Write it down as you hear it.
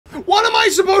What am I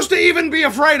supposed to even be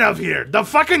afraid of here? The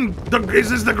fucking, is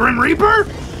this the Grim Reaper?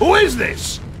 Who is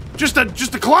this? Just a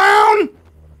clown?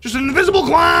 Just an invisible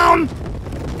clown?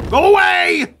 Go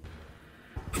away!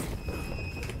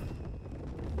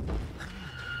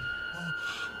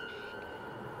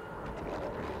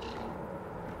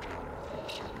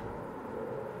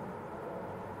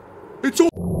 It's all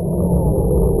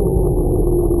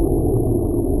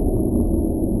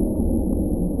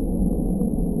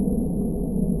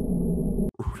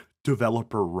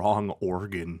developer wrong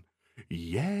organ.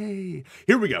 Yay.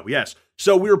 Here we go. Yes.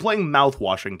 So we were playing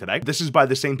Mouthwashing today. This is by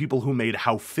the same people who made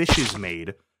How Fish is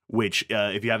Made, which,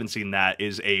 if you haven't seen that,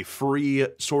 is a free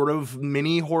sort of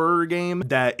mini horror game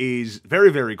that is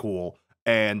very, very cool.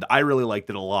 And I really liked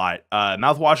it a lot.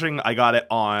 Mouthwashing, I got it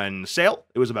on sale.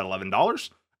 It was about $11.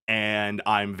 And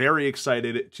I'm very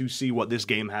excited to see what this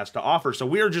game has to offer. So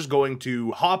we are just going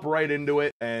to hop right into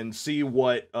it and see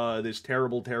what this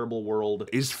terrible, terrible world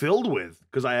is filled with,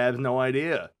 because I have no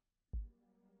idea.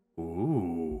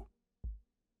 Ooh.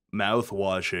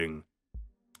 Mouthwashing.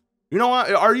 You know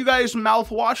what? Are you guys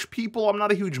mouthwash people? I'm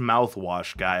not a huge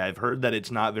mouthwash guy. I've heard that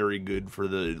it's not very good for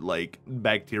the, like,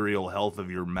 bacterial health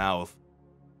of your mouth.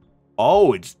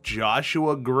 Oh, it's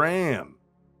Joshua Graham.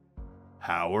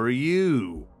 How are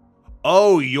you?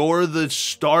 Oh, you're the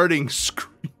starting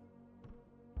screen.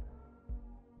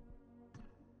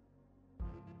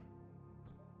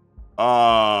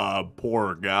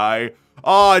 Poor guy.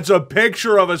 Oh, it's a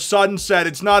picture of a sunset.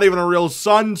 It's not even a real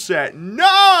sunset.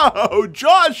 No,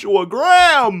 Joshua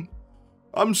Graham.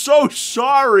 I'm so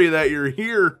sorry that you're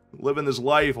here living this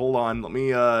life. Hold on. Let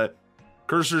me,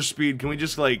 cursor speed. Can we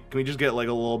just get like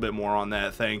a little bit more on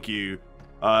that? Thank you.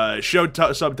 Show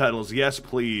subtitles, yes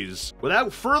please.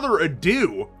 Without further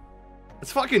ado,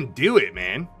 let's fucking do it,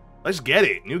 man. Let's get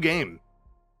it. New game.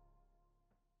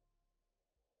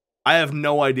 I have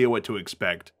no idea what to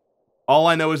expect. All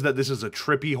I know is that this is a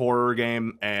trippy horror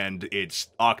game, and it's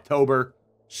October,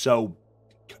 so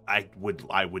I would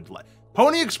like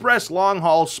Pony Express long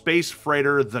haul space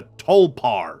freighter, the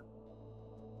Tulpar.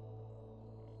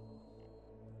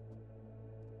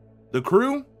 The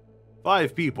crew,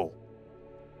 5 people.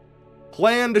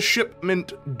 Planned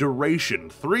shipment duration,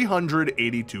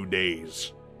 382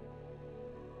 days.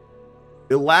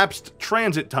 Elapsed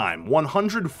transit time,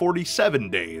 147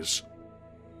 days.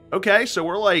 Okay, so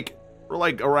we're like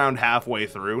around halfway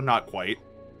through, not quite.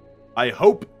 I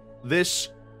hope this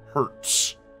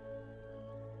hurts.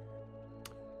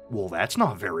 Well, that's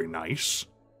not very nice.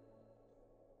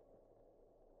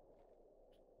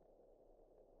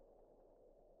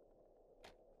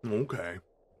 Okay.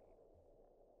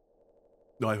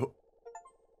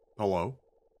 Hello?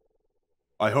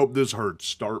 I hope this hurts.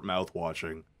 Start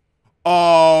mouthwashing.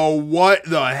 Oh, what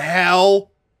the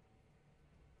hell?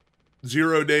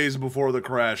 0 days before the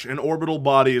crash, an orbital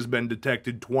body has been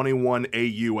detected 21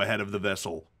 AU ahead of the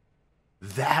vessel.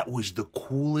 That was the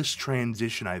coolest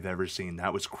transition I've ever seen.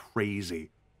 That was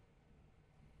crazy.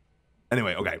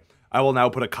 Anyway, okay. I will now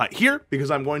put a cut here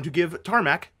because I'm going to give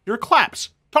Tarmac your claps.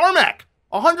 Tarmac!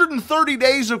 130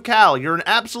 days of Cal. You're an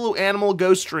absolute animal.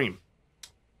 Go stream.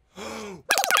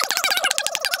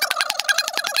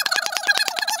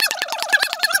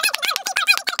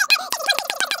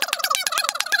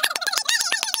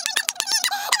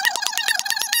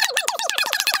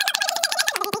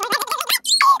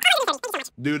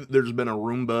 Dude, there's been a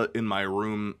Roomba in my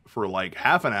room for like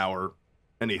half an hour,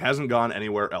 and he hasn't gone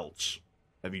anywhere else.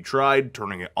 Have you tried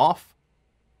turning it off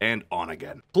and on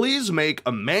again? Please make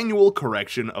a manual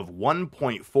correction of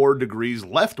 1.4 degrees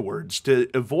leftwards to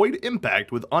avoid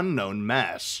impact with unknown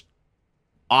mass.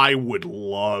 I would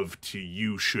love to.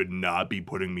 You should not be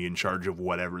putting me in charge of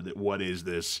whatever that. What is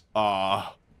this?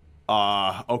 Okay.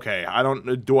 I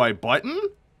don't. Do I button?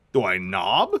 Do I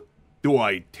knob? Do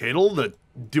I tittle the?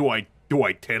 Do I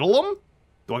tittle him?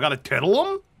 Do I gotta tittle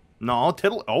him? No,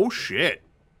 tittle. Oh shit.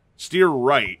 Steer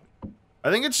right. I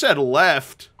think it said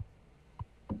left.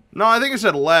 No, I think it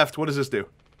said left. What does this do?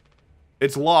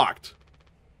 It's locked.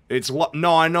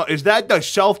 No, I know. Is that the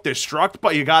self-destruct?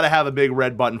 But you gotta have a big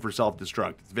red button for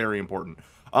self-destruct. It's very important.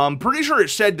 I'm pretty sure it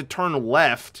said to turn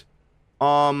left.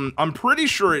 I'm pretty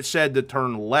sure it said to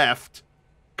turn left.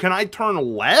 Can I turn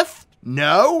left?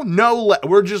 No,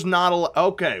 we're just not.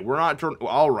 Okay, we're not turn.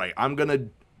 All right, I'm gonna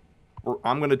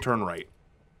turn right.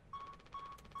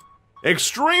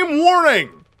 Extreme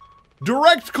warning!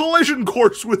 Direct collision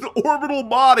course with orbital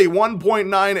body 1.9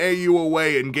 AU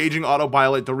away, engaging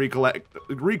autopilot to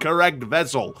recorrect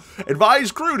vessel.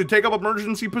 Advise crew to take up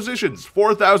emergency positions.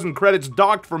 4,000 credits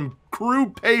docked from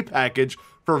crew pay package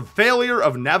for failure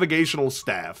of navigational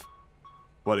staff.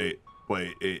 But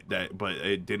but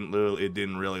it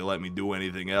didn't really let me do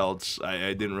anything else.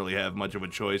 I didn't really have much of a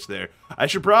choice there. I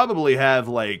should probably have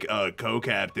like a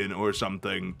co-captain or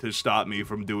something to stop me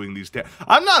from doing these.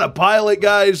 I'm not a pilot,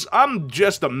 guys. I'm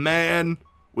just a man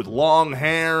with long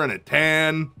hair and a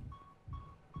tan,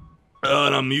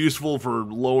 and I'm useful for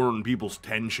lowering people's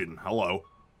tension. Hello,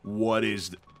 what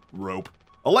is rope?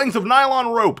 A length of nylon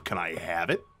rope. Can I have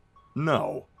it?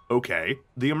 No. Okay.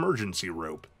 The emergency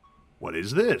rope. What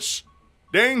is this?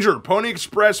 Danger! Pony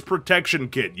Express protection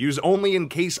kit. Use only in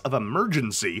case of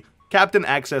emergency. Captain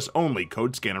access only.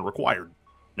 Code scanner required.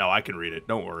 No, I can read it.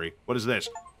 Don't worry. What is this?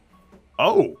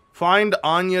 Oh, find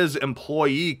Anya's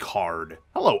employee card.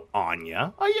 Hello,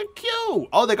 Anya. Oh, you're cute.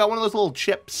 Oh, they got one of those little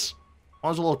chips.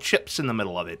 One of those little chips in the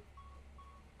middle of it.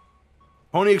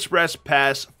 Pony Express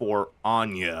pass for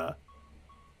Anya.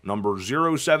 Number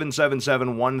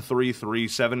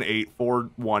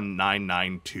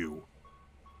 07771337841992.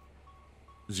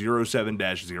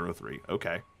 07-03.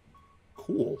 Okay.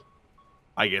 Cool.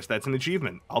 I guess that's an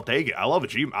achievement. I'll take it. I love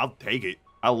achievement. I'll take it.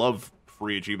 I love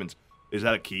free achievements. Is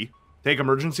that a key? Take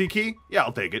emergency key? Yeah,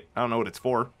 I'll take it. I don't know what it's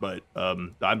for, but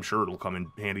I'm sure it'll come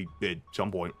in handy at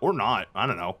some point. Or not. I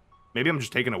don't know. Maybe I'm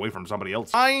just taking it away from somebody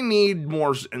else. I need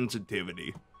more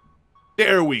sensitivity.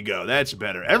 There we go. That's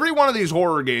better. Every one of these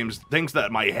horror games thinks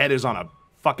that my head is on a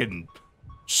fucking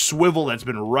swivel that's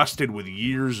been rusted with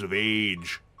years of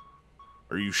age.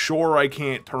 Are you sure I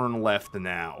can't turn left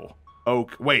now? Oh,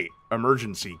 wait.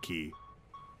 Emergency key.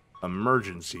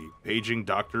 Emergency. Paging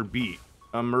Dr. Beat.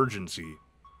 Emergency.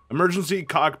 Emergency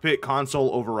cockpit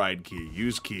console override key.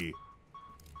 Use key.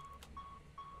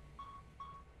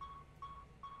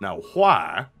 Now,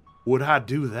 why would I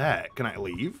do that? Can I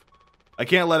leave? I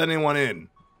can't let anyone in.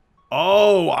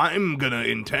 Oh, I'm gonna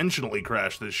intentionally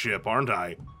crash this ship, aren't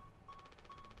I?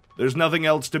 There's nothing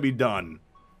else to be done.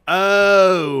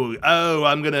 Oh, all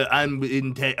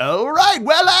right,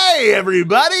 well, hey,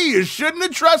 everybody, you shouldn't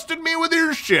have trusted me with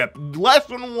your ship.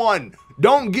 Lesson 1,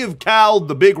 don't give Cal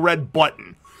the big red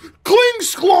button. Clink,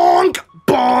 sklonk,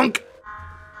 bonk.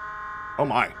 Oh,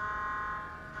 my.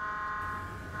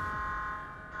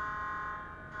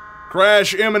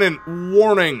 Crash imminent,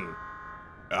 warning.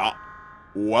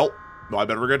 Well, I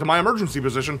better get to my emergency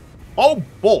position. Oh,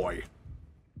 boy.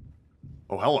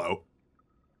 Oh, hello.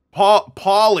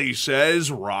 Polly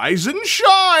says, rise and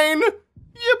shine.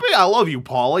 Yippee, I love you,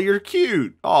 Polly. You're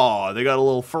cute. Oh, they got a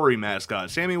little furry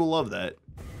mascot. Sammy will love that.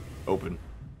 Open.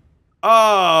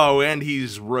 Oh, and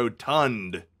he's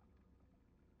rotund.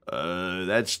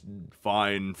 That's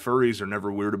fine. Furries are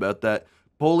never weird about that.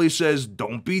 Polly says,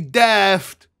 don't be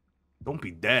daft. Don't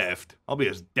be daft. I'll be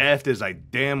as daft as I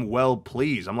damn well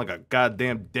please. I'm like a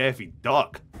goddamn Daffy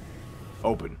Duck.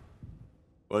 Open.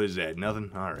 What is that?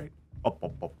 Nothing? Alright.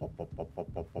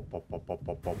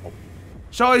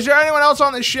 So, is there anyone else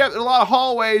on this ship? There's a lot of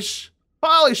hallways.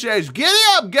 Polly says, giddy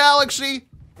up, Galaxy!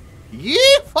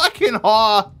 Yee fucking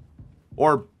haw!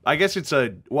 Or, I guess it's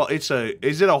a, well, is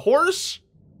it a horse?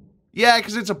 Yeah,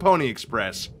 because it's a Pony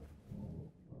Express.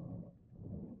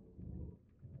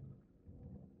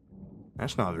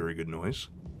 That's not a very good noise.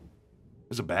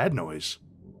 It's a bad noise.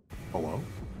 Hello?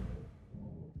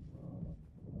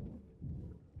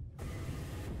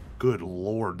 Good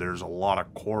lord, there's a lot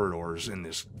of corridors in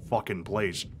this fucking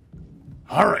place.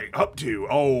 Alright, up to.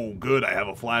 Oh, good, I have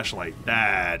a flashlight.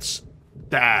 That's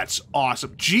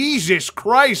awesome. Jesus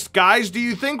Christ, guys, do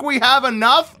you think we have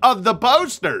enough of the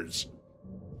posters?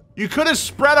 You could have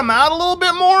spread them out a little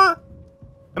bit more?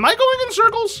 Am I going in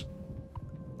circles?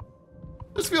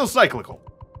 This feels cyclical.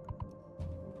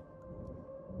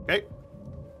 Okay.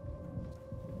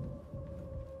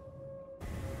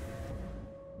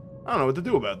 I don't know what to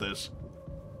do about this.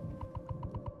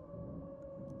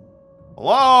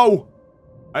 Hello?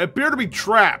 I appear to be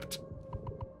trapped.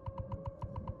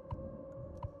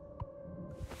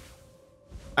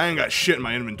 I ain't got shit in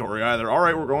my inventory either.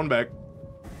 Alright, we're going back.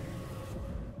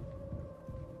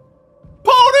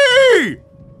 Pony!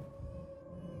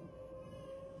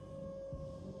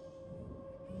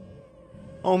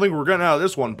 I don't think we're getting out of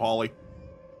this one, Polly.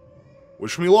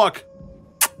 Wish me luck.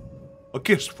 A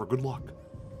kiss for good luck.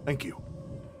 Thank you.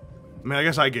 I mean, I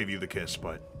guess I gave you the kiss,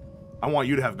 but I want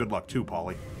you to have good luck too,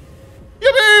 Polly.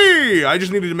 Yippee! I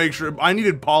just needed to make sure. I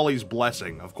needed Polly's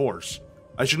blessing, of course.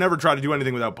 I should never try to do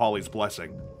anything without Polly's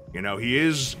blessing. You know, he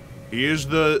is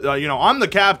the, you know, I'm the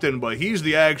captain, but he's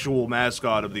the actual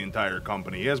mascot of the entire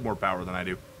company. He has more power than I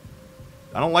do.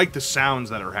 I don't like the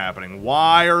sounds that are happening.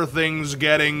 Why are things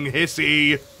getting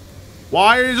hissy?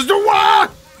 Why is the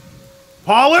what?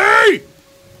 Polly!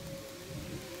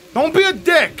 Don't be a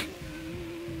dick!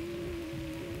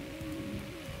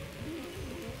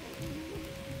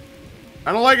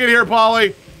 I don't like it here,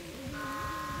 Polly.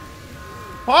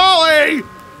 Polly!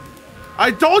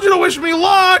 I told you to wish me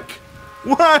luck!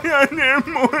 Why aren't there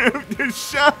more of the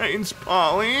signs,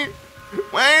 Polly?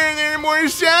 Why aren't there more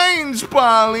signs,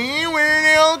 Polly? Where are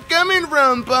they all coming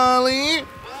from, Polly?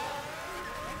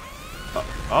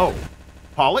 Oh.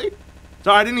 Polly?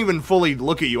 Sorry, I didn't even fully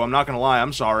look at you, I'm not gonna lie,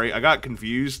 I'm sorry. I got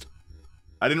confused.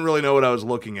 I didn't really know what I was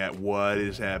looking at. What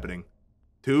is happening?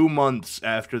 2 months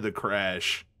after the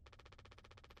crash.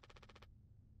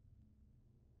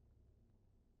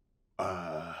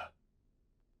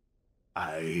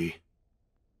 I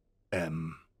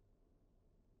am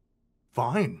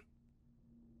fine.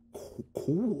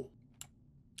 Cool.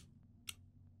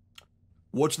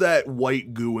 What's that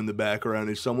white goo in the background?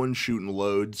 Is someone shooting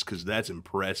loads? Because that's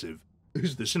impressive.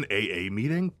 Is this an AA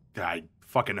meeting? I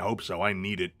fucking hope so. I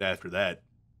need it after that.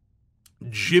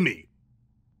 Jimmy.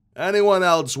 Anyone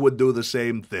else would do the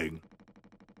same thing.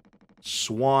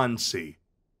 Swansea.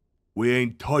 We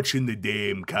ain't touching the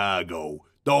damn cargo.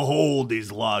 The hold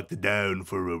is locked down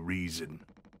for a reason.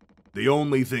 The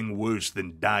only thing worse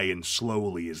than dying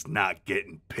slowly is not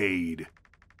getting paid.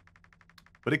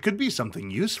 But it could be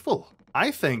something useful. I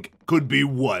think. Could be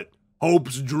what?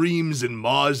 Hopes, dreams, and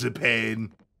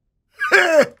marzipan.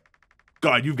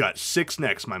 God, you've got 6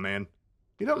 necks, my man.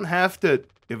 You don't have to.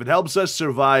 If it helps us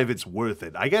survive, it's worth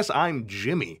it. I guess I'm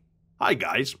Jimmy. Hi,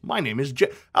 guys. My name is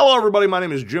Hello, everybody. My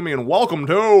name is Jimmy, and welcome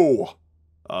to...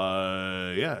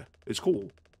 yeah. It's cool.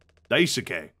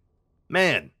 Daisuke.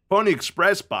 Man, Pony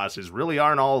Express bosses really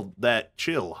aren't all that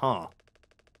chill, huh?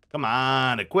 Come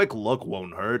on, a quick look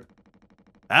won't hurt.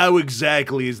 How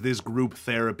exactly is this group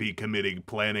therapy committee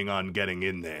planning on getting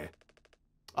in there?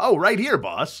 Oh, right here,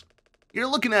 boss. You're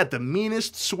looking at the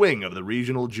meanest swing of the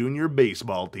regional junior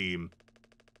baseball team.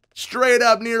 Straight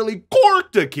up nearly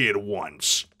corked a kid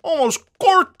once. Almost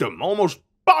corked him. Almost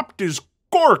popped his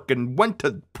cork and went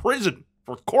to prison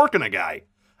for corking a guy.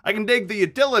 I can dig the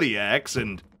utility axe,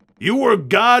 and you were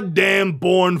goddamn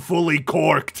born fully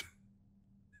corked.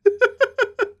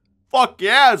 Fuck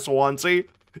yeah, Swansea.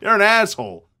 You're an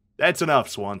asshole. That's enough,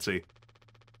 Swansea.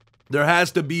 There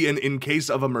has to be an in case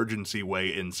of emergency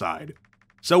way inside.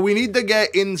 So we need to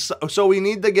get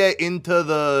into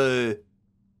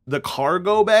the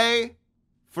cargo bay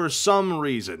for some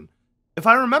reason. If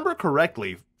I remember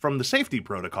correctly from the safety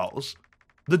protocols,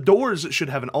 the doors should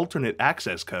have an alternate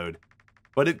access code,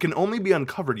 but it can only be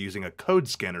uncovered using a code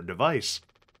scanner device.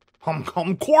 I'm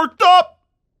corked up!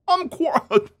 I'm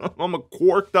a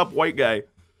corked up white guy.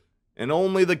 And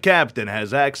only the captain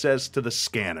has access to the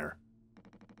scanner.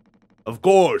 Of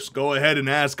course, go ahead and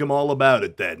ask him all about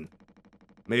it then.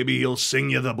 Maybe he'll sing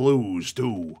you the blues,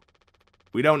 too.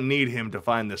 We don't need him to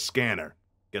find the scanner,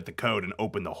 get the code, and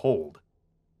open the hold.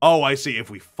 Oh, I see. If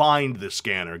we find the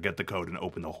scanner, get the code, and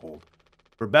open the hold.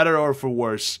 For better or for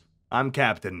worse, I'm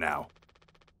captain now.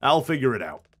 I'll figure it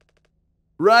out.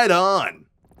 Right on.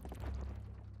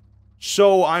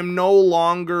 So I'm no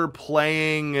longer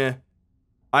playing...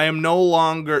 I am no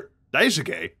longer...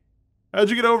 Daisuke? How'd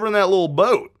you get over in that little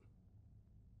boat?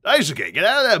 Daisuke, get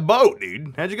out of that boat,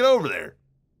 dude. How'd you get over there?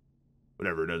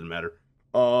 Whatever, it doesn't matter.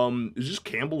 Is this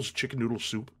Campbell's chicken noodle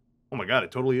soup? Oh my god,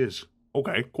 it totally is.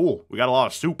 Okay, cool. We got a lot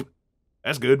of soup.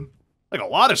 That's good. Like a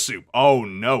lot of soup. Oh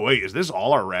no, wait, is this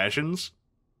all our rations?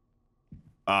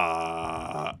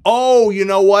 Oh, you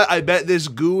know what? I bet this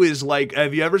goo is like,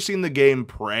 have you ever seen the game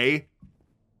Prey?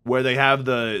 Where they have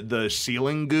the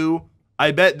ceiling goo?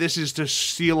 I bet this is to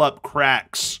seal up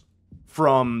cracks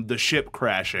from the ship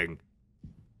crashing.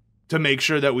 To make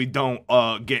sure that we don't,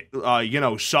 get, you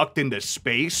know, sucked into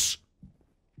space.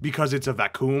 Because it's a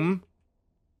vacuum.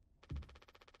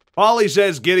 Polly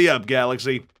says, giddy up,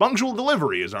 Galaxy. Punctual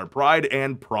delivery is our pride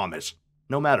and promise.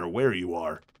 No matter where you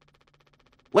are.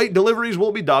 Late deliveries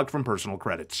will be docked from personal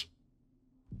credits.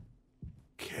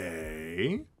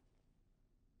 Okay.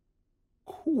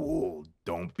 Cool.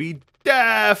 Don't be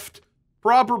daft.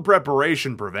 Proper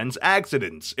preparation prevents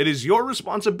accidents. It is your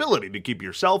responsibility to keep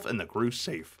yourself and the crew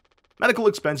safe. Medical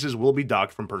expenses will be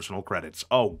docked from personal credits.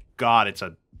 Oh god, it's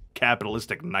a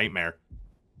capitalistic nightmare.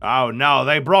 Oh no,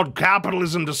 they brought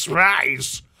capitalism to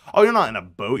space! Oh, you're not in a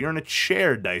boat, you're in a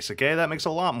chair, Daisuke. That makes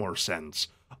a lot more sense.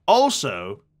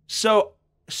 Also, so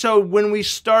when we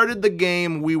started the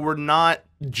game, we were not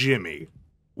Jimmy.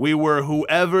 We were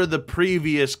whoever the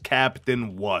previous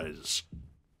captain was.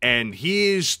 And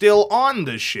he's still on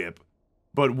the ship,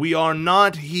 but we are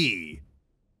not he.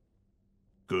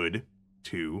 Good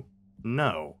to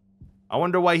know. I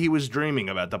wonder why he was dreaming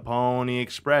about the Pony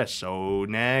Express so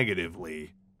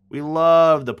negatively. We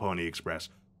love the Pony Express.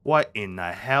 What in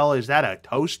the hell? Is that a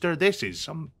toaster? This is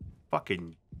some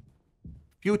fucking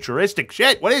futuristic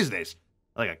shit. What is this?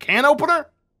 Like a can opener?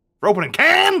 For opening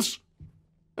cans?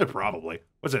 Probably.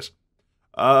 What's this?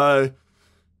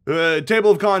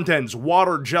 Table of contents: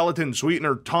 water, gelatin,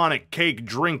 sweetener, tonic, cake,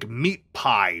 drink, meat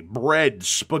pie, bread,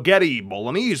 spaghetti,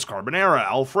 bolognese, carbonara,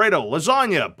 alfredo,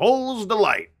 lasagna, Pole's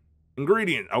Delight.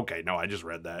 Ingredient. Okay, no, I just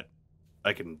read that.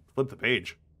 I can flip the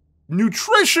page.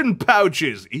 Nutrition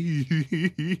pouches.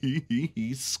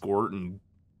 Squirting.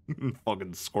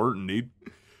 Fucking squirting, dude.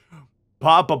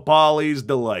 Papa Polly's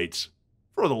Delights.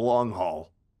 For the long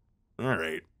haul.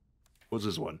 Alright. What's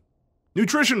this one?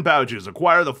 Nutrition pouches.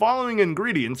 Acquire the following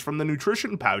ingredients from the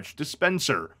nutrition pouch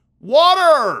dispenser.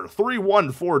 Water!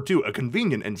 3142. A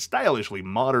convenient and stylishly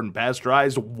modern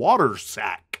pasteurized water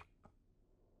sack.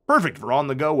 Perfect for on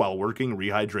the go while working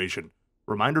rehydration.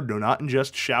 Reminder, do not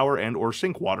ingest shower and or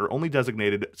sink water. Only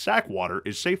designated sack water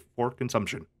is safe for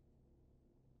consumption.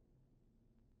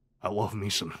 I love me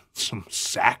some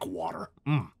sack water.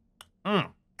 A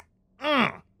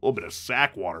little bit of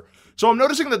sack water. So I'm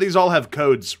noticing that these all have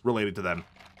codes related to them.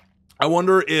 I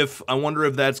wonder if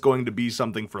that's going to be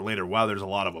something for later. Wow, there's a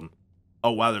lot of them.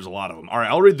 Oh, wow, there's a lot of them. All right,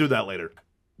 I'll read through that later.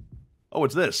 Oh,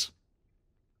 what's this?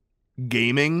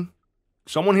 Gaming?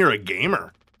 Someone here a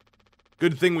gamer?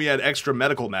 Good thing we had extra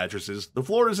medical mattresses. The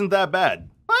floor isn't that bad.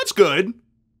 That's good.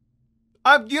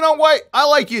 You know what? I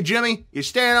like you, Jimmy. You're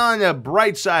staying on the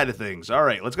bright side of things. All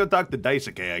right, let's go talk to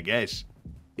Daisuke, I guess.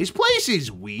 This place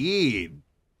is weird.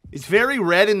 It's very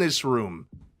red in this room.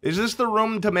 Is this the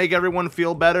room to make everyone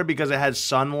feel better because it has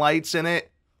sunlights in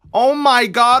it? Oh my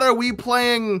god, are we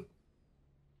playing...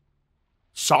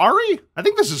 Sorry? I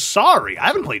think this is Sorry. I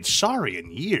haven't played Sorry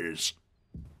in years.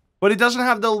 But it doesn't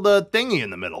have the thingy in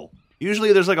the middle.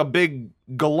 Usually there's like a big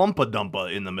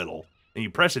galumpa-dumpa in the middle, and you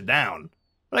press it down.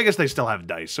 But I guess they still have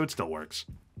dice, so it still works.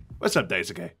 What's up,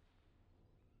 Daisuke?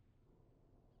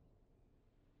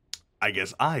 I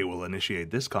guess I will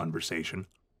initiate this conversation.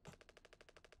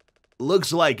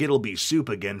 Looks like it'll be soup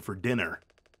again for dinner.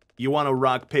 You want to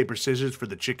rock, paper, scissors for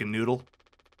the chicken noodle?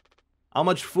 How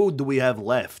much food do we have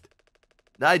left?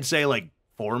 I'd say like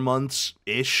 4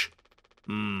 months-ish.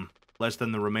 Less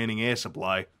than the remaining air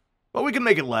supply. But we can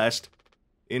make it last.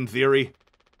 In theory.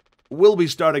 We'll be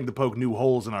starting to poke new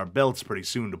holes in our belts pretty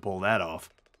soon to pull that off.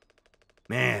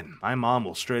 Man, my mom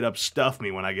will straight up stuff me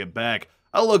when I get back.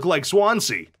 I'll look like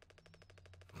Swansea.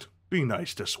 Be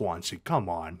nice to Swansea, come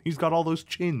on. He's got all those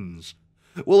chins.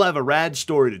 We'll have a rad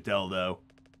story to tell, though.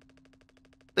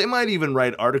 They might even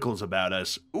write articles about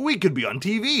us. We could be on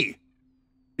TV.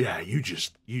 Yeah,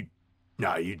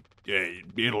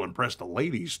 it'll impress the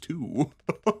ladies, too.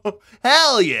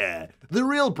 Hell yeah! The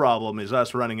real problem is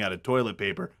us running out of toilet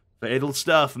paper. Fatal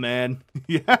stuff, man.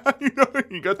 Yeah, you got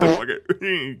to fucking,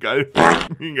 you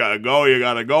gotta go, you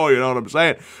know what I'm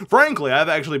saying? Frankly, I've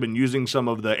actually been using some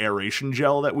of the aeration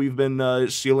gel that we've been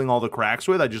sealing all the cracks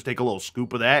with. I just take a little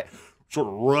scoop of that, sort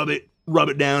of rub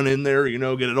it down in there,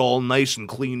 get it all nice and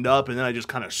cleaned up, and then I just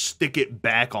kind of stick it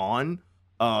back on.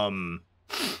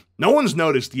 No one's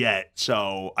noticed yet,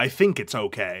 so I think it's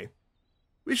okay.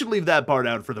 We should leave that part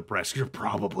out for the press. You're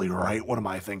probably right. What am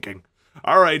I thinking?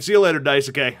 Alright, see you later,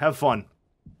 Daisuke. Have fun.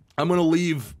 I'm gonna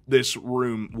leave this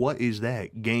room. What is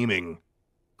that? Gaming.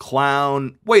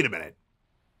 Clown. Wait a minute.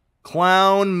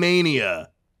 Clown Mania.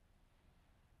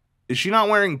 Is she not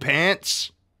wearing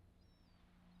pants?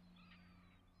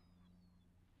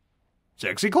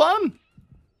 Sexy clown?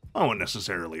 I won't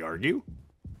necessarily argue.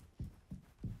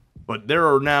 But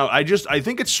there are now, I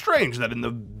think it's strange that in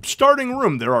the starting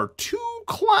room there are 2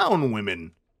 clown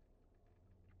women.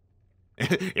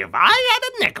 If I had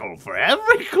a nickel for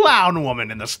every clown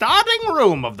woman in the starting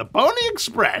room of the Pony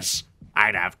Express,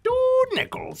 I'd have 2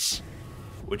 nickels.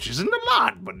 Which isn't a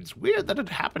lot, but it's weird that it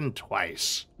happened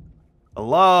twice.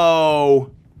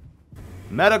 Hello?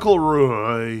 Medical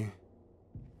Roy.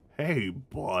 Hey,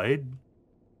 bud.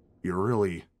 You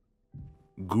really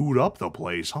gooed up the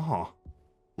place, huh?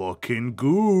 Looking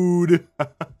good.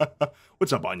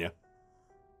 What's up, Anya?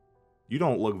 You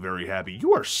don't look very happy.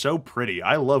 You are so pretty.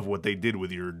 I love what they did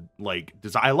with your,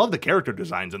 design. I love the character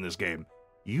designs in this game.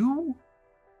 You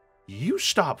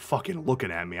stop fucking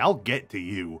looking at me. I'll get to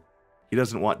you. He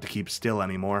doesn't want to keep still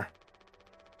anymore.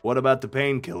 What about the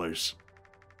painkillers?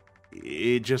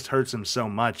 It just hurts him so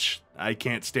much. I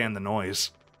can't stand the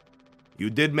noise. You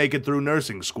did make it through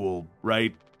nursing school,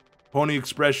 right? Pony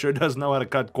Express sure does know how to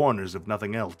cut corners, if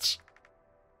nothing else.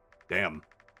 Damn.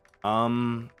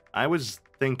 I was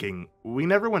thinking, we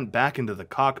never went back into the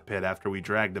cockpit after we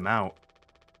dragged him out.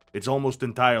 It's almost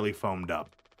entirely foamed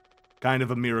up. Kind of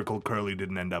a miracle Curly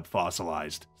didn't end up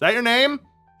fossilized. Is that your name? Is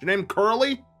your name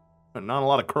Curly? Not a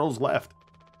lot of curls left.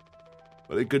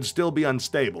 But it could still be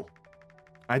unstable.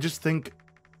 I just think,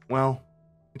 well,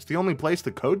 it's the only place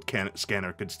the code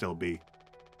scanner could still be.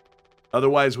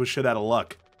 Otherwise, we're shit out of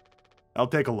luck. I'll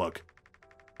take a look.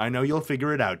 I know you'll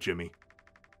figure it out, Jimmy.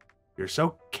 You're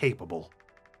so capable.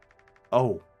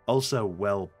 Oh, also,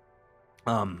 well,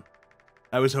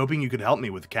 I was hoping you could help me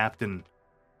with Captain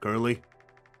Curly.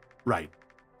 Right.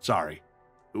 Sorry.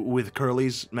 With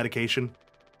Curly's medication.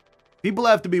 People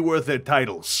have to be worth their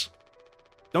titles.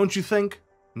 Don't you think?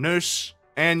 Nurse,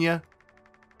 Anya?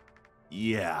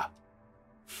 Yeah.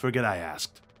 Forget I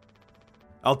asked.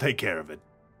 I'll take care of it.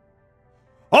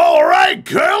 All right,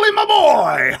 Curly, my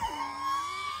boy!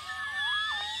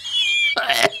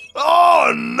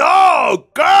 Oh, no,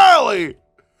 Curly!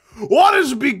 What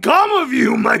has become of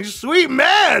you, my sweet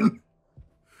man?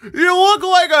 You look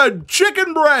like a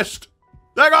chicken breast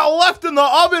that got left in the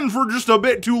oven for just a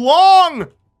bit too long.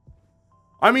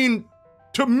 I mean,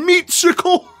 to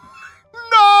meatsicle?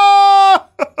 No!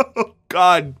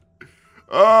 God.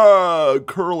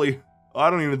 Curly. I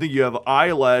don't even think you have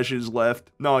eyelashes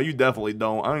left. No, you definitely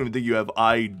don't. I don't even think you have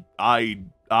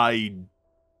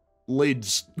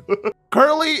lids.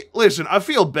 Curly, listen, I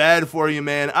feel bad for you,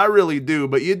 man. I really do.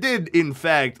 But you did, in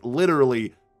fact,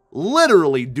 literally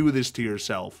do this to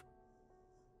yourself.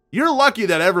 You're lucky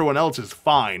that everyone else is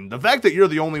fine. The fact that you're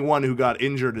the only one who got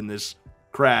injured in this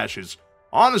crash is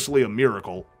honestly a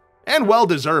miracle. And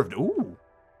well-deserved. Ooh.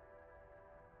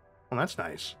 Well, that's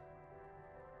nice.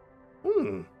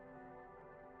 Hmm.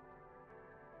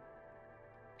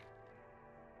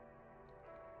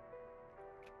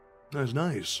 That's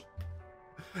nice.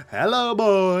 Hello,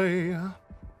 boy.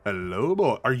 Hello,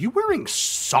 boy. Are you wearing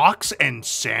socks and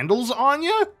sandals,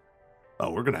 Anya?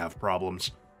 Oh, we're gonna have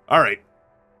problems. All right.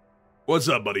 What's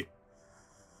up, buddy?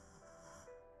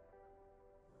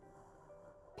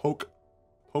 Poke.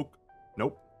 Poke.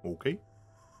 Nope. Okay.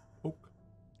 Poke.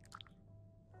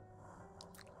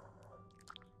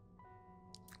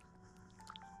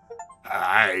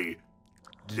 Hi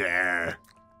there.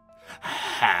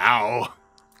 How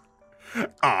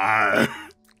are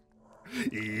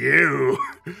you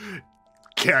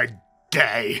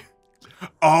today?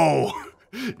 Oh,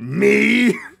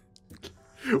 me?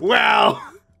 Well,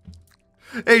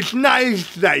 it's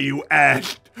nice that you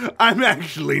asked. I'm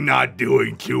actually not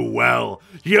doing too well.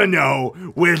 You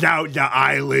know, without the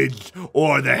eyelids,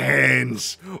 or the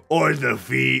hands, or the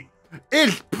feet.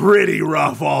 It's pretty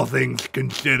rough, all things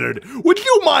considered. Would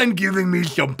you mind giving me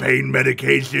some pain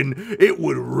medication? It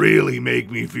would really make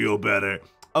me feel better.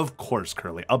 Of course,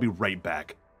 Curly. I'll be right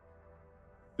back.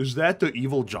 Is that the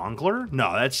evil jongleur?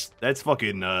 No, that's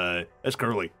fucking, that's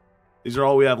Curly. These are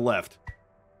all we have left.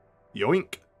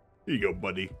 Yoink. Here you go,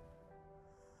 buddy.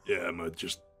 Yeah, I'm gonna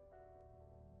just...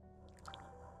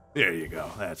 There you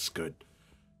go. That's good.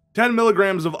 10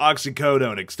 milligrams of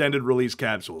oxycodone, extended release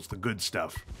capsules. The good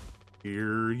stuff.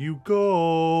 Here you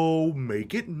go.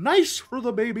 Make it nice for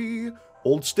the baby.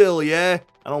 Hold still, yeah?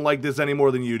 I don't like this any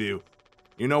more than you do.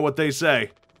 You know what they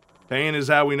say. Pain is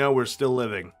how we know we're still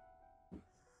living.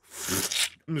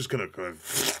 I'm just gonna go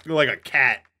like a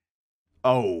cat.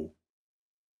 Oh.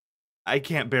 I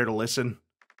can't bear to listen.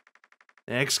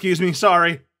 Excuse me,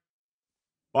 sorry.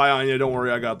 Bye, Anya, don't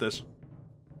worry, I got this.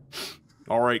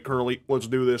 Alright, Curly, let's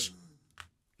do this.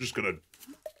 Just gonna...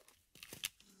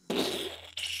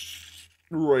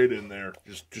 right in there.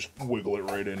 Just wiggle it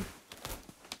right in.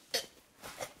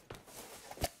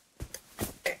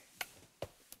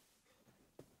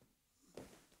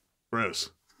 Gross.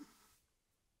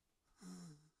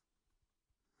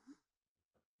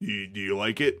 Do you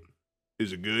like it?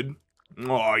 Is it good?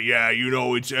 Oh, yeah, you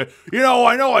know, it's, I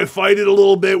know I fight it a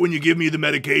little bit when you give me the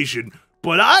medication,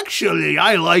 but actually,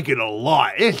 I like it a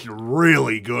lot. It's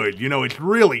really good. You know, it's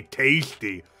really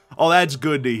tasty. Oh, that's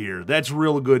good to hear. That's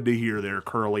real good to hear there,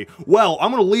 Curly. Well,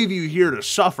 I'm gonna leave you here to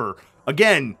suffer.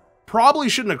 Again, probably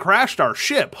shouldn't have crashed our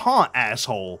ship, huh,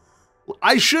 asshole?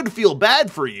 I should feel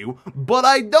bad for you, but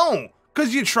I don't,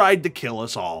 because you tried to kill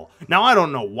us all. Now, I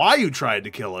don't know why you tried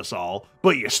to kill us all,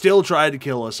 but you still tried to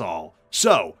kill us all.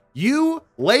 So, you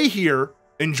lay here,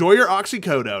 enjoy your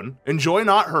oxycodone, enjoy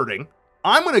not hurting.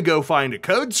 I'm gonna go find a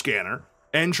code scanner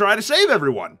and try to save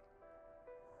everyone.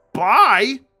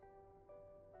 Bye!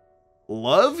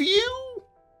 Love you?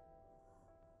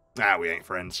 Ah, we ain't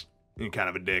friends. You're kind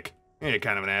of a dick. You're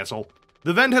kind of an asshole.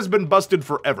 The vent has been busted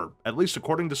forever, at least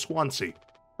according to Swansea.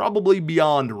 Probably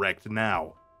beyond wrecked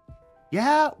now.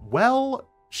 Yeah, well,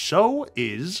 so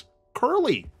is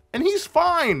Curly. And he's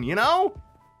fine, you know?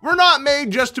 We're not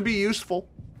made just to be useful.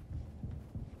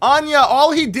 Anya,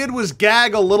 all he did was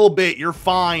gag a little bit. You're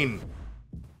fine.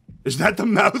 Is that the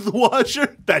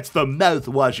mouthwasher? That's the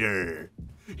mouthwasher.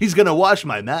 He's gonna wash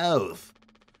my mouth.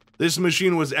 This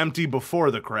machine was empty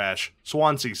before the crash.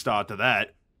 Swansea saw to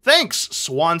that. Thanks,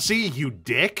 Swansea, you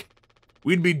dick!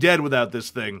 We'd be dead without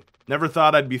this thing. Never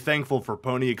thought I'd be thankful for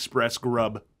Pony Express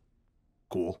grub.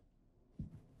 Cool.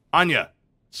 Anya,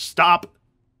 stop.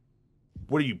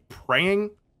 What are you, praying?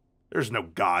 There's no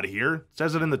God here. It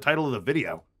says it in the title of the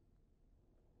video.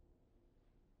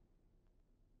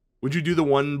 Would you do the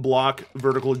 1 block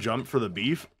vertical jump for the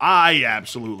beef? I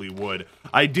absolutely would.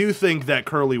 I do think that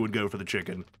Curly would go for the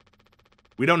chicken.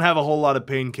 We don't have a whole lot of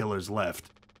painkillers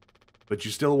left. But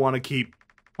you still want to keep...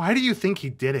 Why do you think he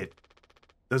did it?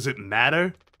 Does it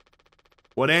matter?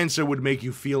 What answer would make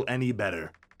you feel any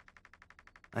better?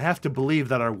 I have to believe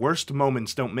that our worst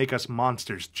moments don't make us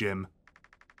monsters, Jim.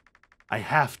 I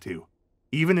have to.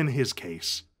 Even in his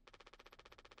case.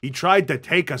 He tried to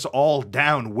take us all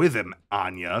down with him,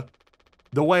 Anya.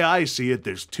 The way I see it,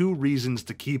 there's 2 reasons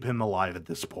to keep him alive at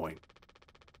this point.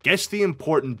 Guess the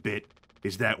important bit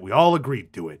is that we all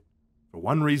agreed to it, for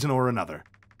one reason or another.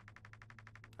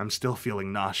 I'm still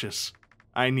feeling nauseous.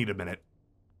 I need a minute.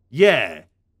 Yeah,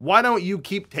 why don't you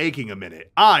keep taking a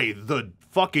minute? I, the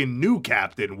fucking new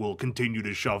captain, will continue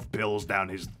to shove pills down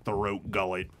his throat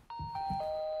gullet.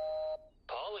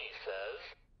 Polly says,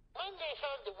 when there's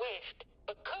on the west,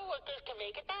 but co-workers can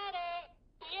make it better.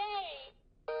 Yay!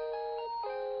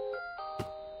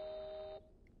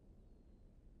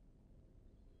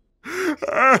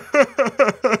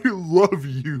 I love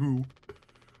you.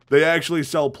 They actually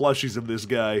sell plushies of this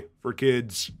guy for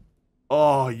kids.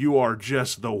 Oh, you are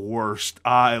just the worst.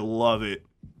 I love it.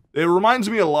 It reminds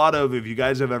me a lot of, if you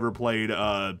guys have ever played,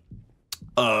 hold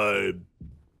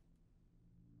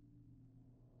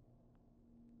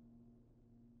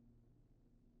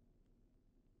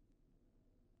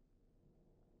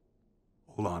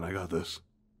on, I got this.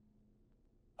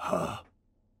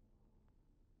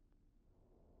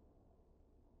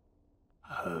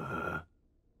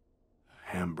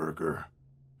 Hamburger.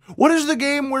 What is the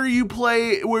game where you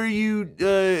play,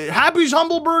 Happy's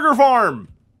Humble Burger Farm?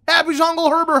 Happy's Humble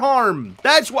Herber Farm.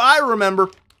 That's what I remember.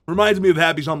 Reminds me of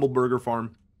Happy's Humble Burger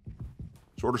Farm.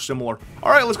 Sort of similar.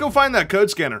 All right, let's go find that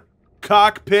code scanner.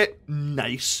 Cockpit,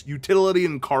 nice. Utility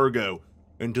and cargo.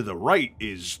 And to the right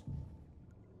is,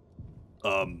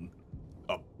 apparently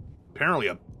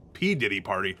a P. Diddy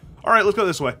party. All right, let's go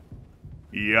this way.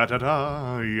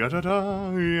 Ya-ta-ta,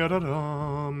 ya-ta-ta,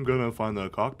 ya-ta-ta. I'm gonna find the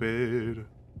cockpit.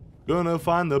 Gonna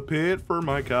find the pit for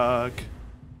my cock.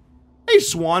 Hey,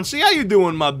 Swansea, how you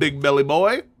doing, my big belly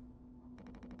boy?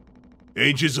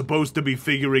 Ain't you supposed to be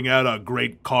figuring out a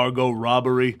great cargo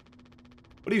robbery?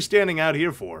 What are you standing out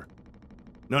here for?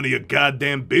 None of your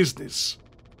goddamn business.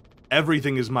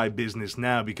 Everything is my business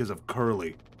now because of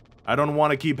Curly. I don't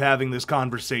want to keep having this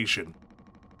conversation.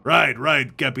 Right,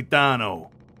 Capitano.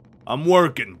 I'm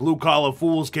working. Blue-collar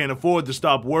fools can't afford to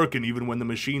stop working even when the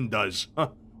machine does. Huh,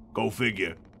 go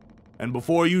figure. And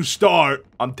before you start,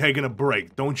 I'm taking a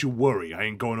break. Don't you worry, I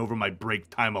ain't going over my break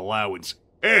time allowance.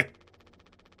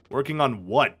 Working on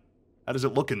what? How does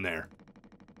it look in there?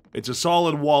 It's a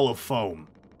solid wall of foam.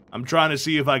 I'm trying to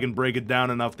see if I can break it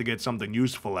down enough to get something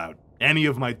useful out. Any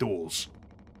of my tools.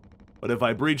 But if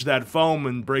I breach that foam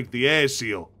and break the air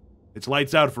seal, it's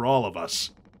lights out for all of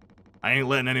us. I ain't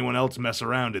letting anyone else mess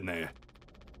around in there.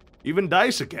 Even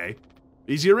Daisuke.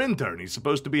 He's your intern. He's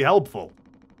supposed to be helpful.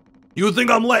 You think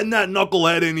I'm letting that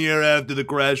knucklehead in here after the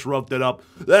crash roughed it up?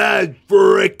 That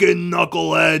frickin'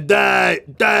 knucklehead!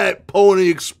 That Pony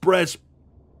Express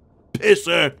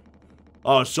pisser!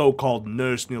 Our so-called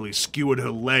nurse nearly skewered her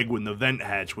leg when the vent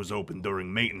hatch was open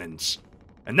during maintenance.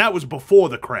 And that was before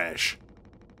the crash.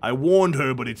 I warned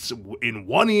her, but it's in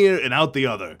one ear and out the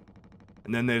other.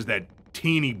 And then there's that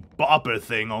teeny bopper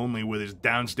thing only with his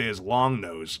downstairs long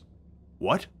nose.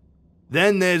 What?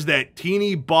 Then there's that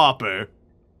teeny bopper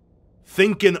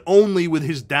thinking only with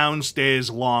his downstairs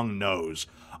long nose.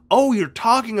 Oh, you're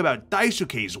talking about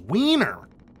Daisuke's wiener.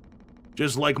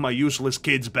 Just like my useless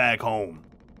kids back home.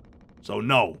 So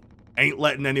no, ain't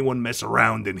letting anyone mess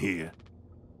around in here.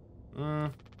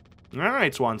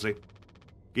 Alright, Swansea.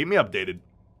 Keep me updated.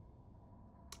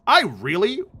 I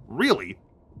really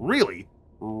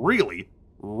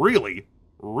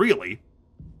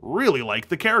like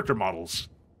the character models.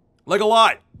 Like a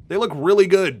lot. They look really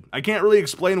good. I can't really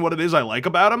explain what it is I like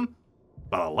about them,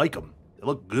 but I like them. They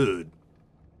look good.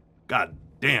 God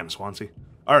damn, Swansea.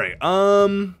 Alright,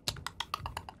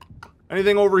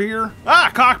 anything over here?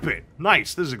 Ah, cockpit!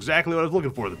 Nice, this is exactly what I was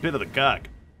looking for, the pit of the cock.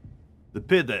 The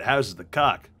pit that houses the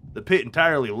cock. The pit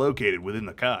entirely located within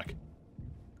the cock.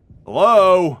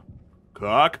 Hello?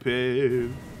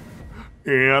 Cockpit.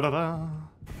 Ya-da-da.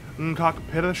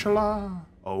 Cockpit-a-shala.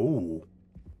 Oh.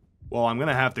 Well, I'm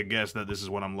gonna have to guess that this is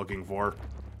what I'm looking for.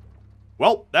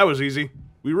 Well, that was easy.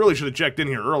 We really should have checked in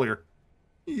here earlier.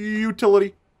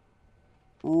 Utility.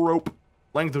 Rope.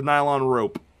 Length of nylon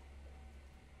rope.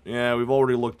 Yeah, we've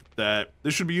already looked at that.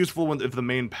 This should be useful if the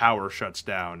main power shuts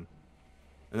down.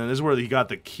 And then this is where he got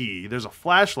the key. There's a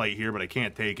flashlight here, but I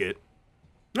can't take it.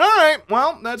 Alright,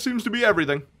 well, that seems to be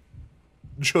everything.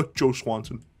 Joe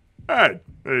Swanson. Hey,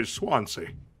 it's Swansea.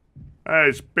 Hey,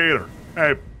 it's Peter.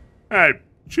 Hey,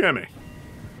 Jimmy.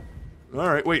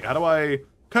 Alright, wait, how do I...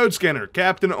 Code scanner,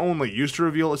 captain only. Used to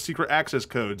reveal secret access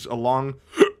codes along...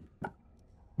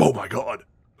 Oh my god.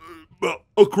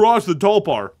 Across the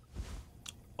Tulpar.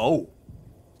 Oh.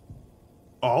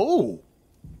 Oh.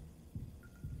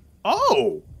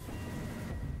 Oh.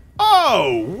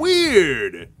 Oh,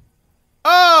 weird.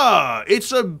 It's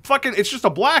just a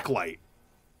black light.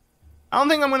 I don't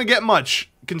think I'm gonna get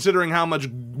much, considering how much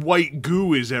white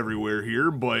goo is everywhere here,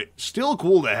 but still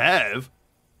cool to have.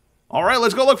 Alright,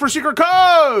 let's go look for secret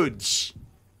codes!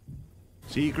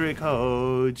 Secret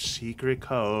codes,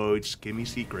 give me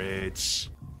secrets.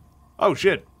 Oh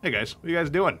shit, hey guys, what are you guys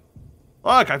doing?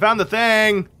 Look, I found the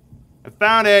thing! I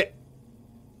found it!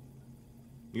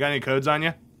 You got any codes on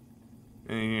you?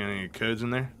 Any codes in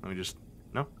there? Let me just...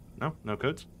 No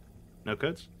codes? No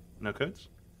codes? No codes?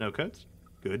 No codes?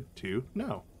 Good to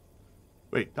know.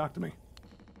 Wait, talk to me.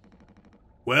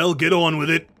 Well, get on with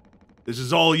it. This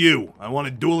is all you. I want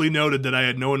it duly noted that I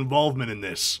had no involvement in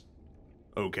this.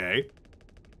 Okay.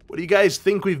 What do you guys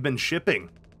think we've been shipping?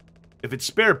 If it's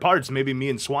spare parts, maybe me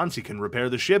and Swansea can repair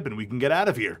the ship and we can get out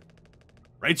of here.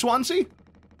 Right, Swansea?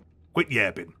 Quit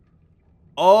yapping.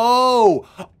 Oh!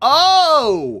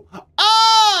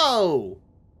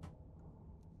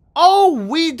 Oh,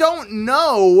 we don't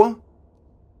know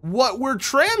what we're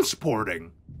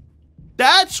transporting.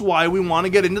 That's why we want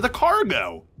to get into the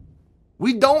cargo.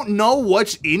 We don't know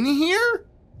what's in here?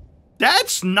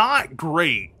 That's not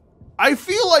great. I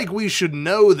feel like we should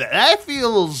know that. That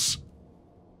feels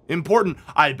important.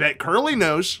 I bet Curly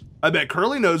knows. I bet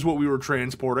Curly knows what we were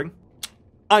transporting.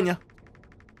 Anya,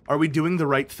 are we doing the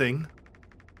right thing?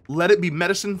 Let it be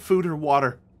medicine, food, or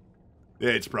water.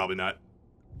 It's probably not.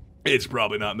 It's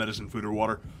probably not medicine, food, or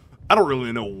water. I don't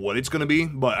really know what it's gonna be,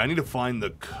 but I need to find the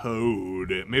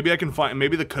code. Maybe I can find,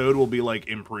 maybe the code will be like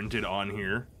imprinted on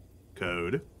here.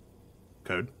 Code.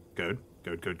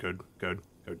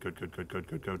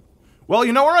 Well,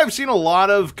 you know where I've seen a lot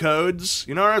of codes?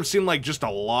 You know where I've seen like just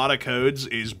a lot of codes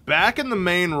is back in the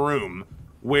main room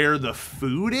where the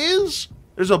food is?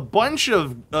 There's a bunch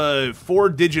of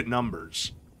 4-digit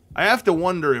numbers. I have to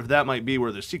wonder if that might be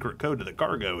where the secret code to the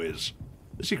cargo is.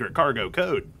 The secret cargo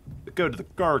code. The code to the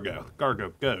cargo. The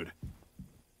cargo code.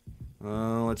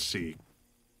 Let's see.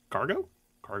 Cargo?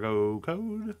 Cargo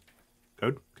code?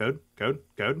 Code?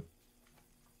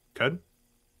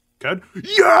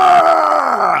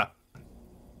 Yeah!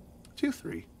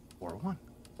 2341.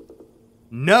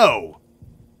 No!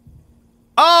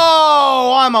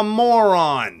 Oh, I'm a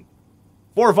moron!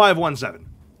 4517.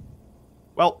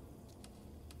 Well,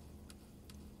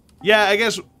 yeah, I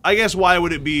guess why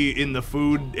would it be in the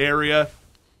food area?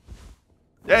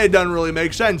 It doesn't really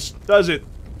make sense, does it?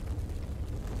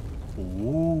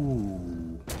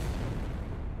 Ooh.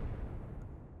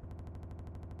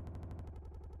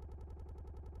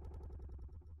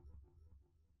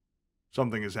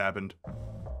 Something has happened.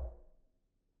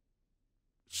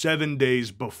 7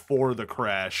 days before the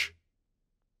crash.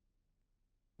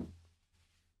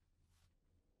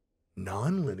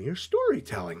 Non-linear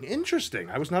storytelling. Interesting.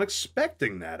 I was not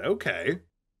expecting that. Okay.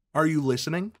 Are you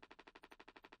listening?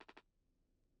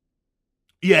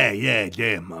 Yeah,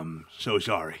 damn. I'm so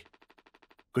sorry.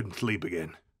 Couldn't sleep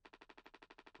again.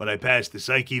 But I passed the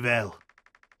psych eval.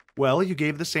 Well, you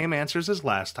gave the same answers as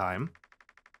last time.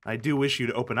 I do wish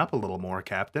you'd open up a little more,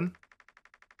 Captain.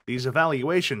 These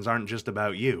evaluations aren't just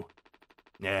about you.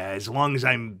 Yeah, as long as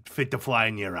I'm fit to fly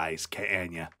in your eyes,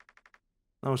 Anya.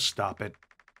 Oh, stop it.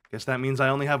 Guess that means I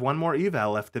only have one more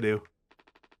eval left to do.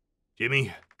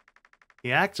 Jimmy.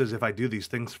 He acts as if I do these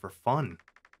things for fun.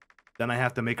 Then I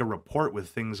have to make a report with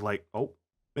things like...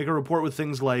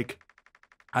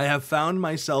 I have found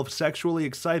myself sexually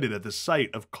excited at the sight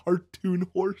of cartoon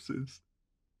horses.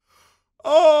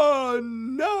 Oh,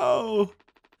 no.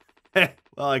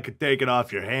 Well, I could take it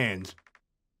off your hands.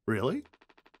 Really?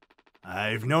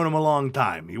 I've known him a long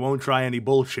time. He won't try any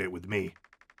bullshit with me.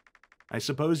 I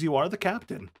suppose you are the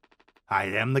captain. I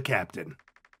am the captain.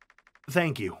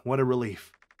 Thank you. What a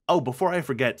relief. Oh, before I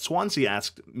forget, Swansea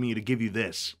asked me to give you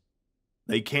this.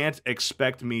 They can't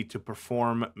expect me to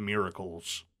perform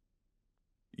miracles.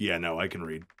 Yeah, no, I can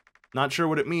read. Not sure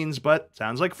what it means, but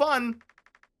sounds like fun.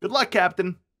 Good luck,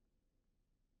 Captain.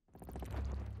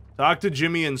 Talk to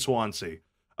Jimmy in Swansea.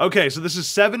 Okay, so this is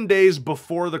 7 days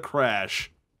before the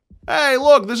crash. Hey,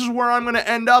 look, this is where I'm gonna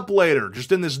end up later.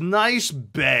 Just in this nice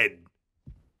bed.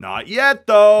 Not yet,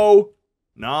 though.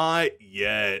 Not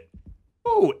yet.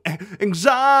 Oh,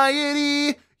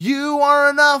 anxiety. You are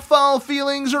enough, all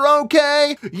feelings are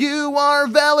okay. You are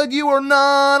valid, you are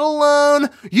not alone.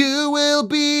 You will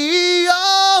be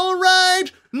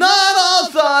alright. Not all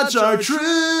thoughts are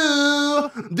true.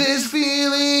 This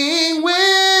feeling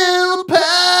will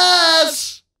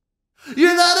pass.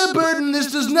 You're not a burden,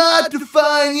 this does not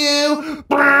define you.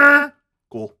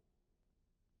 Cool.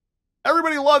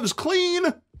 Everybody loves clean.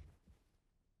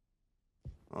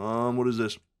 What is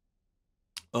this?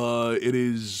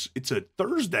 It's a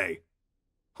Thursday.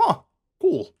 Huh,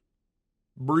 cool.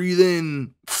 Breathe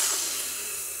in.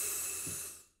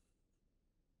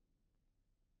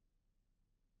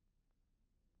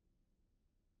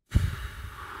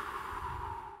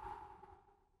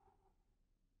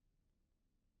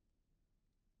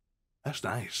 That's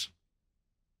nice.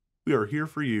 We are here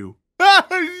for you. Ah,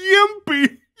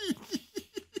 Yimpy!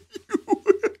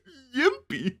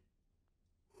 Yimpy?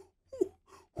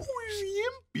 Who is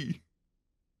Yimpy?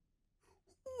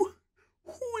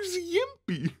 Who is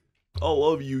Yimpy? I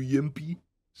love you, Yimpy.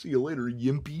 See you later,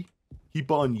 Yimpy.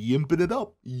 Keep on yimping it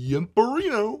up.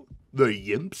 Yimperino, the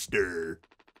Yimpster.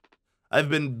 I've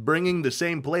been bringing the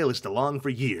same playlist along for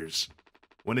years.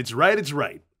 When it's right, it's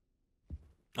right.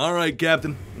 Alright,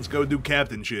 Captain. Let's go do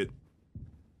Captain shit.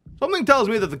 Something tells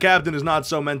me that the Captain is not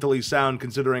so mentally sound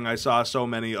considering I saw so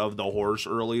many of the horse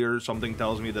earlier. Something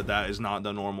tells me that that is not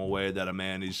the normal way that a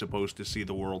man is supposed to see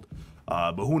the world.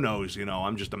 But who knows, you know,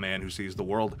 I'm just a man who sees the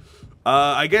world.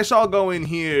 I guess I'll go in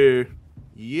here.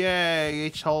 Yay,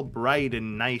 it's all bright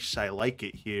and nice. I like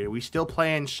it here. We still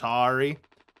playing Sorry?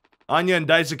 Anya and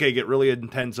Daisuke get really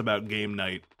intense about game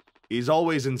night. He's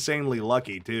always insanely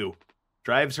lucky, too.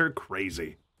 Drives her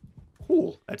crazy.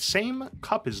 Cool. That same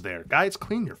cup is there. Guys,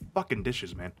 clean your fucking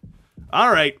dishes, man.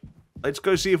 Alright. Let's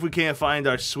go see if we can't find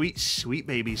our sweet, sweet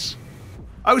babies.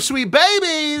 Oh, sweet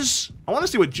babies! I want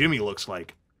to see what Jimmy looks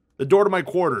like. The door to my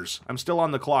quarters. I'm still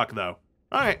on the clock, though.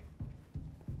 Alright.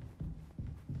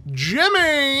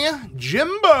 Jimmy!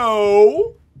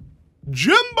 Jimbo!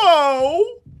 Jimbo!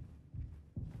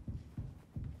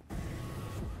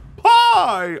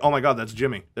 Pie! Oh my god, that's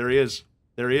Jimmy. There he is.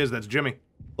 There he is. That's Jimmy.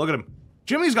 Look at him.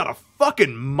 Jimmy's got a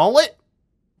fucking mullet?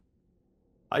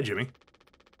 Hi, Jimmy.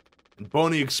 And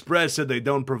Pony Express said they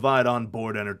don't provide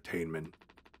on-board entertainment.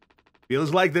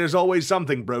 Feels like there's always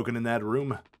something broken in that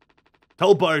room.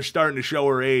 Tulpar's starting to show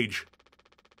her age.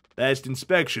 Fast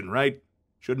inspection, right?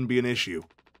 Shouldn't be an issue.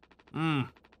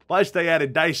 Plus they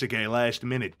added Daisuke last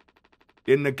minute.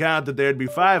 Didn't account that there'd be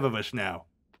 5 of us now.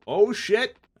 Oh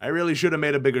shit. I really should have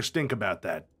made a bigger stink about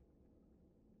that.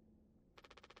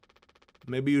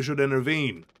 Maybe you should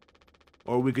intervene.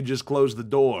 Or we could just close the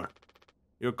door.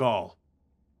 Your call.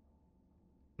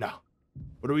 No.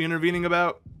 What are we intervening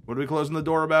about? What are we closing the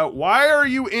door about? Why are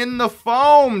you in the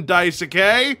foam,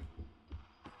 Daisuke?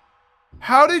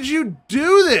 How did you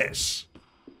do this?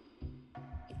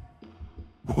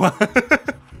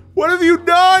 What? What have you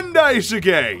done,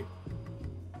 Daisuke?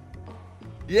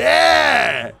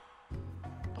 Yeah!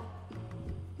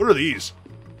 What are these?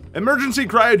 Emergency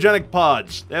cryogenic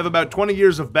pods. They have about 20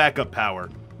 years of backup power.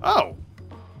 Oh.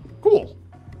 Cool.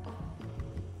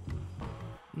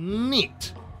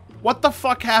 Neat. What the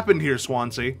fuck happened here,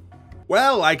 Swansea?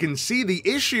 Well, I can see the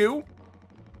issue.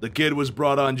 The kid was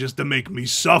brought on just to make me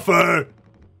suffer.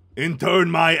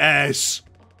 Intern my ass.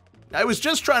 I was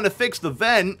just trying to fix the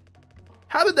vent.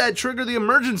 How did that trigger the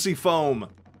emergency foam?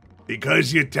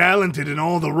 Because you're talented in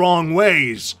all the wrong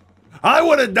ways. I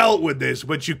would have dealt with this,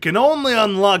 but you can only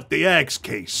unlock the X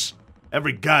case.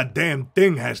 Every goddamn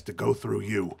thing has to go through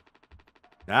you.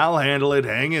 I'll handle it.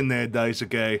 Hang in there,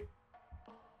 Daisuke.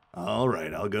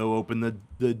 Alright, I'll go open the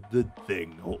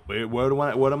thing. Oh, wait,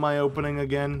 what am I opening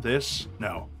again? This?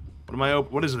 No.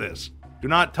 What is this? Do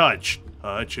not touch.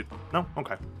 Touch it. No?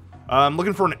 Okay. I'm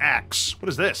looking for an axe. What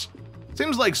is this?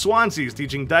 Seems like Swansea's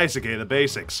teaching Daisuke the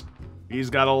basics. He's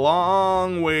got a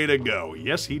long way to go.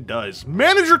 Yes, he does.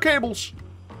 Manager cables!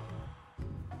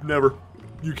 Never.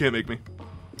 You can't make me.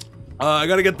 I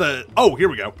gotta get the... Oh, here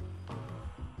we go.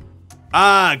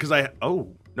 Because Oh,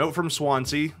 note from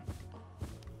Swansea.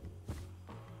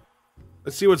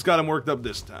 Let's see what's got him worked up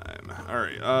this time.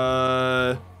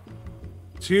 Alright,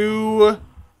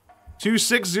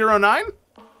 2609?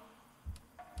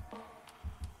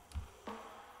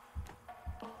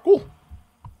 Cool.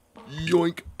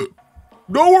 Yoink.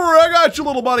 Don't worry, I got you,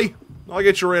 little buddy. I'll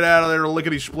get you right out of there,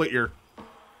 lickety-split here.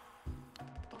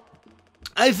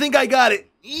 I think I got it.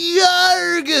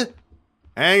 Yarg!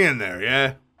 Hang in there,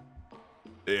 yeah?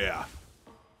 Yeah.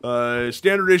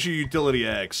 Standard issue utility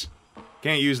X.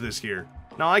 Can't use this here.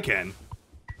 No, I can.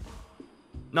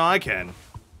 No, I can.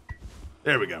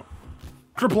 There we go.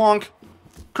 Kerplonk.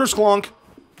 Kersklonk.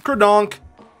 Kerdonk.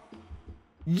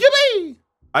 Yippee!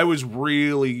 I was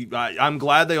really... I'm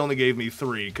glad they only gave me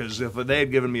 3, because if they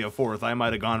had given me a 4th, I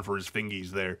might have gone for his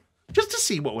fingies there. Just to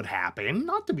see what would happen,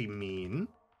 not to be mean.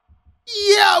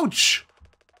 Youch!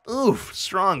 Oof,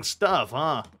 strong stuff,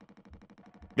 huh?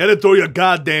 Get it through your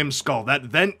goddamn skull. That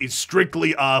vent is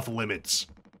strictly off limits.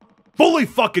 Fully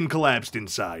fucking collapsed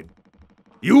inside.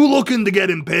 You looking to get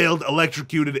impaled,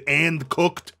 electrocuted, and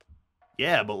cooked?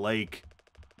 Yeah, but like,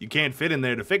 you can't fit in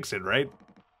there to fix it, right?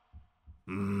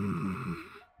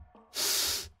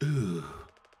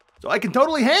 So I can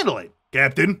totally handle it,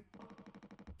 Captain.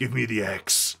 Give me the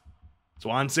X.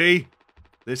 Swansea,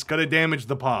 this could have damaged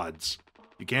the pods.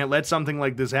 You can't let something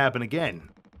like this happen again.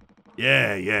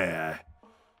 Yeah.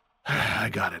 I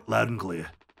got it, loud and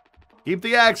clear. Keep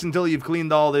the axe until you've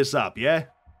cleaned all this up, yeah?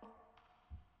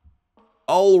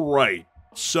 Alright,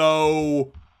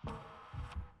 so...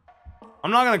 I'm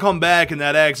not gonna come back and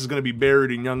that axe is gonna be buried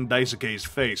in young Daisuke's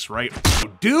face, right?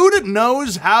 Dude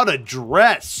knows how to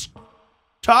dress!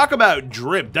 Talk about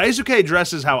drip. Daisuke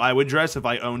dresses how I would dress if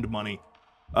I owned money.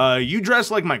 You dress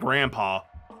like my grandpa.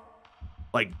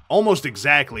 Like, almost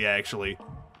exactly, actually.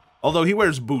 Although he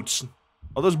wears boots.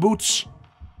 Are those boots?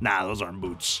 Nah, those aren't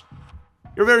boots.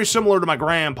 You're very similar to my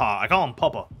grandpa. I call him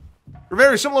Papa. You're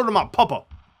very similar to my Papa.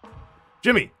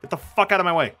 Jimmy, get the fuck out of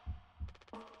my way.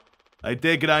 I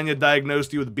take it Anya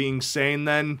diagnosed you with being sane,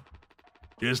 then?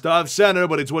 Just off-center,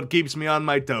 but it's what keeps me on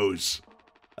my toes.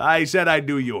 I said I'd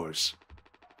do yours.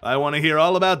 I want to hear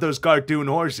all about those cartoon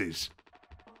horses.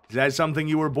 Is that something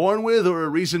you were born with, or a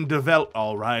recent develop-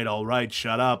 All right,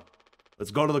 shut up.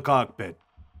 Let's go to the cockpit.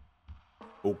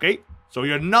 Okay, so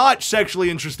you're not sexually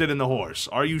interested in the horse.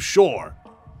 Are you sure?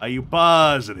 Are you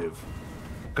positive?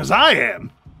 'Cause I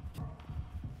am.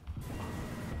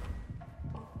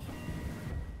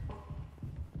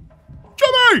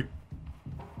 Jimmy!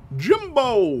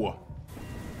 Jimbo!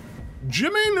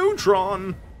 Jimmy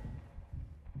Neutron!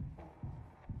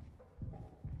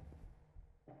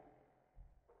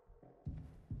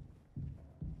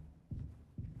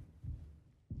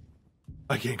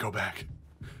 I can't go back.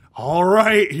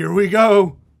 Alright, here we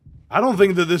go. I don't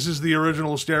think that this is the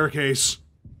original staircase.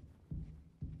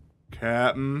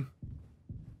 Captain,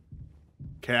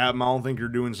 I don't think you're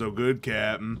doing so good,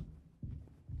 Captain.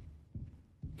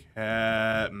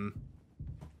 Have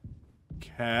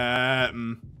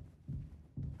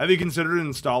you considered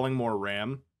installing more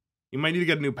RAM? You might need to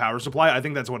get a new power supply. I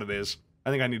think that's what it is. I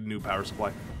think I need a new power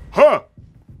supply. Huh!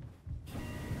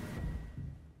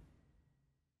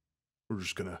 We're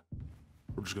just gonna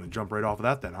jump right off of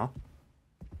that then, huh?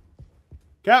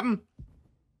 Captain,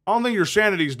 I don't think your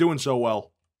sanity's doing so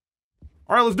well.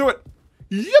 Alright, let's do it.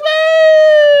 Yippee!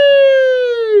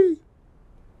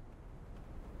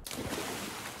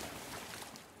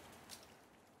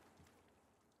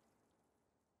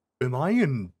 Am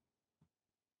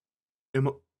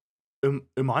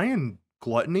I in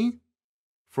Gluttony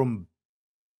from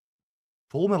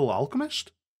Full Metal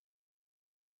Alchemist?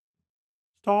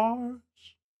 Stars.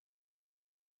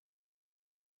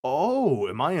 Oh,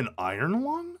 am I an Iron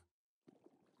Lung?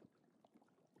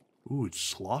 Ooh, it's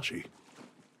sloshy.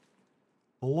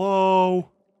 Hello?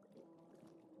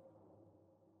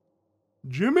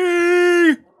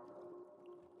 Jimmy!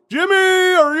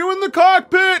 Jimmy, are you in the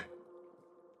cockpit?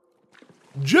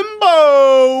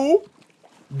 Jimbo!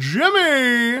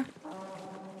 Jimmy!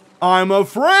 I'm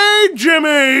afraid,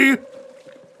 Jimmy!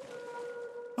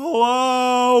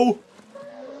 Hello?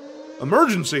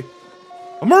 Emergency!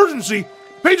 Emergency!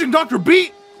 Paging Dr.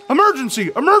 Beat!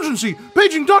 Emergency! Emergency!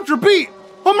 Paging Dr. Beat!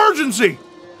 Emergency!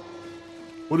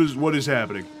 What is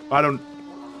happening? I don't...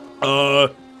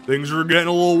 things are getting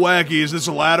a little wacky. Is this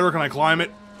a ladder? Can I climb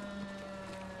it?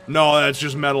 No, that's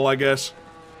just metal, I guess.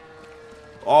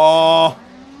 Oh,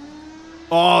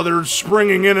 they're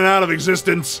springing in and out of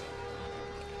existence.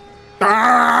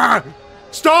 Ah!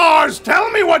 Stars,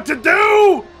 tell me what to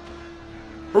do!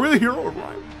 Are we the hero or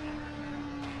what?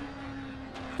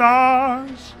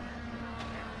 Stars.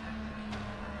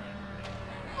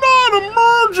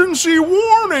 Non-emergency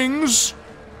warnings!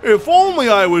 If only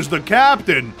I was the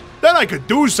captain, then I could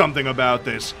do something about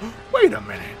this. Wait a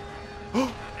minute.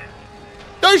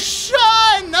 The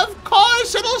sun! Of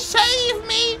course it'll save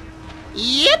me!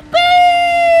 Yippee!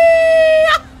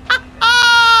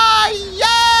 Yay!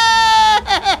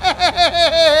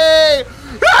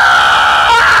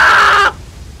 Ah!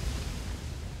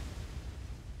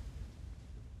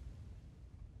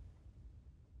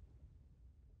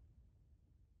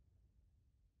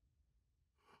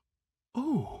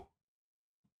 Oh.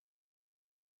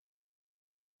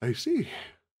 I see.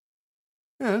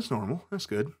 Yeah, that's normal. That's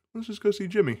good. Let's just go see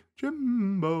Jimmy.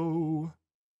 Jimbo.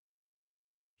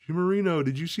 Jimmerino,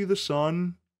 did you see the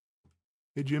sun?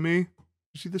 Hey, Jimmy. Did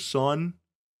you see the sun?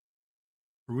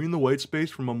 Are we in the white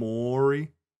space from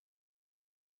Amori?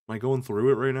 Am I going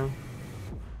through it right now?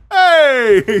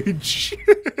 Hey,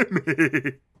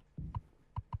 Jimmy!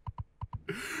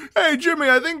 Hey, Jimmy,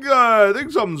 I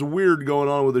think something's weird going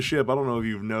on with the ship. I don't know if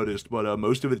you've noticed, but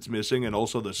most of it's missing, and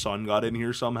also the sun got in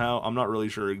here somehow. I'm not really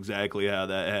sure exactly how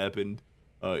that happened.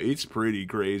 It's pretty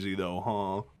crazy, though,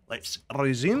 huh? Let's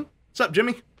resume. What's up,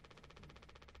 Jimmy?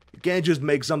 You can't just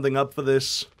make something up for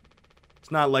this.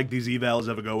 It's not like these evals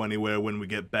ever go anywhere when we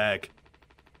get back.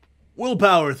 We'll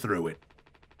power through it.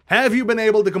 Have you been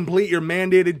able to complete your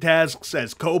mandated tasks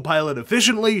as co-pilot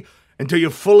efficiently and to your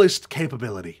fullest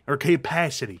capability, or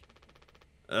capacity?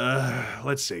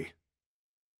 Let's see.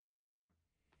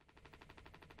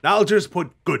 I'll just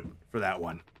put good for that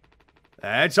one.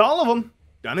 That's all of them.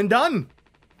 Done and done.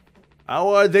 How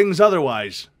are things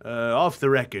otherwise? Off the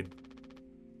record.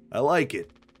 I like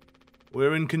it.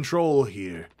 We're in control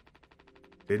here.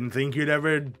 Didn't think you'd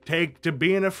ever take to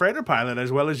being a freighter pilot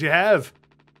as well as you have.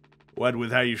 What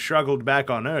with how you struggled back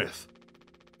on Earth.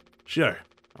 Sure,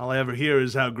 all I ever hear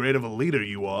is how great of a leader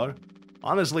you are.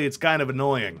 Honestly, it's kind of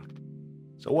annoying.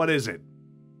 So what is it?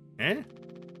 Eh?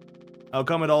 How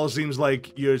come it all seems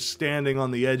like you're standing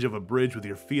on the edge of a bridge with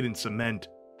your feet in cement?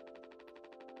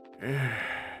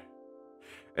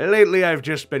 Lately, I've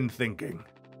just been thinking.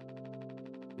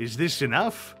 Is this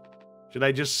enough? Should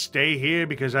I just stay here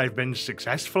because I've been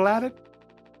successful at it?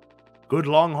 Good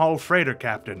long-haul freighter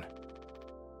captain.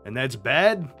 And that's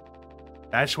bad?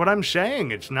 That's what I'm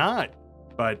saying, it's not.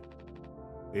 But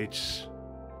it's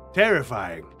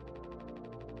terrifying.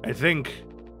 I think,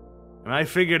 am I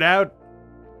figured out?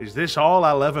 Is this all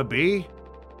I'll ever be?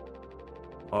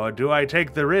 Or do I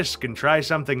take the risk and try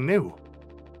something new?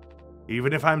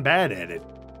 Even if I'm bad at it?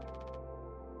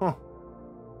 Huh.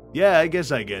 Yeah, I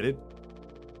guess I get it.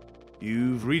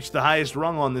 You've reached the highest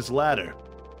rung on this ladder,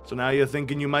 so now you're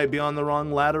thinking you might be on the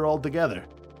wrong ladder altogether.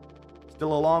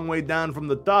 Still a long way down from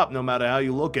the top, no matter how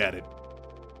you look at it.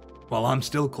 While I'm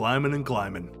still climbing and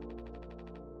climbing.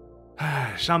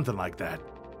 Something like that.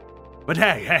 But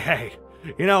hey,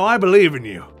 you know, I believe in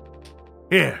you.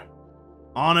 Here,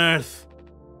 on Earth,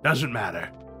 doesn't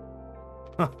matter.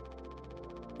 Huh.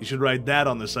 You should write that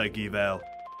on the psych eval.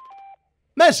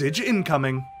 Message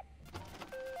incoming.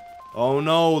 Oh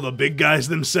no, the big guys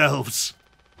themselves.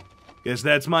 Guess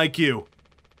that's my cue.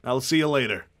 I'll see you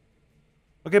later.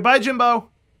 Okay, bye, Jimbo.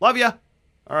 Love ya.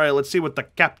 Alright, let's see what the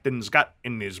captain's got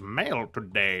in his mail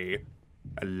today.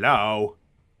 Hello.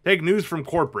 Take news from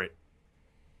corporate.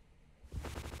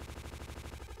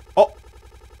 Oh.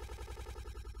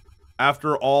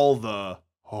 After all the...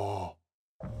 Oh.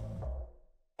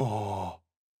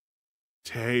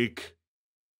 Take...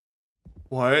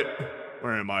 What?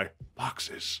 Where am I?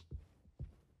 Boxes.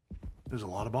 There's a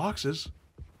lot of boxes.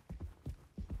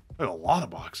 There's a lot of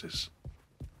boxes.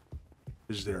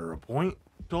 Is there a point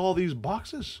to all these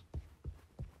boxes?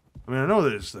 I mean, I know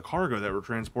that it's the cargo that we're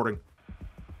transporting.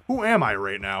 Who am I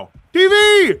right now?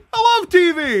 TV! I love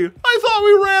TV! I thought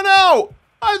we ran out!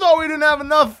 I thought we didn't have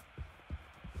enough.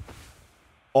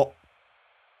 Oh.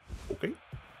 Okay.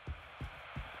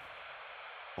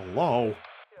 Hello?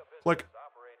 Click.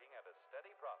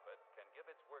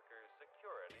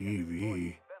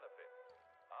 TV.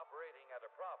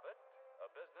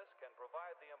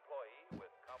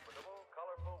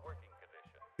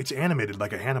 It's animated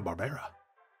like a Hanna-Barbera.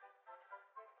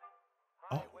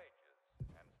 Oh.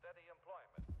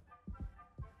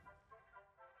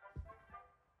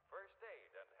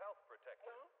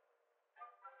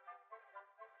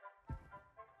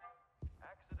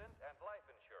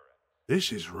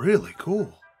 This is really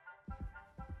cool.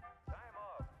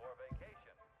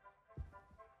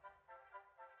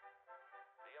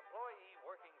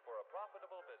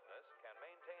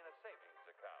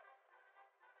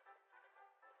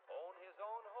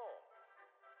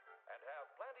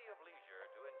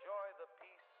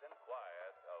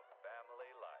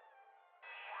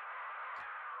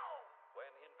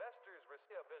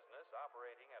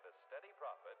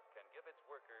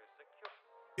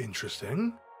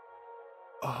 Interesting.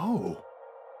 Oh.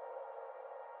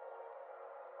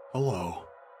 Hello.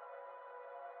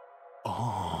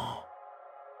 Oh.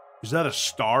 Is that a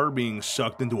star being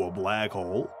sucked into a black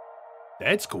hole?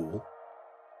 That's cool.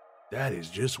 That is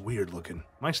just weird looking.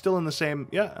 Am I still in the same...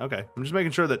 Yeah, okay. I'm just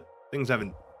making sure that things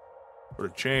haven't sort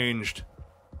of changed.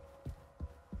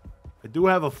 I do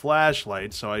have a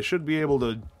flashlight, so I should be able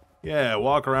to Yeah,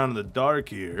 walk around in the dark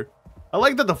here. I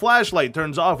like that the flashlight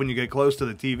turns off when you get close to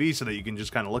the TV so that you can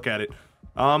just kind of look at it.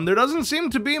 There doesn't seem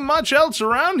to be much else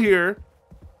around here.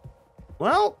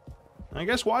 Well, I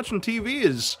guess watching TV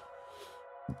is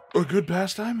a good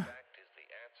pastime. Is the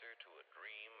answer to a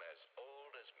dream as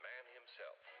old as man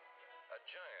himself. A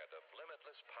giant of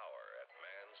limitless power at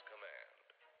man's command.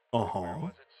 Where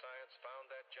was it science found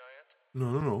that giant?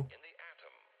 No. In the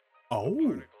atom. Oh.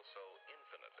 A particle so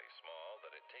infinitely small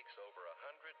that it takes over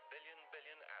 100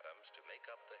 billion atoms to make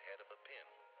up the head of a pin.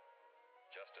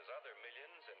 Just as other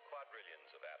millions and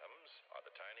quadrillions of atoms are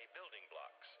the tiny building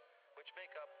blocks which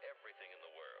make up everything in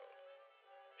the world.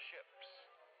 Ships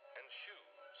and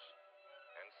shoes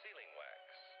and sealing wax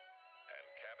and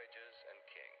cabbages and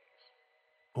kings.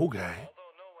 Okay.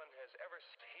 Although no one has ever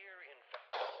here in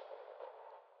fact.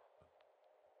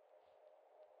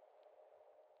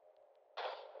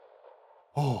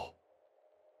 Oh,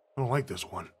 I don't like this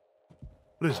one.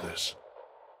 What is this?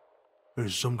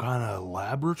 There's some kind of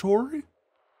laboratory?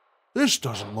 This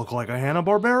doesn't look like a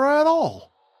Hanna-Barbera at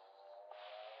all.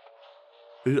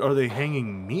 Are they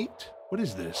hanging meat? What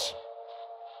is this?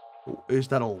 Is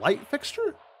that a light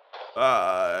fixture?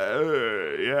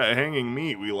 Yeah, hanging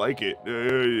meat. We like it.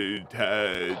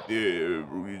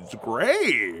 It's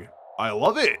gray. I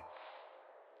love it.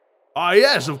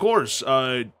 Yes, of course.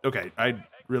 Okay, I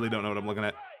really don't know what I'm looking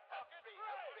at.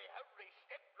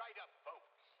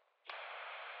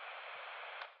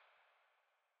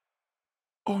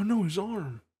 Oh no, his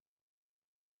arm.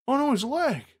 Oh no, his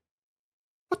leg.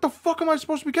 What the fuck am I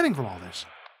supposed to be getting from all this?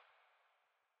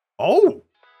 Oh!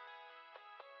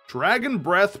 Dragon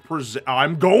Breath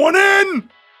I'm going in!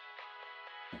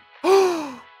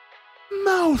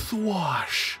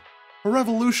 Mouthwash! A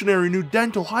revolutionary new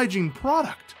dental hygiene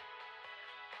product.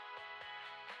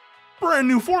 Brand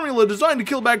new formula designed to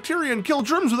kill bacteria and kill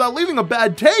germs without leaving a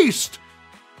bad taste.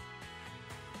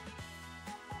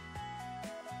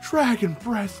 Dragon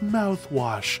Breath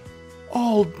Mouthwash.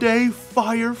 All day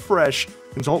fire fresh.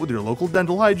 Consult with your local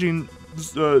dental hygiene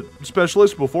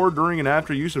specialist before, during, and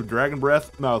after use of Dragon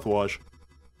Breath Mouthwash.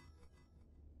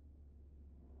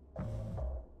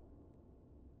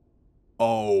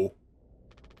 Oh.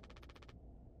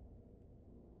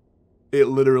 It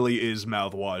literally is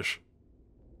mouthwash.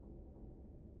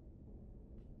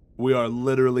 We are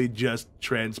literally just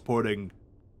transporting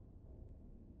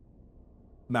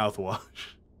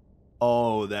mouthwash.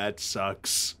 Oh, that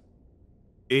sucks.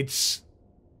 This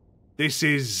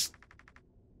is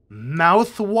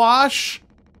mouthwash?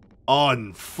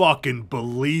 Unfucking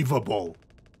believable.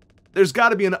 There's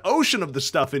gotta be an ocean of the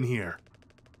stuff in here.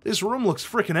 This room looks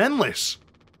frickin' endless.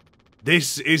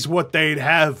 This is what they'd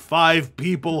have 5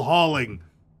 people hauling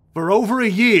for over a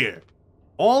year.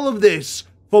 All of this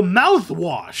for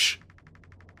mouthwash.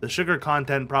 The sugar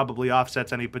content probably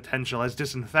offsets any potential as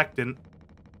disinfectant.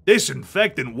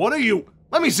 Disinfectant? What are you?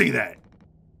 Let me see that.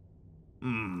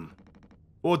 14%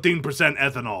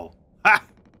 ethanol. Ha!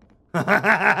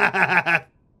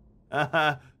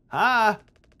 Ha!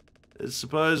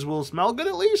 Suppose we'll smell good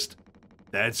at least?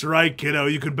 That's right, kiddo.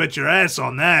 You can bet your ass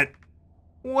on that.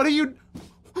 What are you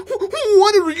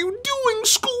doing,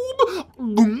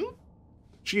 Scoob?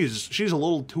 She's a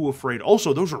little too afraid.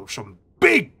 Also, those are some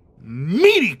big,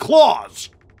 meaty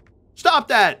claws. Stop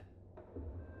that.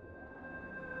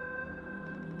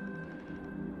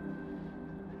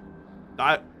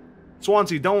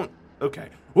 Swansea, don't. Okay.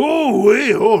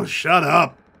 Oh, shut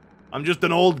up. I'm just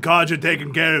an old codger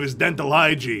taking care of his dental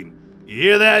hygiene. You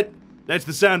hear that? That's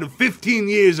the sound of 15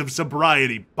 years of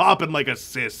sobriety popping like a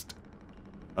cyst.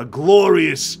 A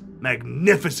glorious,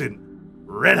 magnificent,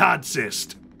 red-hot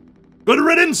cyst. Good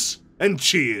riddance and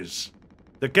cheers.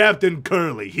 The Captain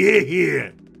Curly,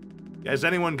 here. Guess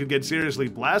anyone could get seriously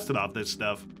blasted off this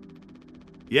stuff.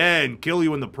 Yeah, and kill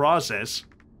you in the process.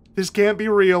 This can't be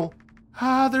real.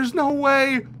 There's no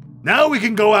way. Now we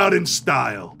can go out in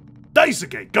style.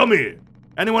 Daisuke, come here.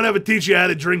 Anyone ever teach you how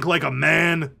to drink like a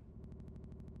man?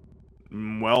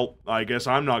 Well, I guess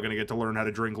I'm not gonna get to learn how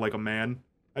to drink like a man.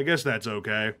 I guess that's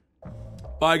okay.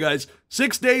 Bye, guys.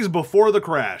 6 days before the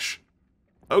crash.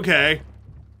 Okay.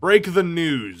 Break the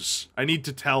news. I need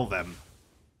to tell them.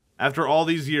 After all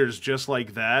these years, just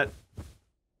like that.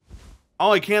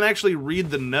 Oh, I can't actually read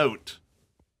the note.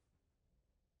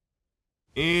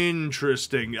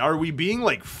 Interesting. Are we being,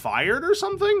 like, fired or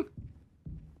something?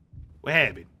 What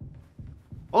happened?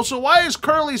 Also, why is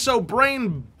Curly so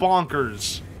brain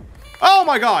bonkers? Oh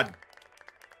my god!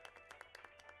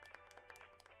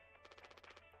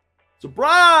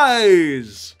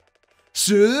 Surprise!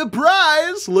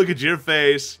 Surprise! Look at your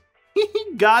face.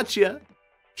 Gotcha.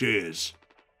 Cheers.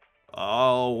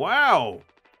 Oh, wow.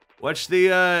 What's the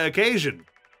occasion?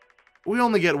 We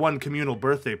only get one communal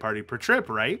birthday party per trip,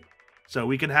 right? So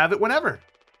we can have it whenever.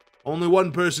 Only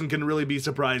one person can really be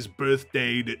surprised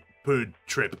birthdayed per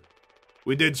trip.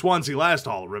 We did Swansea last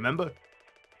haul, remember?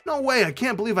 No way, I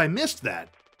can't believe I missed that.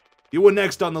 You were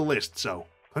next on the list, so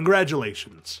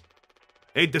congratulations.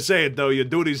 Hate to say it though, your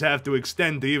duties have to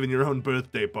extend to even your own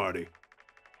birthday party.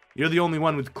 You're the only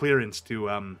one with clearance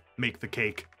to, make the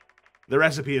cake. The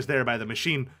recipe is there by the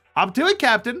machine. Hop to it,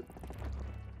 Captain!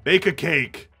 Bake a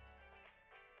cake.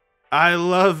 I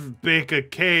love bake a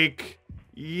cake.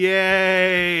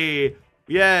 Yay! Yay!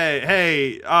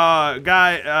 Hey,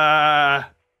 guy,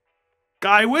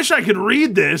 I wish I could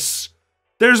read this.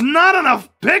 There's not enough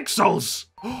pixels!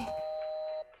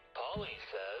 Polly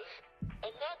says,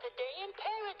 another day in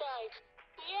paradise.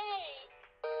 Yay!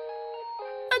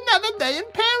 Another day in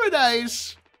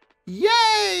paradise!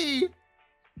 Yay!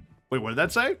 Wait, what did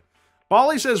that say?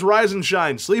 Polly says rise and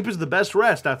shine. Sleep is the best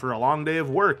rest after a long day of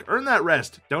work. Earn that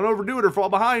rest. Don't overdo it or fall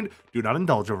behind. Do not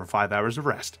indulge over 5 hours of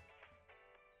rest.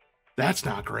 That's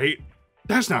not great.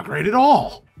 That's not great at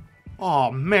all. Oh,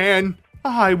 man.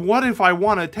 What if I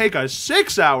want to take a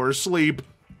 6-hour sleep?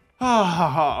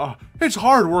 It's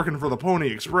hard working for the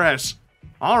Pony Express.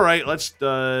 Alright, let's,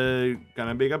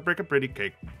 gonna bake a pretty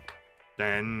cake.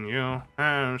 Then you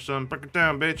have some, break it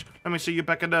down, bitch. Let me see you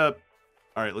back it up.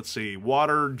 Alright, let's see.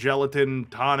 Water, gelatin,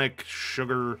 tonic,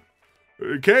 sugar,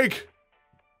 cake.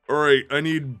 Alright, I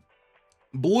need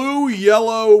blue,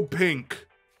 yellow, pink.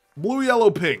 Blue,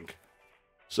 yellow, pink.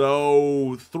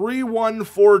 So,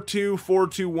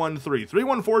 31424213.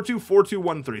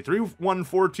 31424213.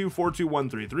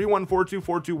 31424213.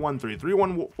 31424213.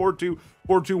 31424213.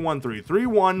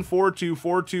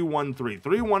 31424213.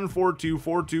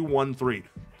 31424213.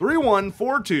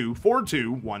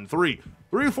 31424213.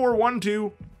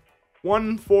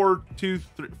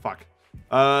 34121423. Fuck.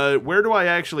 Where do I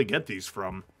actually get these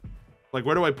from? Like,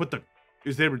 where do I put the...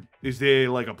 Is there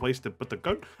like a place to put the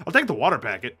code? I'll take the water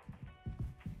packet.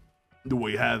 Do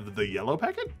we have the yellow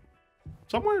packet?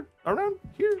 Somewhere around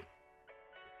here?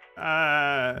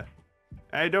 I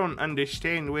don't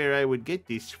understand where I would get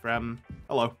this from.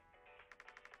 Hello.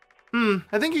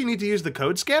 I think you need to use the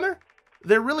code scanner?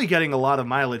 They're really getting a lot of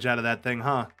mileage out of that thing,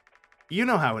 huh? You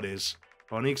know how it is.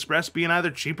 Pony Express being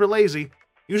either cheap or lazy.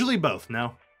 Usually both,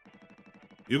 no?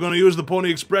 You're gonna use the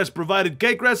Pony Express provided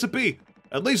cake recipe?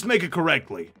 At least make it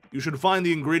correctly. You should find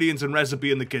the ingredients and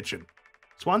recipe in the kitchen.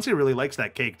 Swansea really likes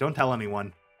that cake, don't tell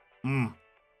anyone. I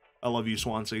love you,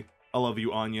 Swansea. I love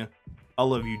you, Anya. I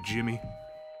love you, Jimmy.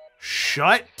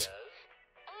 Shut!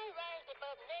 I rise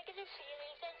above negative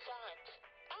feelings and thoughts.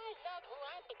 I love who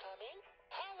I'm becoming.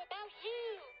 How about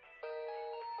you?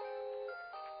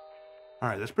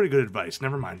 Alright, that's pretty good advice.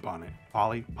 Never mind, Bonnie.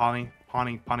 Polly,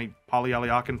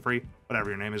 Aliakin free, whatever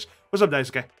your name is. What's up,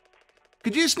 Daisuke?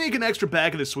 Could you sneak an extra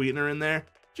packet of sweetener in there?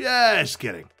 Just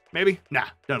kidding. Maybe? Nah,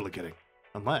 totally kidding.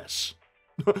 Unless.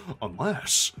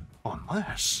 Unless.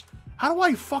 How do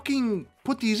I fucking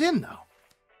put these in, though?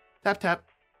 Tap, tap.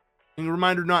 And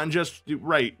reminder not in just...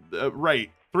 Right.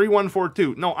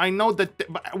 3142. No, I know that...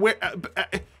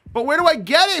 But where do I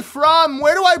get it from?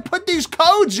 Where do I put these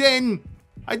codes in?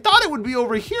 I thought it would be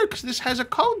over here, because this has a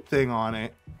code thing on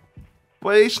it.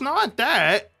 But it's not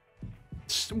that.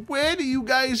 Where do you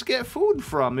guys get food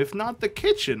from, if not the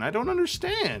kitchen? I don't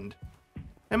understand.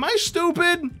 Am I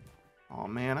stupid? Oh,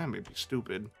 man, I may be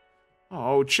stupid.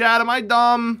 Oh, chat, am I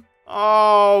dumb?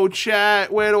 Oh,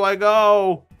 chat, where do I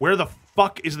go? Where the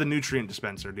fuck is the nutrient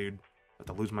dispenser, dude? I have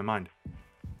to lose my mind.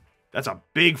 That's a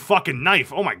big fucking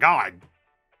knife. Oh, my God.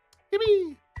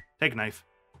 Yippee. Take a knife.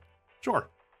 Sure.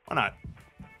 Why not?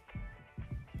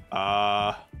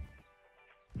 I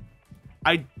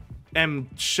am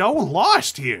so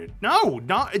lost here. No,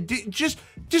 just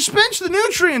dispense the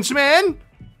nutrients, man.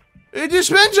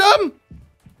 Dispense them.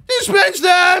 Dispense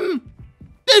them.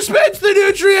 Dispense the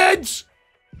nutrients.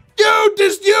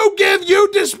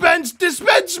 Dispense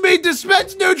me.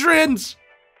 Dispense nutrients.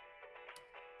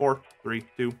 4, 3,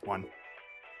 2, 1.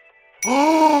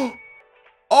 Oh,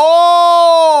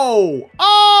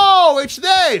 it's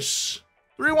this.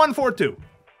 3142.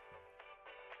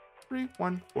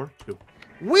 3142.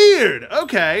 Weird.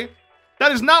 Okay.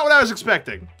 That is not what I was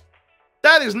expecting.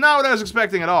 That is not what I was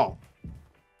expecting at all.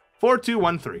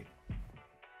 4213.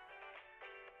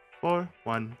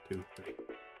 4123.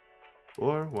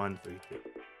 4133.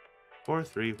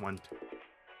 4312.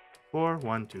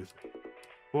 4123.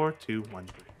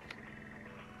 4213.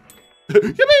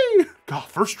 Yippee! God,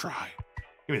 first try.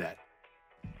 Give me that.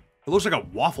 It looks like a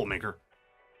waffle maker.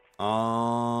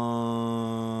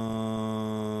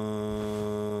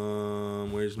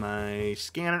 Where's my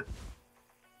scanner?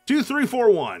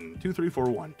 2341.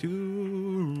 2341.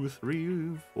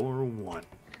 2341.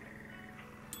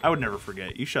 I would never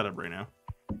forget. You shut up right now.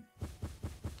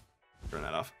 Turn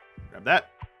that off. Grab that.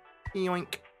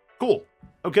 Yoink. Cool.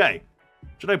 Okay.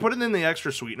 Should I put it in the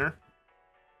extra sweetener?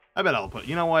 I bet I'll put...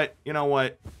 You know what? You know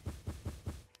what?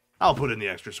 I'll put in the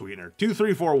extra sweetener.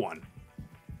 2341.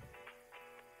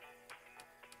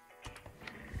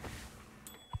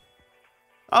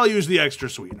 I'll use the extra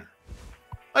sweetener.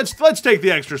 Let's take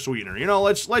the extra sweetener. You know,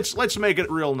 let's make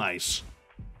it real nice.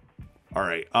 All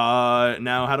right.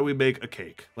 Now how do we bake a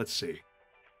cake? Let's see.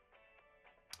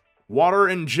 Water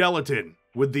and gelatin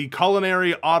with the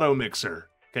culinary auto mixer.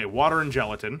 Okay, water and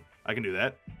gelatin. I can do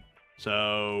that.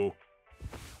 So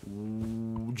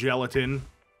gelatin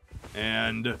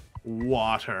and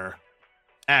water.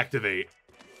 Activate.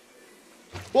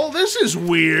 Well, this is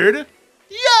weird.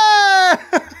 Yeah!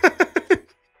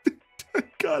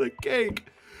 Got a cake.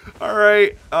 All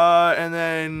right. And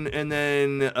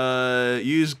then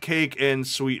use cake and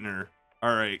sweetener.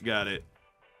 All right, got it.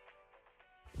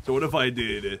 So what if I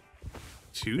did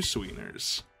 2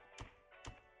 sweeteners?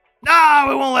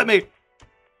 No, it won't let me.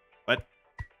 What?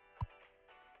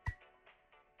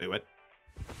 Wait, what?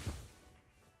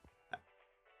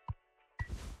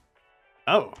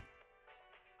 Oh.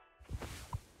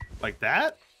 Like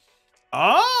that?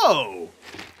 Oh!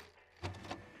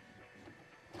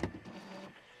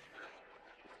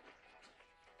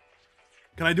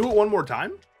 Can I do it one more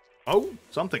time? Oh,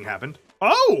 something happened.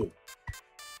 Oh!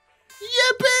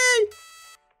 Yippee!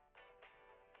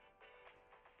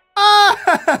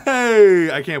 Ah!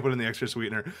 Hey! I can't put in the extra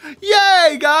sweetener.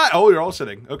 Yay, guy! Oh, you're all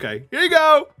sitting. Okay, here you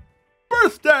go.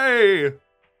 Birthday!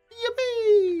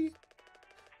 Yippee!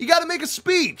 You gotta make a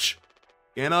speech.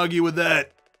 Can't argue with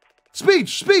that.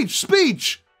 Speech, speech,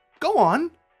 speech! Go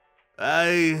on.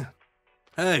 Hey,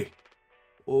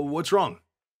 well, what's wrong?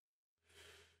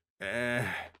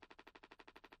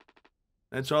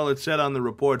 That's all it said on the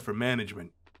report from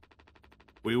management.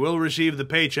 We will receive the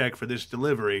paycheck for this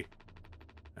delivery.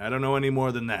 I don't know any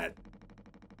more than that.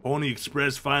 Pony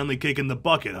Express finally kicking the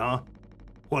bucket, huh?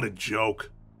 What a joke.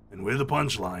 And with the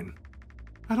punchline.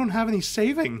 I don't have any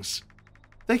savings.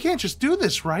 They can't just do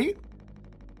this, right?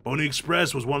 Pony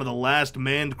Express was one of the last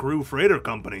manned crew freighter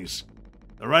companies.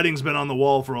 The writing's been on the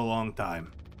wall for a long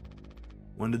time.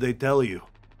 When did they tell you?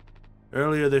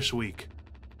 Earlier this week.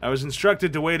 I was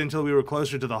instructed to wait until we were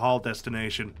closer to the haul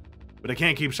destination, but I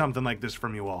can't keep something like this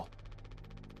from you all.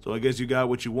 So I guess you got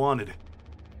what you wanted.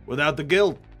 Without the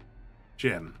guilt.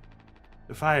 Jim,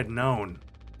 if I had known,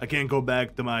 I can't go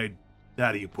back to my,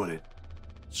 how do you put it,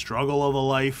 struggle of a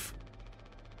life.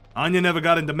 Anya never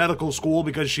got into medical school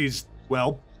because she's,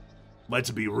 well,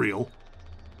 let's be real.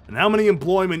 And how many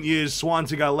employment years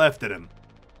Swansea got left in him?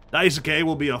 Daisuke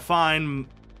will be fine.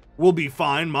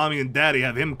 Mommy and Daddy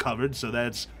have him covered, so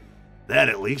that's that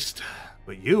at least.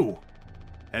 But you,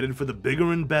 headed for the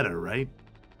bigger and better, right?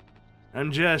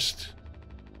 I'm just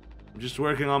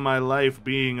working on my life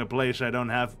being a place I don't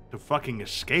have to fucking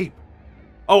escape.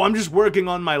 Oh, I'm just working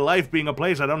on my life being a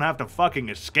place I don't have to fucking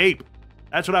escape.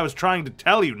 That's what I was trying to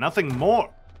tell you, nothing more.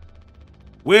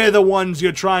 We're the ones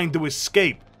you're trying to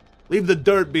escape. Leave the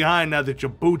dirt behind now that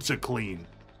your boots are clean.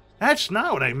 That's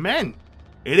not what I meant.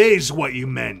 It is what you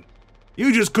meant.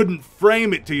 You just couldn't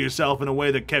frame it to yourself in a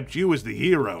way that kept you as the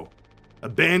hero.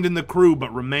 Abandon the crew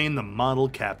but remain the model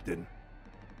captain.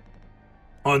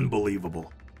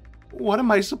 Unbelievable. What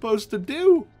am I supposed to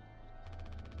do?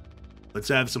 Let's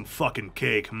have some fucking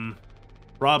cake,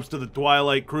 Props to the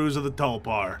Twilight crews of the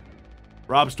Tulpar.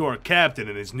 Props to our captain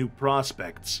and his new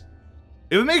prospects.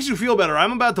 If it makes you feel better,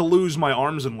 I'm about to lose my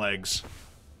arms and legs.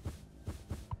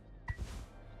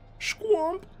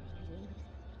 Squamp.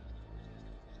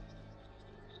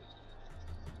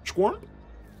 Squirm?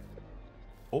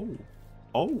 Oh.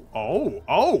 Oh, oh,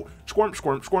 oh! Squirm,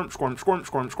 squirm, squirm, squirm, squirm,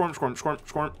 squirm, squirm, squirm, squirm,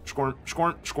 squirm, squirm, squirm,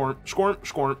 squirm, squirm,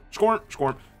 squirm, squirm,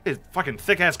 squirm. It's fucking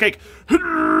thick-ass cake.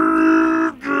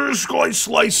 Slice,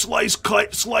 slice, slice,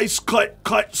 cut, slice, cut,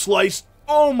 cut, slice.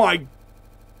 Oh my...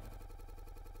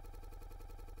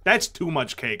 That's too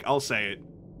much cake, I'll say it.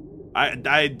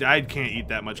 I can't eat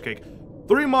that much cake.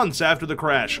 3 months after the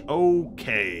crash.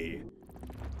 Okay.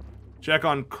 Check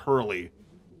on Curly.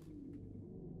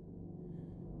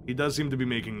 He does seem to be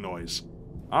making noise.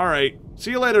 Alright.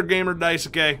 See you later, gamer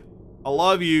Daisuke. I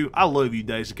love you. I love you,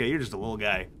 Daisuke. You're just a little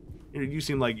guy. You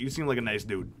seem like a nice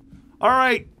dude.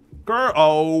 Alright.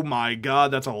 Oh my god,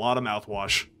 that's a lot of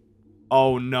mouthwash.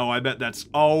 Oh no, I bet that's...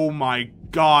 Oh my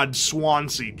god,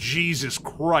 Swansea. Jesus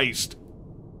Christ.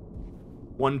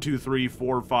 1, 2, 3,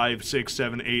 4, 5, 6,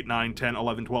 7, 8, 9, 10,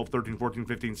 11, 12, 13, 14,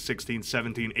 15, 16,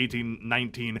 17, 18,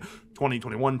 19, 20,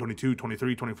 21, 22,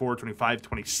 23, 24, 25,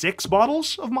 26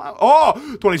 bottles of my...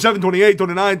 Oh! 27, 28,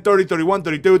 29, 30, 31,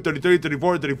 32, 33,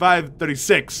 34, 35,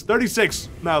 36. 36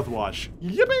 mouthwash.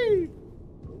 Yippee!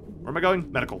 Where am I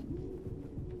going? Medical.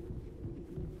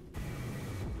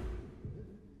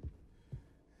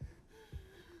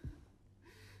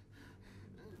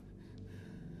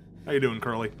 How you doing,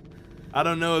 Curly? I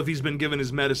don't know if he's been given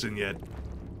his medicine yet.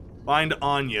 Find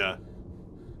Anya.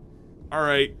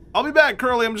 Alright. I'll be back,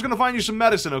 Curly. I'm just gonna find you some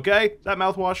medicine, okay? Is that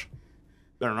mouthwash?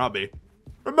 Better not be.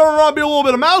 There better not be a little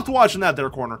bit of mouthwash in that there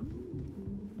corner.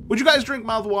 Would you guys drink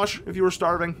mouthwash if you were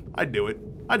starving? I'd do it.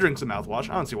 I'd drink some mouthwash.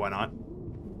 I don't see why not.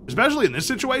 Especially in this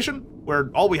situation, where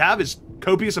all we have is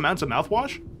copious amounts of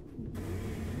mouthwash.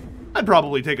 I'd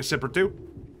probably take a sip or two.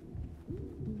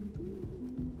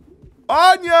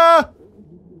 Anya!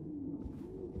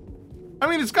 I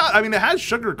mean, it has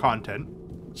sugar content,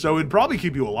 so it'd probably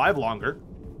keep you alive longer.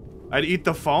 I'd eat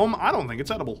the foam. I don't think it's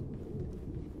edible.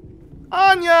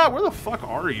 Anya! Where the fuck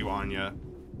are you, Anya?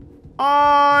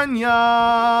 Anya!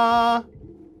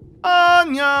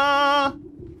 Anya!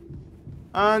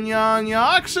 Anya, Anya,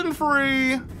 oxen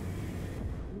free!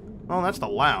 Oh, that's the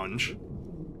lounge.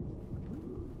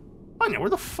 Anya, where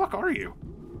the fuck are you?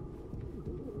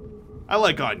 I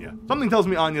like Anya. Something tells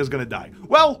me Anya's gonna die.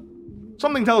 Well,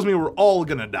 something tells me we're all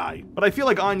gonna die. But I feel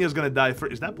like Anya's gonna die for...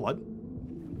 Is that blood?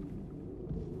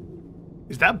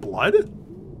 Is that blood?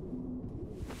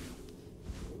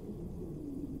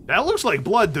 That looks like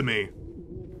blood to me.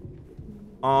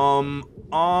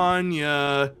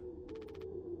 Anya...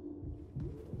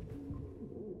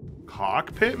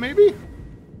 Cockpit, maybe?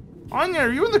 Anya,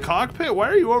 are you in the cockpit? Why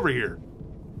are you over here?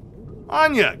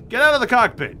 Anya, get out of the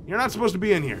cockpit. You're not supposed to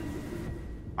be in here.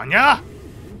 Anya!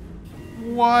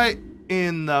 What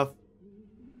in the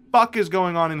fuck is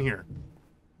going on in here?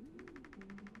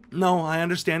 No, I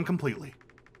understand completely.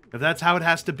 If that's how it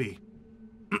has to be.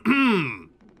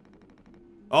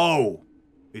 Oh,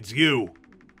 it's you.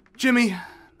 Jimmy,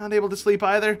 not able to sleep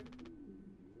either?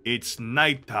 It's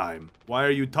nighttime. Why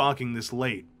are you talking this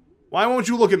late? Why won't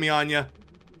you look at me, Anya?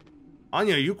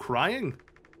 Anya, are you crying?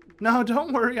 No,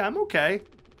 don't worry, I'm okay.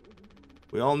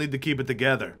 We all need to keep it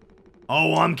together.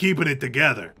 Oh, I'm keeping it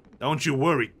together. Don't you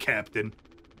worry, Captain.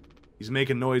 He's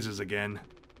making noises again.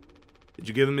 Did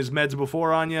you give him his meds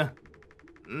before, Anya?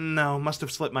 No, must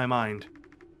have slipped my mind.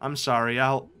 I'm sorry,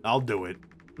 I'll do it.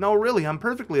 No, really, I'm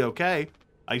perfectly okay.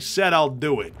 I said I'll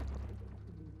do it.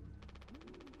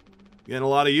 Getting a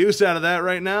lot of use out of that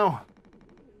right now.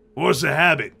 Force a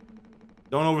habit.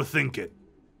 Don't overthink it.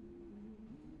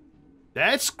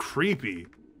 That's creepy.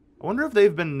 I wonder if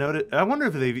they've been I wonder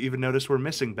if they've even noticed we're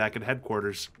missing back at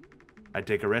headquarters. It'd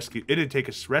take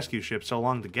a rescue ship so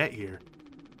long to get here.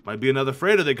 Might be another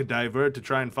freighter they could divert to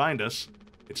try and find us.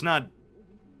 It's not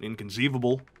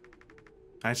inconceivable.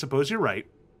 I suppose you're right.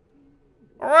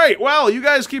 Alright, well, you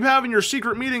guys keep having your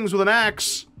secret meetings with an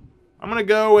axe. I'm gonna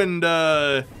go and,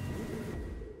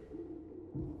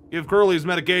 give Curly his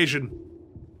medication.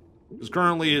 Because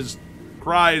currently his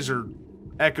cries are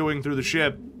echoing through the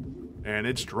ship. And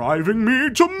it's driving me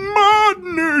to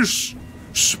madness!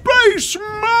 Space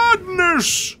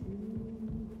madness!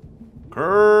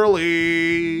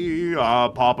 Curly,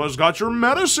 Papa's got your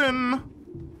medicine.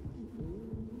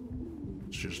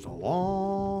 It's just a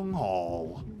long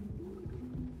haul.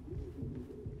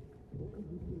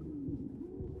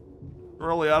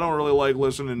 Curly, I don't really like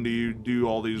listening to you do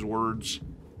all these words.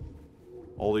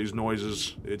 All these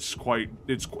noises. It's quite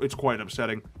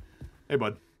upsetting. Hey,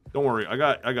 bud. Don't worry, I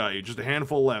got you. Just a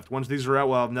handful left. Once these are out,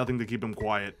 we'll have nothing to keep him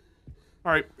quiet.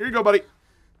 Alright, here you go, buddy.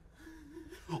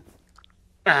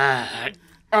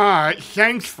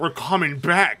 Thanks for coming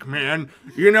back, man.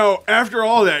 You know, after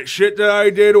all that shit that I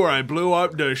did where I blew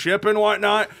up the ship and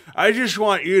whatnot, I just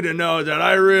want you to know that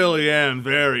I really am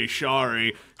very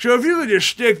sorry. So if you could just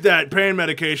stick that pain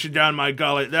medication down my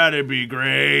gullet, that'd be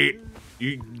great.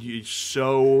 You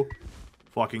so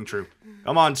fucking true.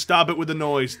 Come on, stop it with the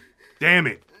noise. Damn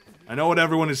it. I know what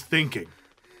everyone is thinking.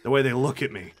 The way they look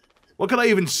at me. What could I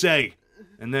even say?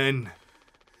 And then,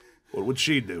 what would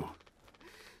she do?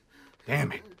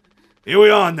 Damn it. Here we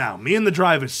are now, me in the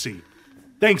driver's seat.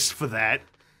 Thanks for that.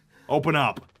 Open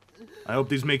up. I hope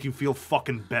these make you feel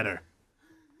fucking better.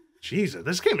 Jesus,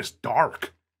 this game is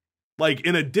dark. Like,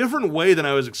 in a different way than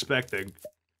I was expecting.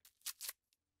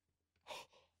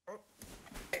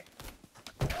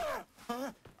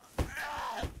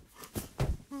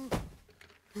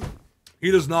 He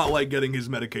does not like getting his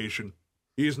medication.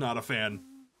 He's not a fan.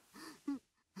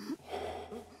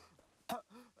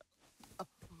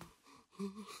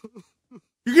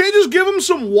 You can't just give him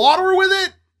some water with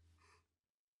it?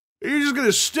 Are you just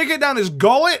gonna stick it down his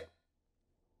gullet?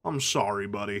 I'm sorry,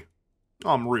 buddy.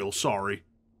 I'm real sorry.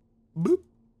 Boop.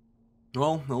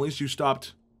 Well, at least you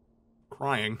stopped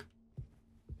crying.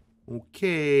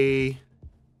 Okay.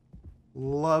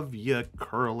 Love ya,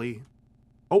 Curly.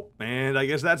 Oh, and I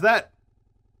guess that's that.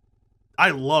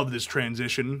 I love this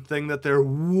transition thing that they're...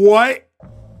 What?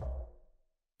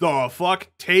 The fuck?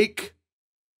 Take?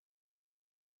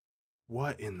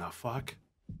 What in the fuck?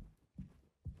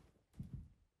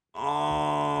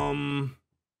 Why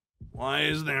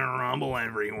is there rubble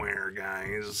everywhere,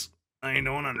 guys? I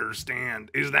don't understand.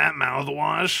 Is that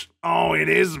mouthwash? Oh, it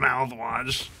is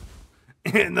mouthwash.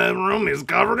 And the room is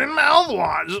covered in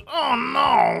mouthwash. Oh,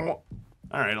 no.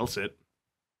 All right, I'll sit.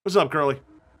 What's up, Curly?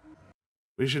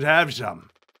 We should have some.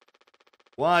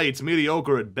 Why, it's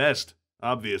mediocre at best,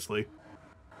 obviously.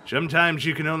 Sometimes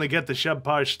you can only get the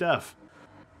subpar stuff.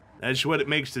 That's what it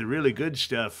makes the really good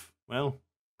stuff. Well,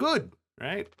 good,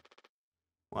 right?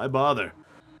 Why bother?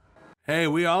 Hey,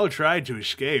 we all tried to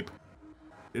escape.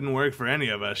 Didn't work for any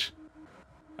of us.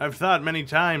 I've thought many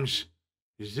times,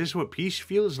 is this what peace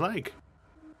feels like?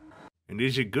 And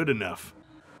is it good enough?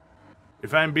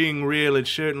 If I'm being real, it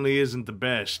certainly isn't the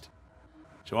best.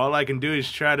 So all I can do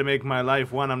is try to make my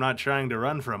life one I'm not trying to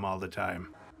run from all the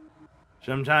time.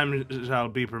 Sometimes I'll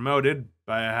be promoted,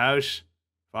 buy a house,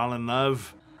 fall in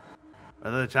love.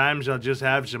 Other times I'll just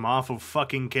have some awful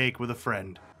fucking cake with a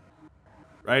friend.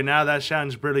 Right now that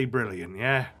sounds pretty brilliant,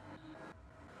 yeah?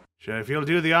 So if you'll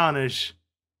do the honors...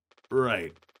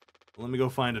 Right. Let me go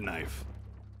find a knife.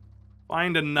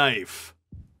 Find a knife.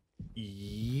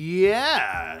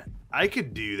 Yeah! I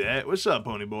could do that. What's up,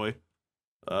 pony boy?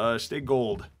 Stay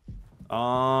gold.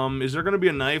 Is there gonna be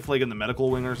a knife, like, in the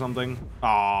medical wing or something?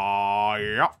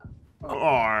 Yeah.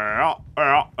 Yeah.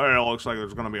 It looks like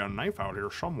there's gonna be a knife out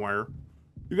here somewhere.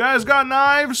 You guys got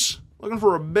knives? Looking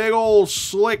for a big old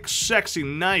slick, sexy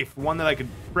knife. One that I could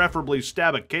preferably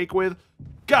stab a cake with.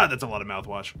 God, that's a lot of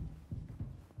mouthwash.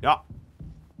 Yeah.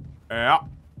 Yeah.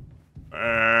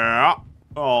 Yeah.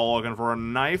 Oh, looking for a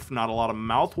knife. Not a lot of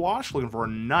mouthwash. Looking for a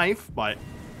knife, but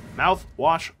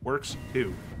mouthwash works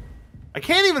too. I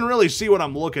can't even really see what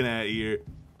I'm looking at here.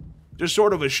 Just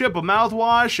sort of a ship of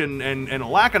mouthwash and a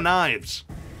lack of knives.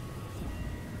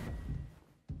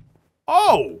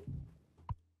 Oh!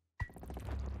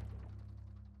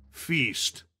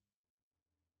 Feast.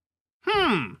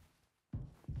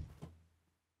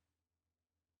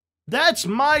 That's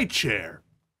my chair.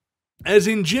 As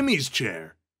in Jimmy's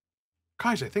chair.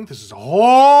 Guys, I think this is a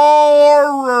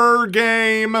horror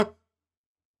game.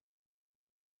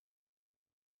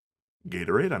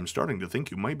 Gatorade, I'm starting to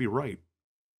think you might be right.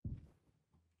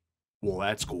 Well,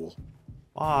 that's cool.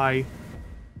 Bye.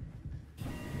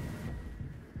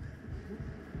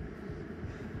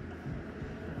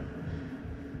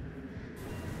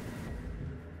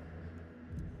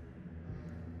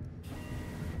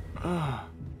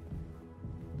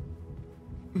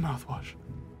 Mouthwash.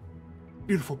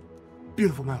 Beautiful,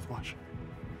 beautiful mouthwash.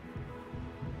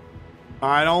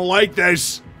 I don't like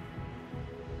this.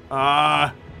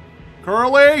 Curly?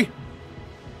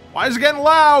 Why is it getting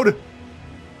loud?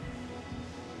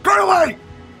 Curly!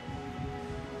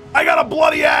 I got a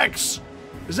bloody axe!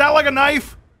 Is that like a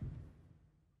knife?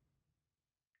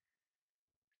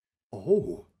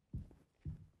 Oh.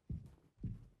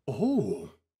 Oh.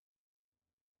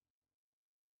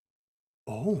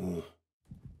 Oh.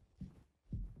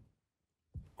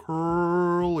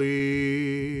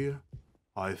 Curly,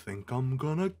 I think I'm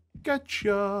gonna get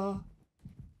ya.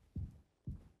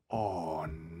 Oh,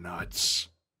 nuts.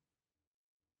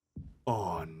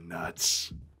 Oh,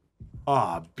 nuts.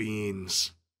 Ah,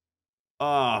 beans.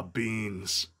 Ah,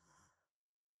 beans.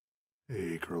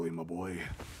 Hey, Curly, my boy.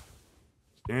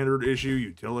 Standard issue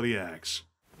utility axe.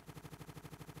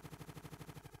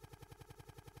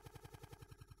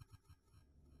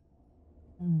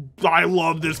 I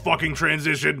love this fucking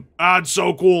transition. Ah, it's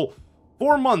so cool.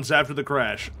 4 months after the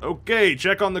crash. Okay,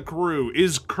 check on the crew.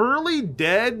 Is Curly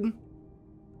dead?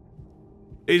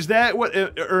 Is that what,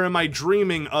 or am I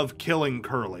dreaming of killing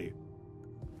Curly?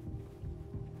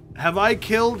 Have I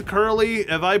killed Curly?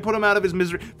 Have I put him out of his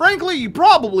misery? Frankly, you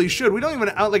probably should. We don't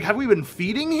even, like, have we been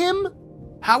feeding him?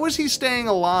 How is he staying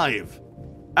alive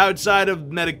outside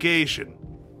of medication?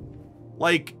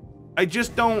 Like, I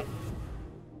don't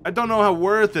know how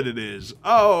worth it is.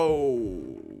 Oh.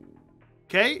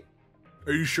 Okay.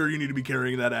 Are you sure you need to be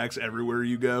carrying that axe everywhere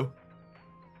you go?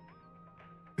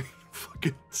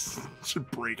 Fucking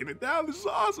breaking it down. This is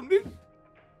awesome, dude.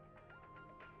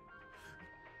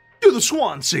 Do the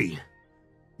Swansea.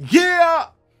 Yeah.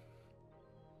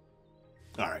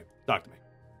 Alright, talk to me.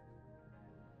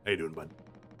 How you doing, bud?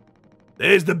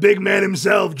 There's the big man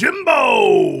himself,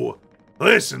 Jimbo!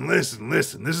 Listen. This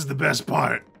is the best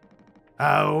part.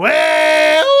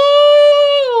 Well,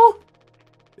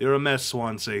 you're a mess,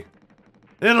 Swansea.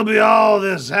 It'll be all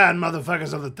the sad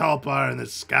motherfuckers of the Tulpar in the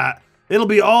sky. It'll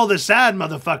be all the sad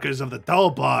motherfuckers of the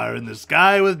Tulpar in the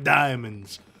sky with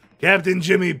diamonds. Captain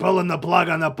Jimmy pulling the plug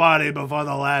on the party before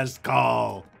the last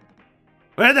call.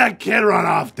 Where'd that kid run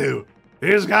off to?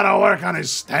 He's gotta work on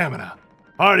his stamina.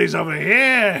 Party's over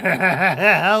here.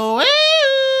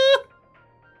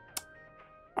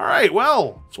 Alright,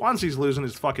 well, Swansea's losing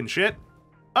his fucking shit.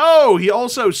 Oh, he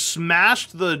also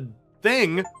smashed the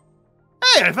thing.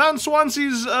 Hey, I found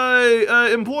Swansea's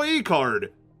employee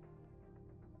card.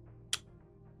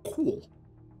 Cool.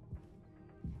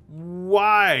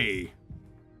 Why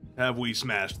have we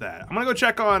smashed that? I'm gonna go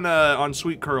check on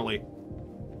Sweet Curly.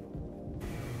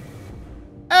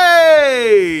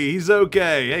 Hey, he's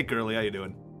okay. Hey, Curly, how you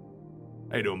doing?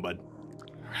 How you doing, bud?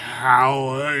 How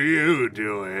are you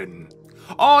doing?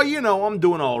 Oh, you know, I'm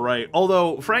doing all right.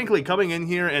 Although, frankly, coming in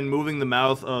here and moving the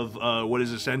mouth of what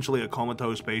is essentially a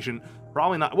comatose patient,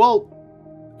 probably not.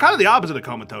 Well, kind of the opposite of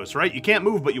comatose, right? You can't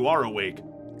move, but you are awake.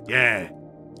 Yeah,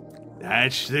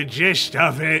 that's the gist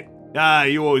of it. Ah,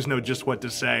 you always know just what to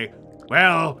say.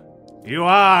 Well, you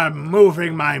are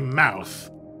moving my mouth.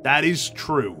 That is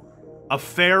true. A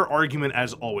fair argument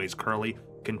as always, Curly.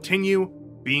 Continue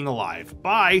being alive.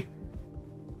 Bye.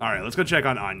 Alright, let's go check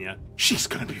on Anya. She's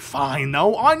gonna be fine,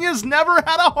 though. Anya's never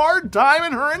had a hard time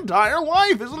in her entire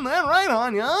life. Isn't that right,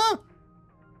 Anya?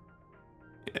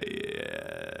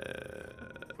 Yeah.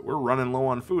 We're running low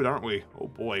on food, aren't we? Oh,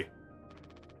 boy.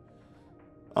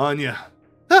 Anya.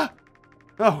 Ah!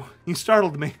 Oh, you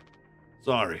startled me.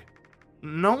 Sorry.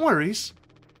 No worries.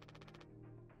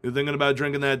 You thinking about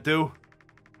drinking that, too?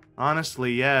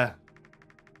 Honestly, yeah.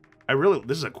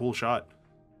 This is a cool shot.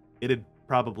 It'd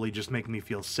probably just make me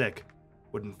feel sick.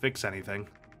 Wouldn't fix anything.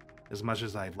 As much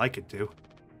as I'd like it to.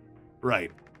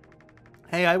 Right.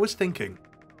 Hey, I was thinking.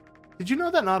 Did you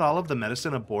know that not all of the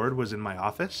medicine aboard was in my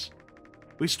office?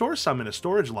 We store some in a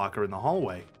storage locker in the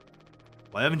hallway.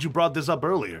 Why haven't you brought this up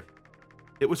earlier?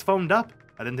 It was foamed up.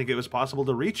 I didn't think it was possible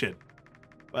to reach it.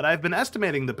 But I've been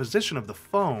estimating the position of the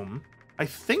foam. I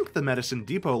think the medicine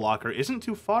depot locker isn't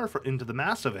too far into the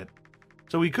mass of it.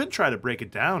 So we could try to break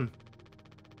it down.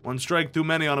 One strike too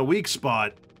many on a weak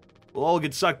spot. We'll all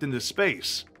get sucked into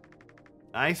space.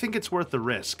 I think it's worth the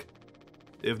risk.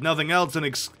 If nothing else,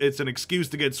 it's an excuse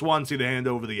to get Swansea to hand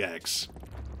over the axe.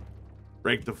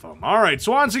 Break the foam. Alright,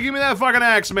 Swansea, give me that fucking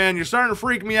axe, man. You're starting to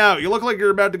freak me out. You look like you're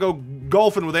about to go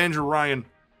golfing with Andrew Ryan.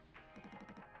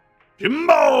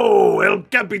 Jimbo! El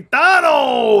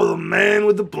Capitano! The man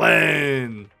with the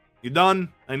plan. You done?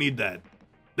 I need that.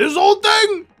 This whole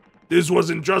thing? This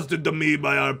was entrusted to me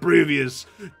by our previous,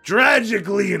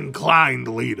 tragically inclined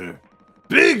leader.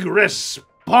 Big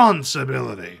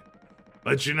responsibility.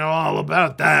 But you know all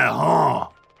about that, huh?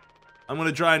 I'm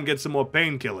gonna try and get some more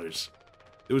painkillers.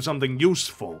 Do something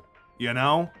useful, you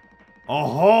know?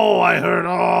 Oh, I heard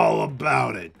all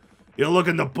about it. You're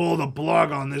looking to pull the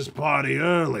plug on this party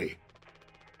early.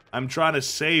 I'm trying to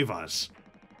save us.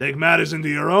 Take matters into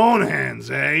your own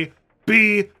hands, eh?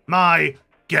 Be my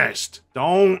guest.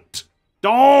 Don't!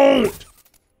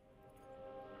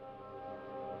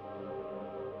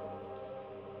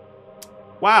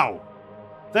 Wow.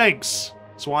 Thanks,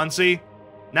 Swansea.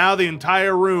 Now the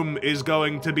entire room is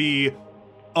going to be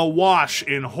awash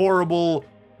in horrible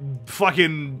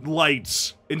fucking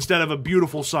lights instead of a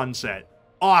beautiful sunset.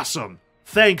 Awesome.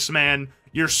 Thanks, man.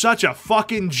 You're such a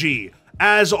fucking G,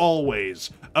 as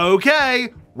always. Okay,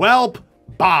 welp,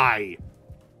 bye.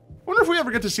 I wonder if we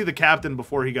ever get to see the captain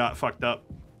before he got fucked up.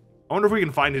 I wonder if we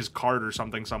can find his card or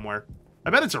something somewhere. I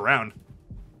bet it's around.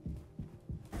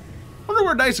 I wonder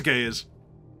where Daisuke is.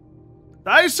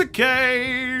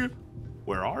 Daisuke!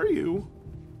 Where are you?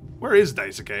 Where is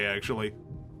Daisuke, actually?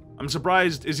 I'm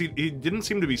surprised. He didn't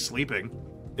seem to be sleeping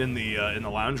in the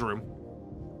lounge room.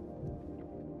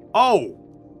 Oh!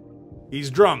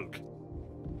 He's drunk.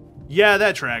 Yeah,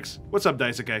 that tracks. What's up,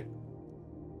 Daisuke?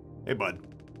 Hey, bud.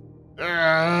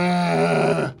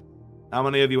 How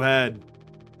many have you had?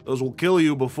 Those will kill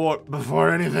you before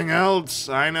anything else.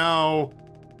 I know.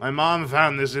 My mom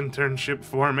found this internship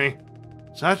for me.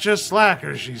 Such a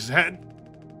slacker, she said.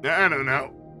 I don't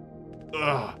know.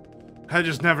 Ugh. I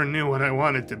just never knew what I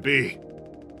wanted to be.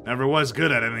 Never was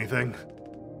good at anything.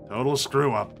 Total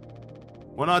screw up.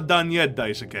 We're not done yet,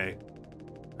 Daisuke.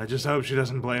 I just hope she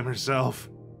doesn't blame herself.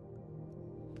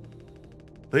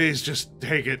 Please just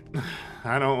take it.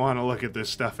 I don't want to look at this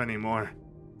stuff anymore.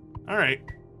 Alright.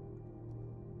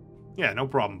 Yeah, no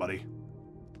problem, buddy.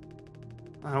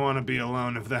 I want to be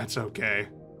alone if that's okay.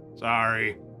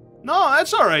 Sorry. No,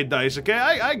 that's alright, Daisuke.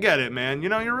 I get it, man. You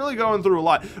know, you're really going through a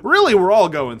lot. Really, we're all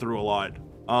going through a lot.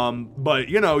 But,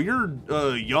 you know, you're,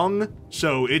 young,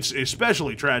 so it's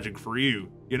especially tragic for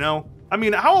you, you know? I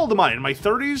mean, how old am I? In my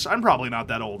 30s? I'm probably not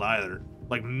that old either.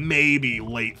 Like, maybe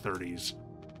late 30s.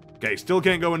 Okay, still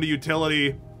can't go into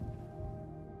utility.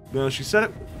 No, she said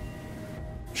it...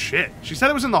 Shit. She said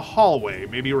it was in the hallway.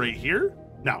 Maybe right here?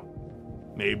 No.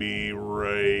 Maybe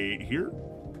right here?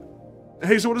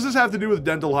 Hey, so what does this have to do with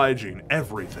dental hygiene?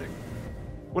 Everything.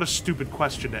 What a stupid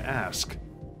question to ask.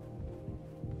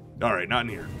 Alright, not in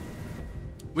here.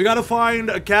 We gotta find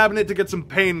a cabinet to get some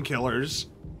painkillers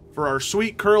for our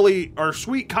sweet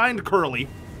kind Curly.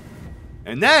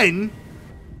 And then,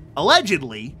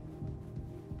 allegedly,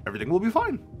 everything will be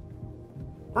fine.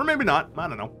 Or maybe not. I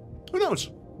don't know. Who knows?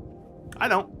 I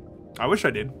don't. I wish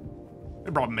I did.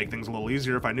 It'd probably make things a little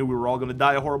easier if I knew we were all gonna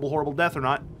die a horrible, horrible death or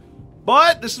not.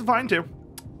 But this is fine too.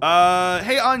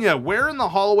 Hey Anya, where in the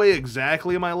hallway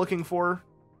exactly am I looking for?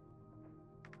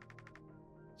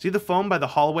 See the phone by the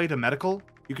hallway to medical?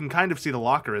 You can kind of see the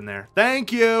locker in there.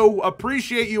 Thank you!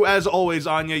 Appreciate you as always,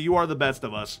 Anya. You are the best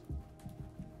of us.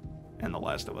 And the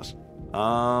last of us.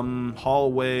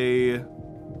 Hallway...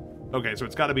 Okay, so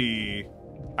it's gotta be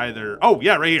either... Oh,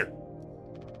 yeah, right here.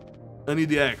 I need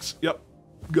the X. Yep.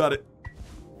 Got it.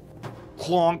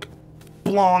 Clonk.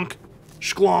 Blonk.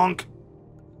 Shklonk.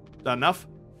 Is that enough?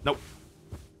 Nope.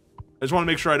 I just want to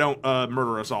make sure I don't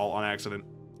murder us all on accident.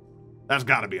 That's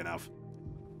gotta be enough.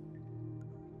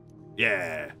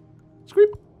 Yeah.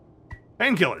 Squeep.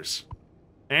 Painkillers.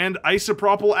 And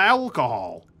isopropyl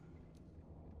alcohol.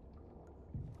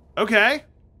 Okay.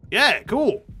 Yeah,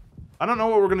 cool. I don't know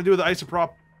what we're gonna do with the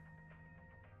isopropyl.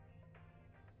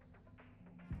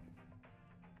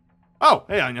 Oh,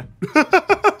 hey, Anya.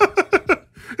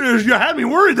 You had me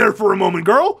worried there for a moment,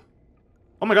 girl.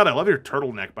 Oh my god, I love your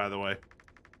turtleneck, by the way.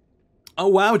 Oh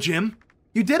wow, Jim.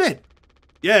 You did it.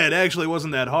 Yeah, it actually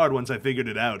wasn't that hard once I figured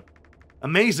it out.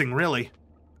 Amazing, really.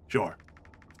 Sure.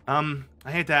 I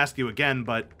hate to ask you again,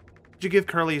 but did you give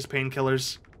Curly his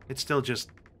painkillers? It's still just...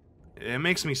 It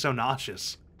makes me so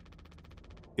nauseous.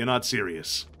 You're not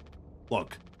serious.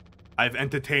 Look, I've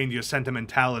entertained your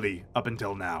sentimentality up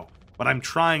until now, but I'm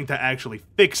trying to actually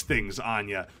fix things,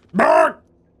 Anya. Brrr!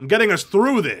 I'm getting us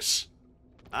through this.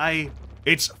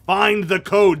 It's find the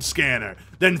code scanner,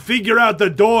 then figure out the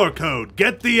door code,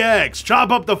 get the X,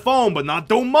 chop up the phone, but not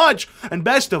too much, and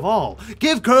best of all,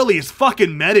 give Curly his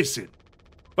fucking medicine.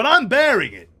 But I'm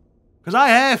bearing it, because I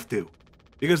have to.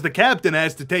 Because the captain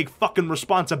has to take fucking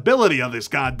responsibility of this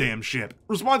goddamn ship.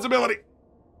 Responsibility!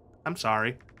 I'm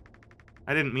sorry.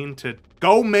 I didn't mean to.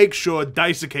 Go make sure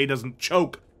Daisuke doesn't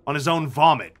choke on his own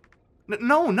vomit.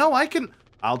 No,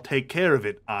 I'll take care of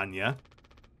it, Anya.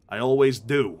 I always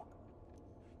do.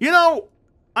 You know,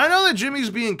 I know that Jimmy's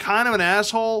being kind of an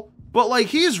asshole, but, like,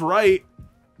 he's right.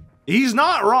 He's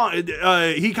not wrong.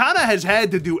 He kind of has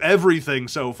had to do everything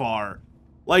so far.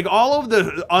 Like, all of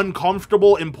the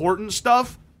uncomfortable, important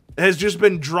stuff has just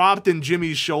been dropped in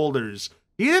Jimmy's shoulders.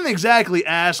 He didn't exactly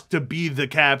ask to be the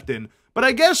captain, but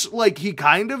I guess, like, he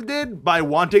kind of did by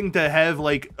wanting to have,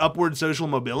 like, upward social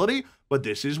mobility, but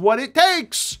this is what it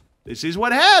takes. This is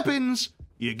what happens.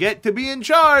 You get to be in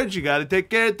charge. You gotta take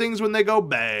care of things when they go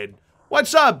bad.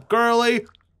 What's up, girly?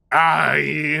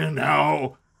 You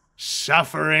know,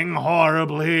 suffering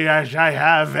horribly as I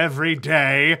have every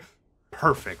day.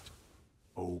 Perfect.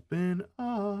 Open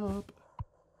up.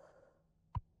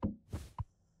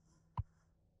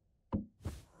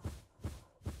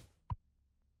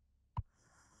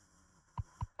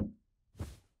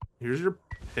 Here's your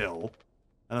pill.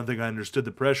 I don't think I understood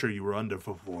the pressure you were under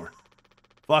before.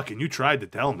 Fucking, you tried to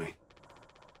tell me.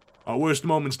 Our worst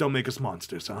moments don't make us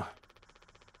monsters, huh?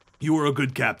 You were a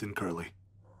good captain, Curly.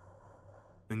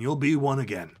 And you'll be one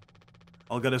again.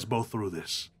 I'll get us both through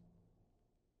this.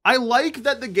 I like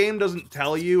that the game doesn't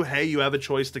tell you, hey, you have a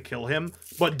choice to kill him,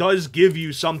 but does give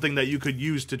you something that you could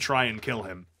use to try and kill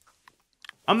him.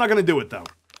 I'm not gonna do it, though.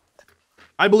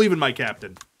 I believe in my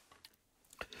captain.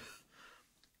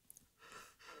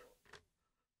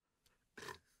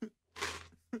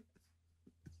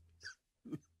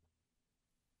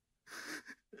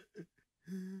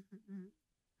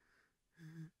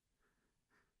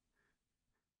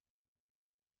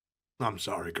 I'm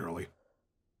sorry, Curly.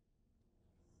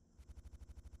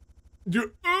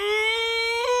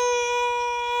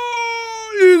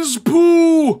 Is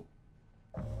poo!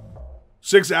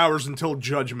 6 hours until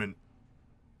judgment.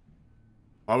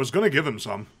 I was gonna give him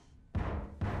some.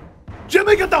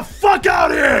 Jimmy, get the fuck out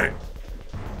of here!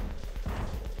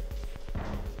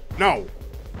 No.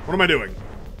 What am I doing?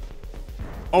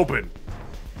 Open.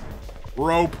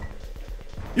 Rope.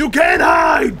 You can't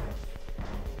hide!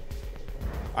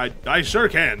 I sure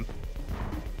can.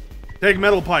 Take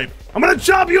metal pipe. I'm gonna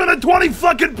chop you into 20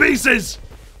 fucking pieces!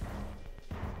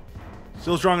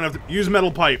 Still strong enough to use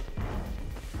metal pipe.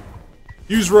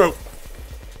 Use rope.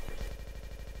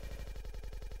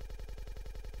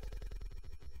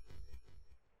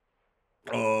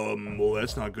 Well,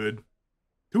 that's not good.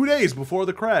 2 days before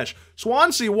the crash.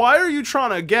 Swansea, why are you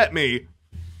trying to get me?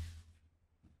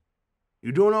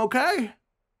 You doing okay?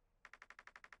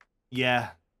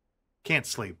 Yeah. Can't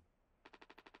sleep.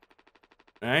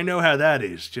 I know how that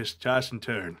is, just toss and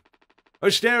turn.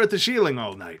 Or stare at the ceiling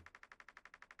all night.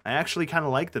 I actually kind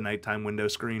of like the nighttime window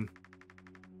screen.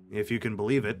 If you can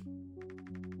believe it.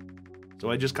 So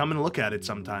I just come and look at it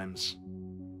sometimes.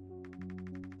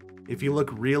 If you look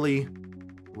really,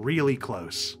 really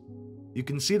close, you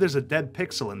can see there's a dead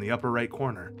pixel in the upper right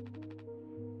corner.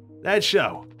 That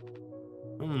show.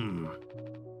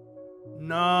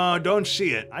 No, don't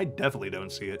see it. I definitely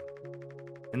don't see it.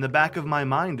 In the back of my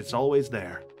mind, it's always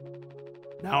there.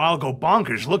 Now I'll go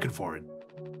bonkers looking for it.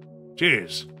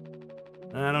 Cheers.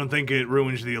 I don't think it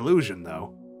ruins the illusion,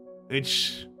 though.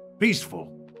 It's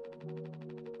peaceful.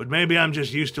 But maybe I'm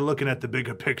just used to looking at the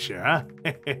bigger picture, huh?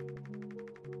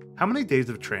 How many days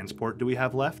of transport do we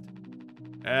have left?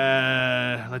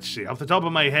 Let's see. Off the top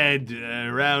of my head,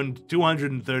 around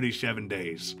 237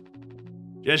 days.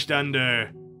 Just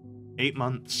under 8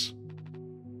 months.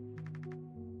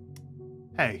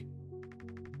 Hey.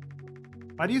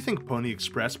 Why do you think Pony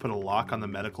Express put a lock on the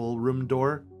medical room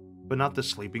door, but not the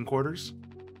sleeping quarters?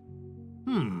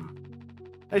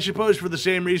 I suppose for the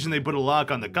same reason they put a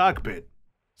lock on the cockpit.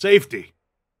 Safety.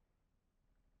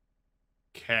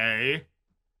 Okay.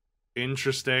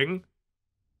 Interesting.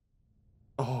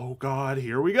 Oh god,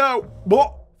 here we go.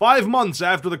 5 months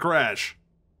after the crash.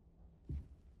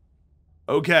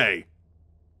 Okay.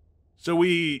 So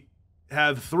we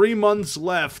have 3 months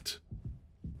left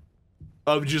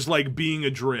of just, like, being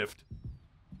adrift.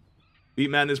 Beat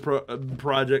Madness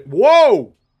Project.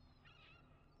 Whoa!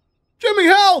 Jimmy,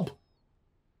 help!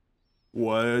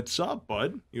 What's up,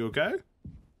 bud? You okay?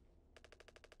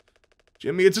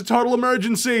 Jimmy, it's a total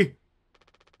emergency!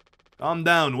 Calm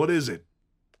down, what is it?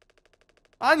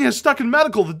 Anya's stuck in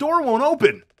medical, the door won't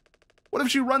open! What if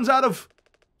she runs out of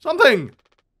something?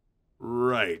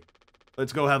 Right.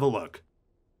 Let's go have a look.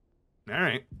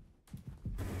 Alright.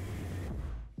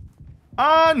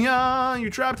 Anya! You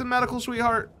trapped in medical,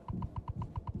 sweetheart?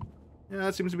 Yeah,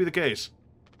 that seems to be the case.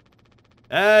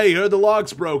 Hey, heard the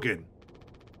lock's broken.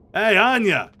 Hey,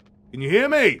 Anya! Can you hear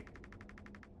me?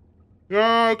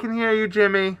 Yeah, I can hear you,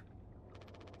 Jimmy.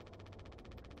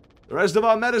 The rest of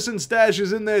our medicine stash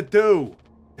is in there, too.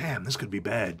 Damn, this could be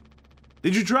bad.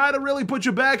 Did you try to really put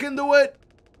your back into it?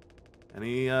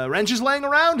 Any wrenches laying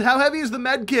around? How heavy is the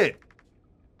med kit?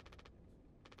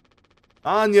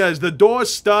 Anya, is the door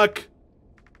stuck?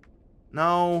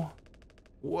 No.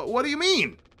 What do you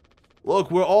mean?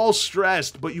 Look, we're all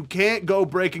stressed, but you can't go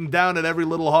breaking down at every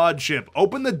little hardship.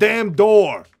 Open the damn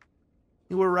door.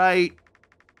 You were right.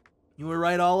 You were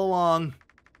right all along.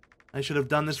 I should have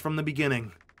done this from the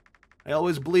beginning. I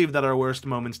always believed that our worst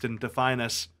moments didn't define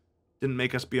us, didn't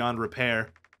make us beyond repair.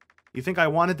 You think I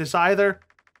wanted this either?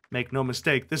 Make no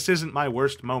mistake, this isn't my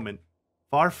worst moment.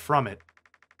 Far from it.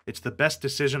 It's the best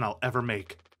decision I'll ever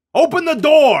make. Open the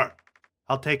door!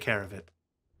 I'll take care of it.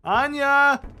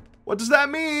 Anya! What does that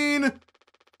mean?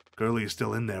 Curly's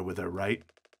still in there with her, right?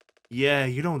 Yeah,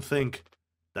 you don't think.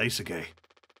 Daisuke,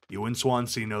 you and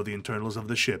Swansea know the internals of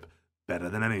the ship better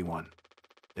than anyone.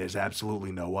 There's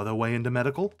absolutely no other way into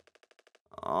medical?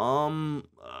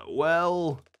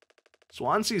 Well...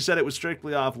 Swansea said it was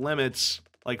strictly off limits,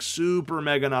 like super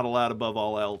mega not allowed above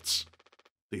all else.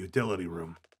 The utility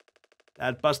room.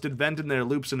 That busted vent in there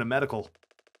loops into medical.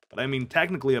 But I mean,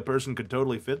 technically a person could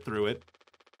totally fit through it.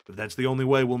 If that's the only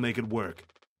way, we'll make it work.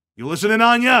 You listening,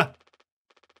 Anya?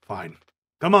 Fine.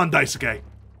 Come on, Daisuke.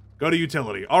 Go to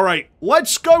utility. Alright,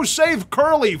 let's go save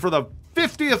Curly for the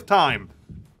 50th time.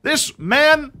 This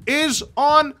man is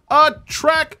on a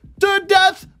track to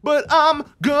death, but I'm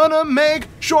gonna make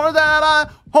sure that I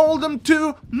hold him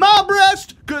to my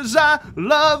breast, 'cause I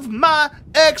love my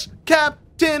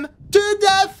ex-captain to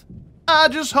death. I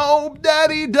just hope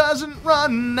that he doesn't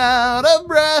run out of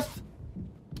breath.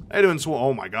 How you doing,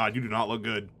 oh my god, you do not look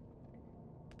good.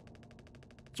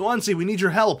 Swansea, we need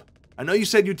your help. I know you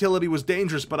said utility was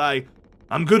dangerous, but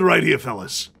I'm good right here,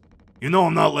 fellas. You know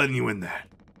I'm not letting you in there.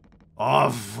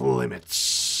 Off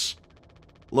limits.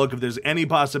 Look, if there's any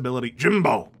possibility...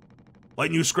 Jimbo!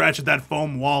 Letting you scratch at that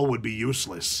foam wall would be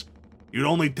useless. You'd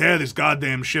only tear this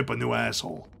goddamn ship a new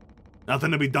asshole.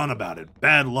 Nothing to be done about it.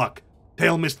 Bad luck.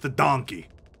 Tail missed the donkey.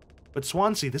 But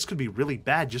Swansea, this could be really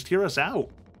bad. Just hear us out.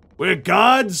 We're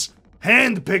God's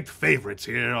hand-picked favorites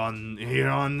here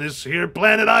on this here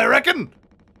planet, I reckon.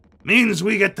 Means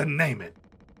we get to name it.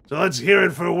 So let's hear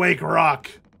it for Wake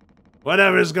Rock.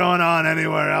 Whatever's going on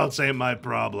anywhere else ain't my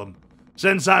problem,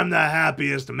 since I'm the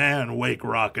happiest man Wake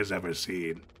Rock has ever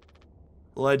seen.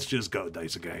 Let's just go,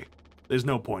 Daisuke. There's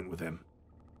no point with him.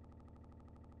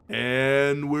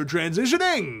 And we're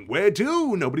transitioning. Where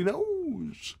to? Nobody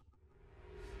knows.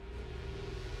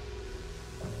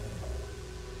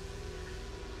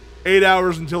 "8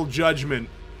 hours until judgment.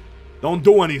 Don't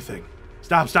do anything.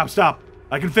 Stop.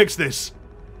 I can fix this."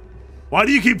 Why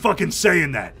do you keep fucking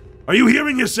saying that? Are you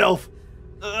hearing yourself?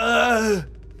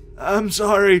 I'm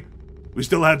sorry. We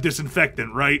still have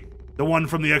disinfectant, right? The one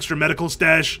from the extra medical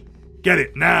stash? Get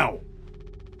it, now.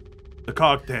 The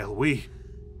cocktail,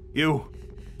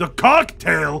 The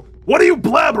cocktail? What are you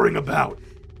blabbering about?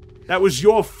 That was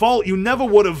your fault. You never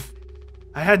would have.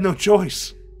 I had no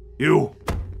choice. You.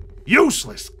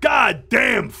 Useless.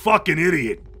 Goddamn fucking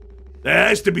idiot. There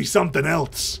has to be something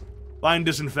else. Find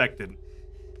disinfectant.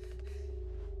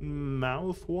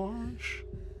 Mouthwash?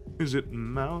 Is it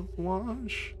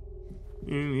mouthwash?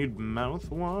 You need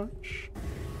mouthwash?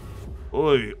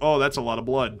 Oy. Oh, that's a lot of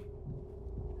blood.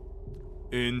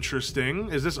 Interesting.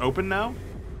 Is this open now?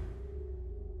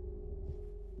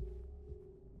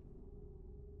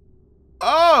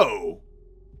 Oh!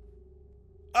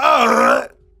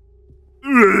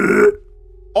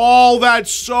 Oh,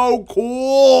 that's so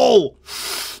cool!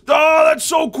 Oh, that's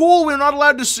so cool! We're not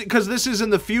allowed to see, because this is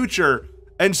in the future,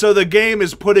 and so the game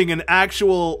is putting an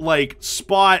actual, like,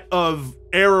 spot of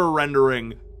error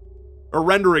rendering, or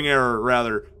rendering error,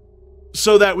 rather,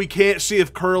 so that we can't see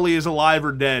if Curly is alive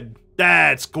or dead.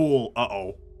 That's cool.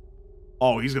 Uh-oh.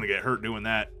 Oh, he's gonna get hurt doing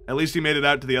that. At least he made it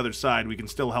out to the other side. We can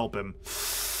still help him.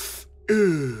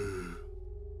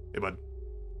 Hey, bud.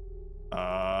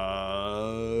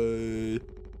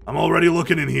 I'm already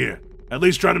looking in here. At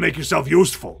least try to make yourself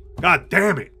useful. God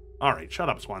damn it. Alright, shut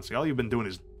up, Swansea. All you've been doing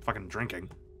is fucking drinking.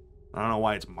 I don't know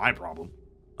why it's my problem.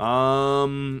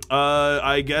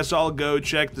 I guess I'll go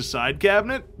check the side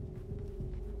cabinet.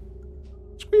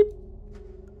 Sweep.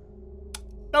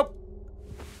 Nope.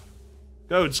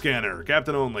 Code scanner.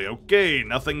 Captain only. Okay,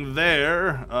 nothing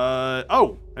there.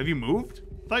 Oh, have you moved?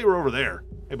 I thought you were over there.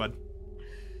 Hey, bud.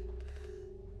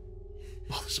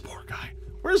 Oh, this poor guy.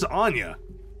 Where's Anya?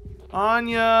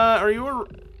 Anya, are you a...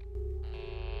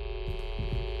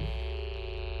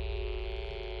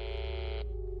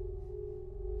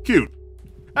 Cute.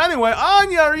 Anyway,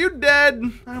 Anya, are you dead?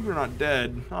 I hope you're not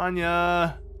dead.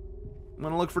 Anya, I'm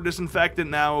gonna look for disinfectant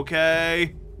now,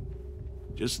 okay?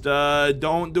 Just,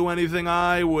 don't do anything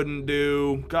I wouldn't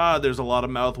do. God, there's a lot of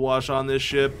mouthwash on this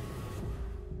ship.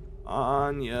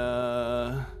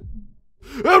 Anya...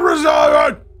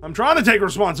 I'm trying to take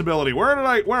responsibility. Where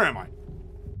am I?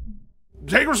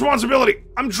 Take responsibility.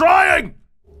 I'm trying!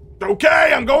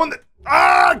 Okay, I'm going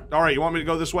Alright, you want me to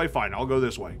go this way? Fine, I'll go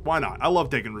this way. Why not? I love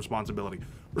taking responsibility.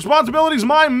 Responsibility's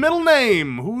my middle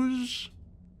name. Who's...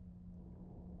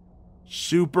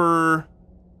 Super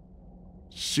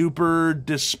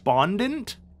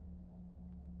despondent?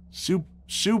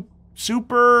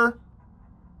 Super...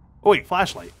 Oh wait,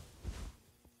 flashlight.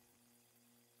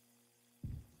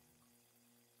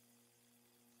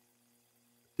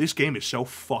 This game is so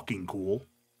fucking cool.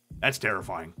 That's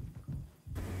terrifying.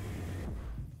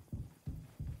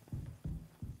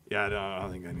 Yeah, no, I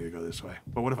don't think I need to go this way.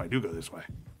 But what if I do go this way?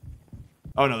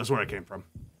 Oh no, this is where I came from.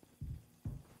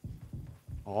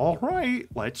 Alright,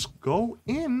 let's go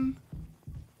in.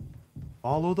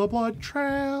 Follow the blood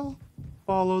trail.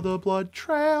 Follow the blood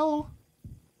trail.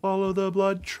 Follow the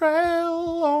blood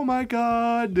trail. Oh my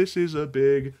god, this is a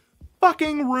big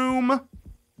fucking room.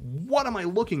 What am I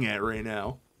looking at right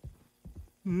now?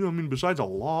 I mean, besides a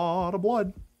lot of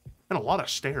blood and a lot of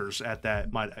stairs at that,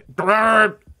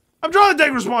 I'm trying to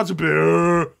take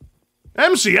responsibility.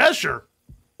 MC Escher,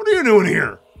 what are you doing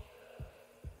here?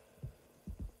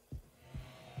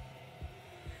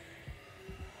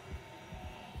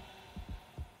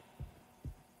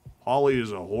 Holly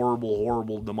is a horrible,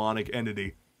 horrible demonic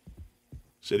entity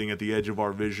sitting at the edge of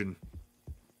our vision,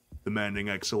 demanding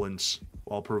excellence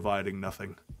while providing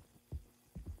nothing.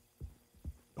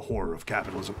 The horror of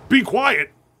capitalism. Be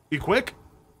quiet! Be quick!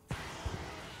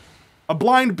 A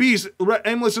blind beast,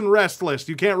 aimless and restless.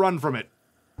 You can't run from it.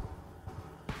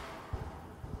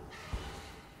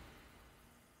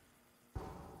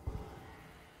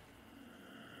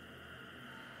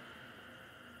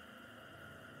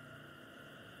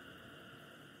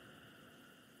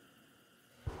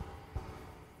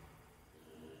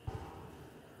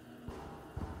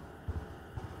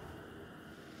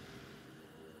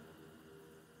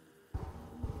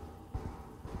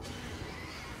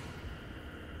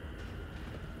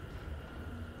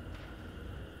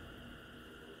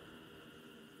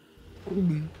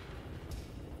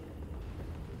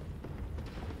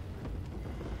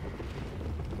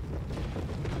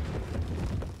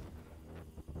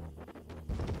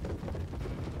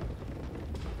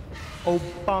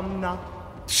 Obama.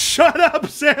 Shut up,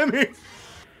 Sammy!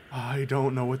 I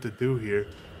don't know what to do here.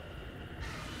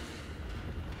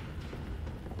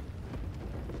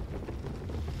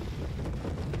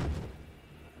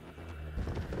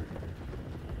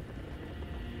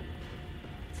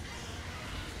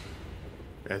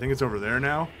 Okay, I think it's over there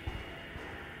now.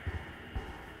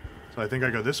 So I think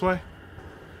I go this way?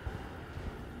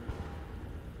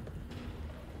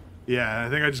 Yeah, I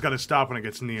think I just gotta stop when it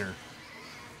gets near.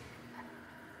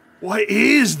 What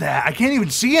is that? I can't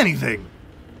even see anything.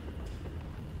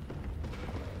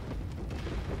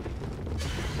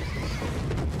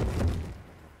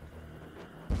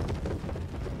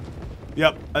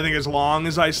 Yep, I think as long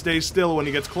as I stay still when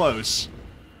he gets close,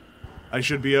 I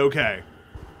should be okay.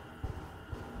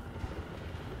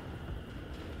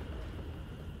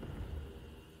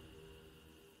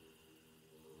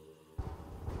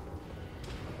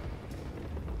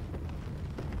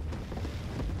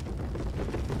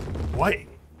 What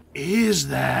is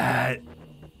that?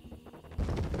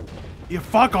 You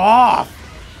fuck off!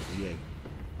 Yeah.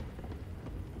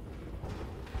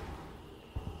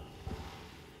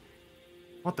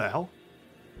 What the hell?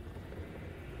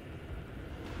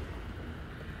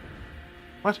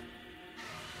 What?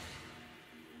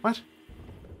 What?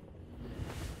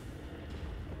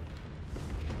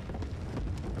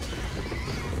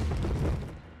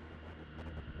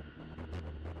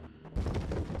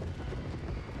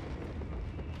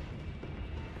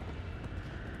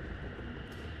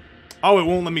 Oh, it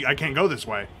won't let me. I can't go this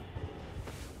way.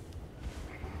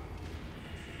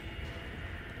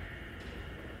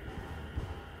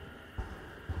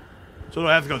 So do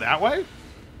I have to go that way?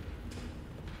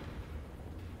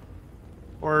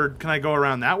 Or can I go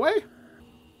around that way?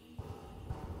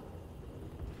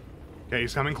 Okay,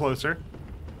 he's coming closer.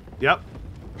 Yep.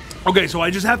 Okay, so I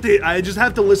just have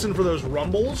to listen for those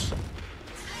rumbles.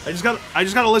 I just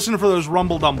gotta listen for those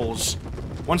rumble dumbles.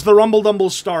 Once the rumble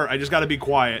dumbles start, I just gotta be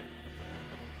quiet.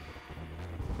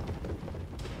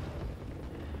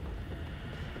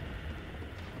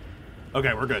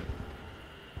 Okay, we're good.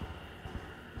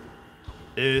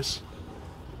 Did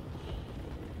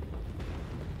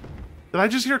I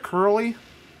just hear Curly?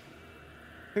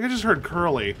 I think I just heard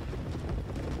Curly.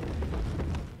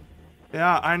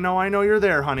 Yeah, I know you're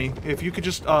there, honey. If you could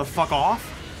just, fuck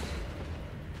off.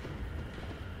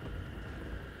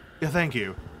 Yeah, thank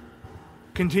you.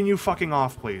 Continue fucking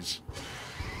off, please.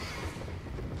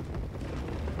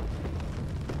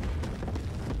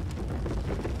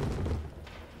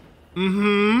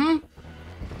 Mm-hmm.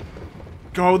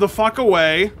 Go the fuck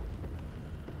away.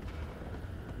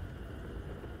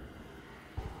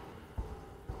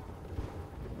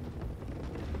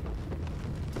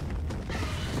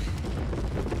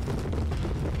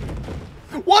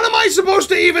 What am I supposed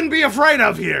to even be afraid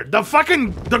of here? The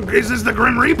fucking... is this the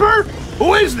Grim Reaper?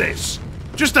 Who is this?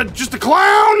 Just a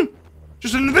clown?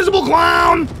 Just an invisible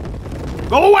clown?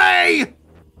 Go away!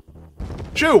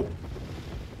 Shoo!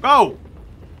 Go!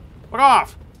 Fuck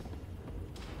off!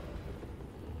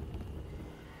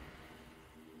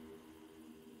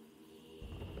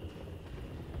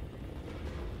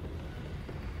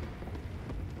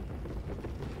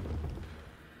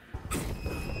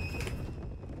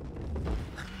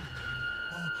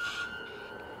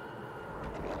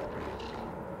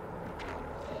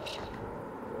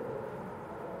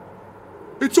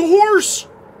 It's a horse!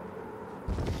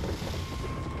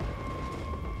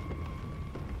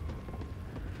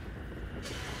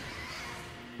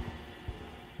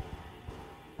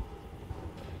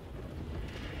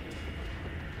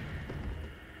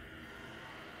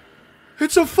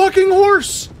 It's a fucking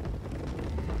horse!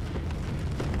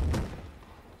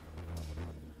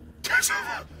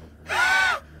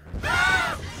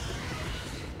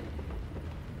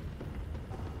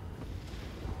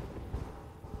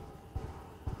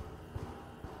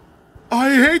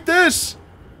 I hate this!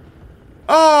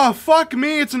 Ah, fuck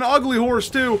me, it's an ugly horse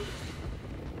too.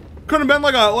 Could have been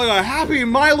like a happy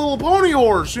My Little Pony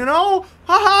horse, you know?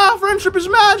 Haha, friendship is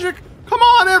magic! Come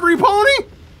on, every pony!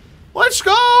 Let's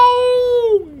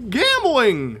go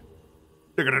gambling!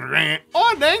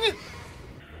 Oh, dang it!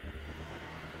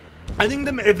 I think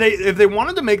if they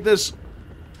wanted to make this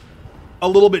a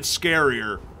little bit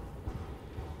scarier,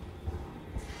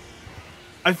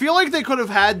 I feel like they could have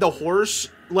had the horse,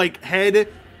 like, head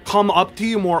come up to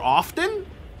you more often,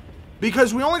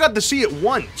 because we only got to see it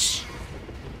once.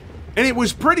 And it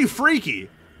was pretty freaky.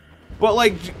 But,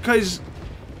 like, because...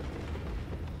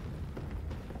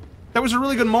 That was a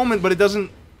really good moment, but it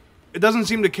doesn't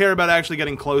seem to care about actually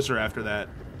getting closer after that.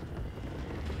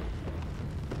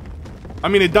 I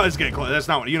mean, it does get close. That's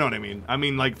not what, you know what I mean. I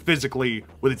mean, like, physically,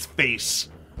 with its face.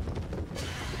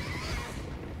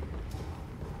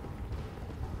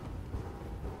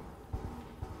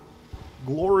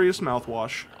 Glorious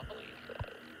mouthwash.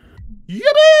 Yippee!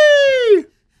 Here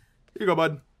you go,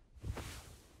 bud.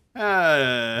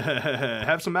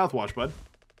 Have some mouthwash, bud.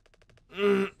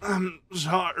 I'm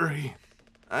sorry.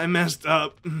 I messed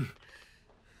up.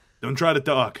 Don't try to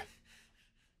talk.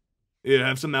 Yeah,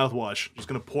 have some mouthwash. Just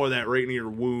gonna pour that right into your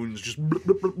wounds. Just blip,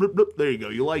 blip, blip, blip, blip. There you go.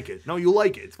 You like it. No, you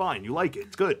like it. It's fine. You like it.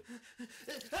 It's good.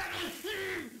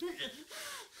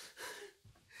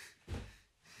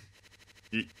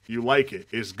 You like it.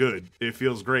 It's good. It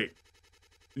feels great.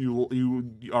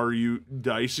 Are you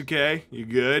Daisuke? You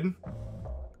good?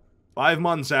 5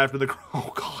 months after the...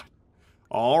 Oh, God.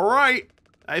 All right.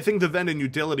 I think the vent in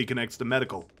utility connects to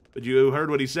medical. But you heard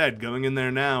what he said. Going in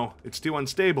there now. It's too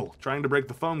unstable. Trying to break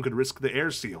the foam could risk the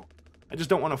air seal. I just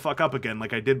don't want to fuck up again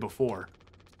like I did before.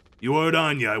 You heard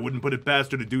Anya. I wouldn't put it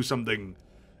past her to do something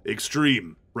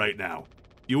extreme right now.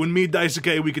 You and me,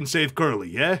 Daisuke, we can save Curly,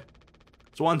 yeah?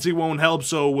 Swansea won't help,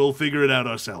 so we'll figure it out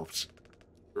ourselves.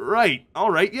 Right.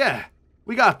 All right, yeah.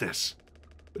 We got this.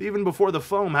 But even before the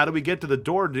foam, how do we get the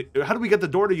door to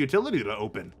utility to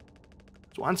open?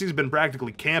 Swansea's been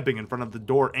practically camping in front of the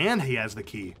door, and he has the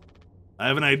key. I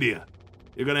have an idea.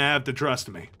 You're gonna have to trust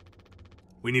me.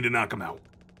 We need to knock him out.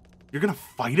 You're gonna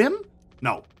fight him?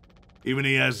 No. Even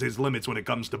he has his limits when it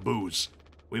comes to booze.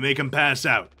 We make him pass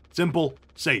out. Simple,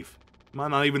 safe.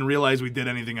 Might not even realize we did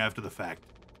anything after the fact.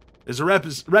 There's a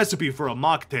recipe for a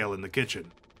mocktail in the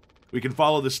kitchen. We can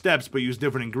follow the steps, but use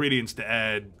different ingredients to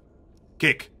add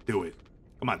kick to it.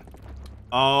 Come on.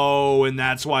 Oh, and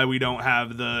that's why we don't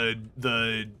have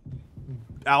the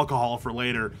alcohol for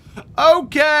later.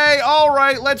 Okay, all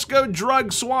right, let's go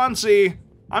drug Swansea.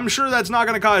 I'm sure that's not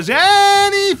going to cause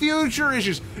any future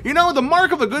issues. You know, the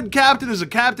mark of a good captain is a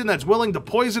captain that's willing to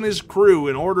poison his crew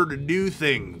in order to do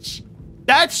things.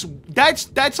 That's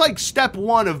like step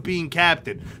one of being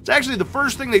captain. It's actually the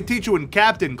first thing they teach you in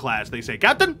captain class. They say,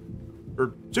 Captain?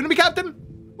 Or soon to be captain?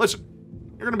 Listen,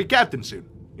 you're going to be captain soon.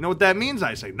 You know what that means?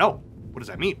 I say, no. What does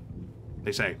that mean?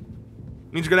 They say, it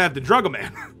means you're going to have to drug a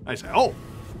man. I say, oh,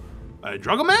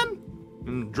 drug a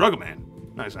man? Drug a man.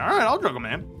 I say, all right, I'll drug a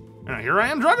man. And here I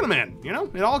am drugging a man. You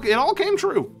know, it all came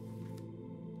true.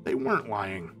 They weren't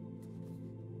lying.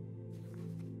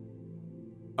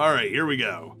 All right, here we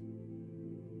go.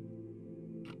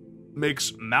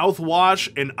 Mix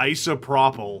mouthwash and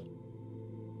isopropyl.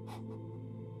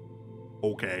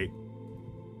 Okay.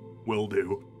 Will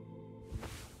do.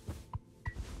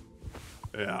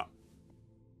 Yeah.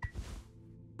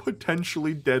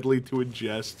 Potentially deadly to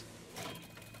ingest.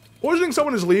 Poisoning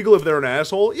someone is legal if they're an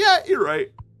asshole? Yeah, you're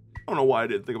right. I don't know why I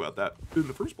didn't think about that in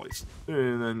the first place.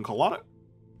 And then colada.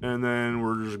 And then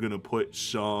we're just gonna put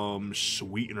some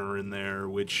sweetener in there,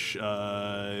 which,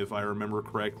 if I remember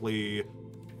correctly,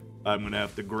 I'm gonna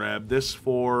have to grab this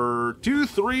for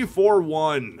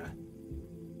 2341.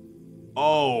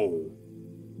 Oh.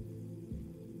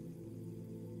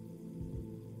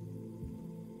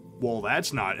 Well,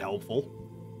 that's not helpful.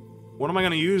 What am I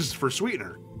gonna use for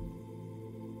sweetener?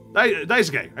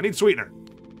 Daisuke, I need sweetener.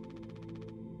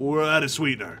 We're out of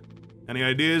sweetener. Any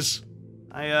ideas?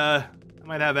 I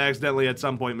might have accidentally at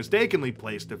some point mistakenly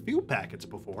placed a few packets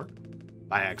before.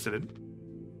 By accident.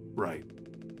 Right.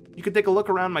 You could take a look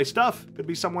around my stuff. Could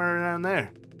be somewhere around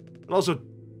there. But also,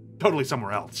 totally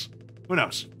somewhere else. Who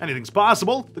knows? Anything's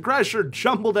possible. The crash sure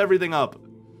jumbled everything up.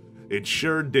 It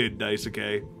sure did,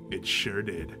 Daisuke. It sure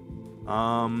did.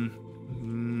 I'm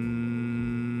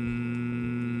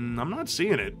not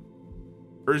seeing it.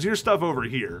 Or is your stuff over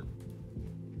here?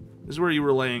 This is where you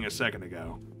were laying a second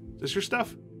ago. Is this your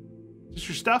stuff? Is this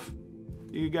your stuff?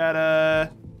 You got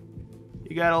a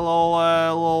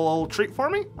little treat for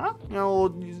me? Huh? You know, a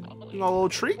little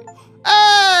treat?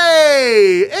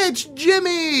 Hey! It's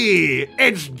Jimmy!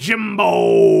 It's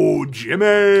Jimbo!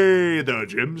 Jimmy, the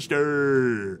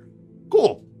Jimster.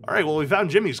 Cool. All right, well, we found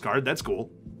Jimmy's card. That's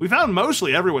cool. We found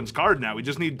mostly everyone's card now. We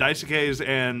just need Daisuke's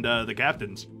and the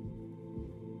captain's.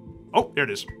 Oh, there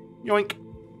it is. Yoink.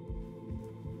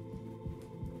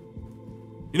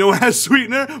 You know what has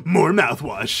sweetener? More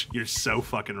mouthwash. You're so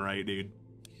fucking right, dude.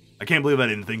 I can't believe I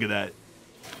didn't think of that.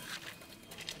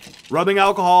 Rubbing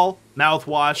alcohol,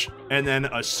 mouthwash, and then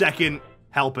a second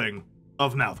helping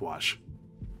of mouthwash.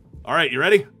 All right, you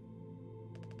ready?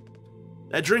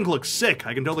 That drink looks sick.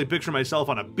 I can totally picture myself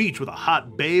on a beach with a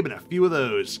hot babe and a few of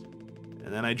those.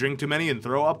 And then I drink too many and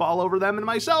throw up all over them and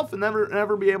myself and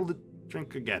never be able to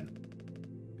drink again.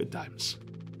 Good times.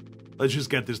 Let's just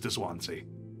get this to Swansea.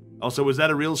 Also, was that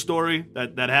a real story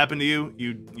that happened to you?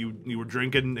 You were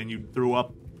drinking and you threw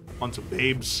up on some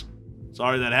babes?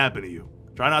 Sorry that happened to you.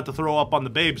 Try not to throw up on the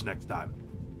babes next time.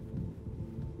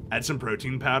 Add some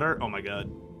protein powder? Oh my god.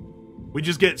 We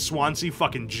just get Swansea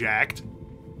fucking jacked.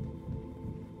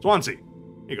 Swansea. Here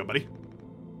you go, buddy.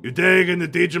 You taking the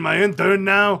teaching my intern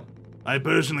now? I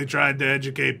personally tried to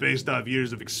educate based off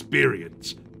years of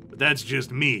experience. But that's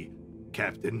just me,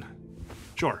 Captain.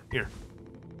 Sure, here.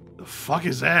 The fuck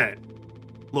is that?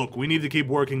 Look, we need to keep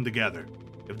working together.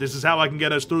 If this is how I can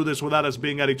get us through this without us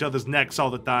being at each other's necks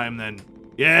all the time, then...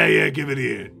 Yeah, give it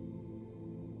here.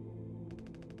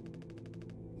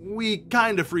 We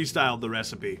kinda freestyled the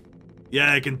recipe.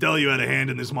 Yeah, I can tell you had a hand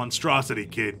in this monstrosity,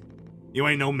 kid. You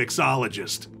ain't no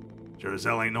mixologist. Sure as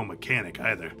hell ain't no mechanic,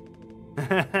 either.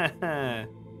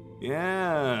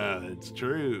 Yeah, it's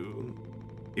true.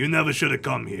 You never should have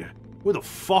come here. Who the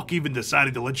fuck even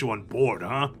decided to let you on board,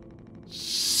 huh?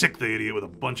 Sick the idiot with a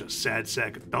bunch of sad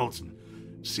sack adults and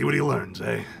see what he learns,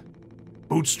 eh?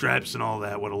 Bootstraps and all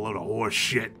that, what a load of horse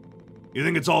shit. You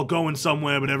think it's all going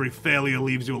somewhere, but every failure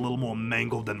leaves you a little more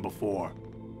mangled than before.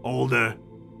 Older,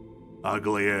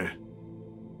 uglier,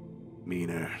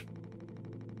 meaner,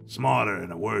 smarter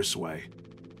in a worse way.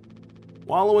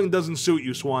 Wallowing doesn't suit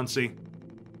you, Swansea.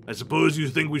 I suppose you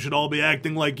think we should all be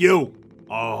acting like you,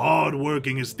 our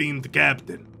hard-working, esteemed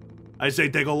captain. I say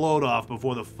take a load off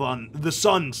before the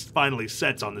sun finally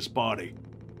sets on this party.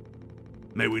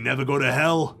 May we never go to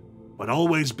hell, but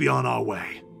always be on our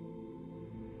way.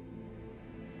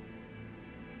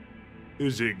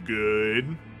 Is it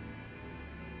good?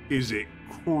 Is it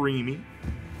creamy?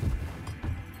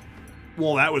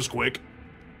 Well, that was quick.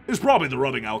 It's probably the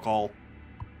rubbing alcohol.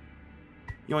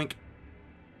 Yoink.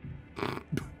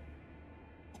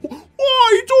 Oh,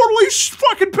 he totally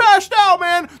fucking passed out,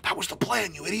 man! That was the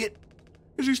plan, you idiot!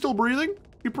 Is he still breathing?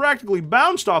 He practically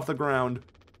bounced off the ground.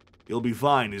 He'll be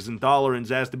fine. His intolerance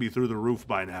has to be through the roof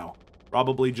by now.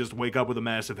 Probably just wake up with a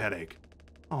massive headache.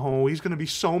 Oh, he's gonna be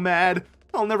so mad.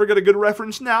 I'll never get a good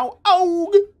reference now.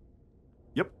 Ow!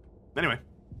 Yep. Anyway,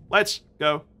 let's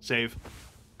go save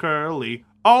Curly.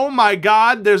 Oh my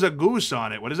god, there's a goose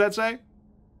on it. What does that say?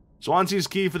 Swansea's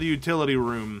key for the utility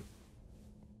room.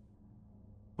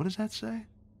 What does that say?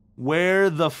 Where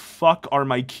the fuck are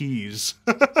my keys?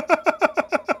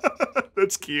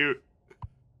 That's cute.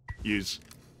 Use.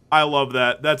 I love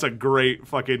that. That's a great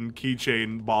fucking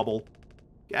keychain bauble.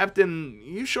 Captain,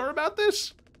 you sure about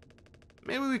this?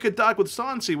 Maybe we could talk with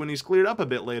Swansea when he's cleared up a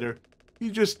bit later.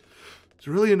 He's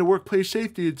really into workplace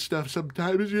safety and stuff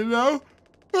sometimes, you know?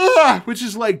 Which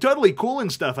is like totally cool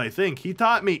and stuff, I think. He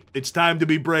taught me, it's time to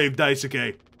be brave,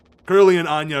 Daisuke. Curly and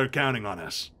Anya are counting on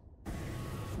us.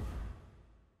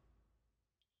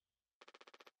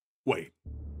 Wait.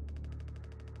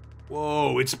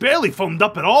 Whoa, it's barely foamed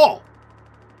up at all.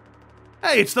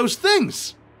 Hey, it's those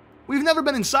things. We've never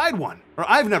been inside one. Or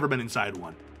I've never been inside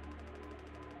one.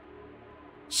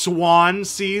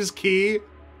 Swansea's key.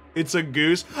 It's a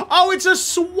goose. Oh, it's a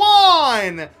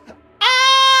swan!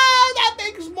 Ah, that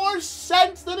makes more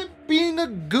sense than it being a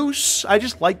goose. I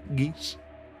just like geese.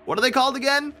 What are they called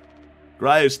again?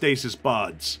 Cryostasis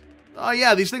pods. Oh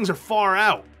yeah, these things are far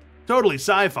out. Totally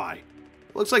sci-fi.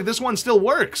 Looks like this one still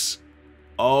works.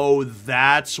 Oh,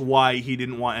 that's why he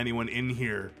didn't want anyone in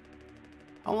here.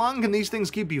 How long can these things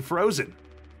keep you frozen?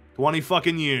 20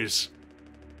 fucking years.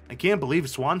 I can't believe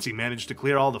Swansea managed to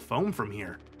clear all the foam from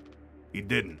here. He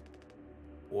didn't.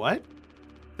 What?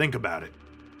 Think about it.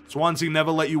 Swansea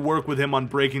never let you work with him on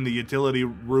breaking the utility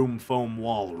room foam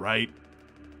wall, right?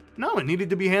 No, it needed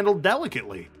to be handled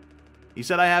delicately. He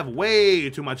said I have way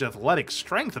too much athletic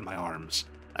strength in my arms.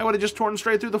 I would have just torn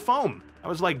straight through the foam. I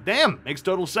was like, damn, makes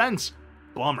total sense.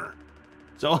 Bummer.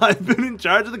 So I've been in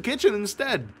charge of the kitchen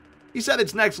instead. He said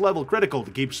it's next level critical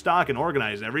to keep stock and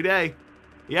organized every day.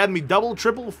 He had me double,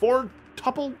 triple,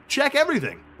 tuple check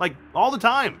everything. Like, all the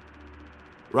time.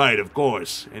 Right, of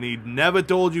course. And he'd never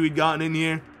told you he'd gotten in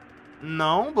here?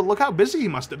 No, but look how busy he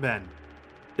must have been.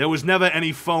 There was never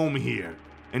any foam here.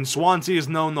 And Swansea is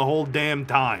known the whole damn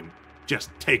time.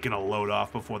 Just taking a load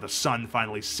off before the sun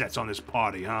finally sets on this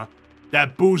party, huh?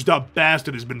 That boozed up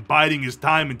bastard has been biding his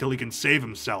time until he can save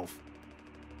himself.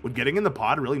 Would getting in the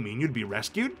pod really mean you'd be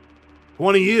rescued?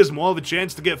 20 years more of a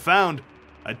chance to get found.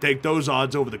 I'd take those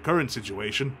odds over the current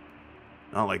situation.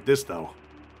 Not like this, though.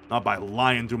 Not by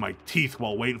lying through my teeth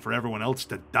while waiting for everyone else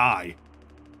to die.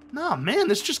 Nah, man,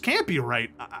 this just can't be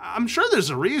right. I'm sure there's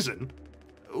a reason.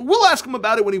 We'll ask him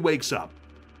about it when he wakes up.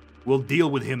 We'll deal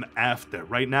with him after.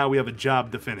 Right now, we have a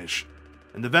job to finish.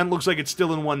 And the vent looks like it's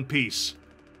still in one piece.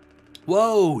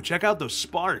 Whoa, check out those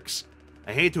sparks.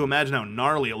 I hate to imagine how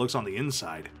gnarly it looks on the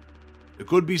inside. It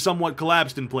could be somewhat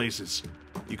collapsed in places.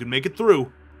 You can make it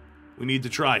through. We need to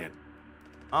try it.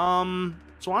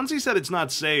 Swansea said it's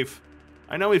not safe.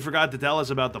 I know he forgot to tell us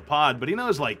about the pod, but he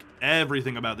knows, like,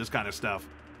 everything about this kind of stuff.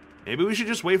 Maybe we should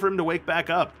just wait for him to wake back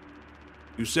up.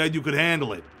 You said you could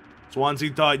handle it. Swansea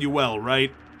taught you well,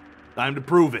 right? Time to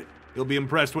prove it. He'll be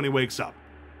impressed when he wakes up.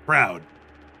 Proud.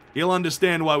 He'll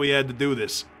understand why we had to do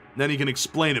this. Then he can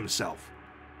explain himself.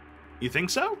 You think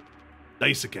so?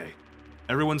 Daisuke,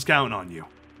 everyone's counting on you.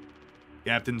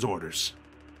 Captain's orders.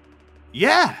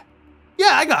 Yeah!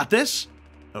 Yeah, I got this!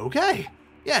 Okay.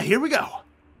 Yeah, here we go.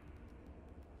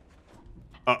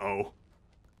 Uh-oh.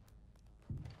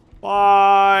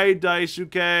 Bye,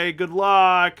 Daisuke. Good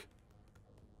luck.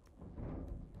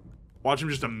 Watch him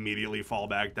just immediately fall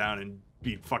back down and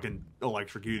be fucking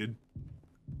electrocuted.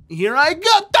 Here I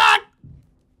go! Doc!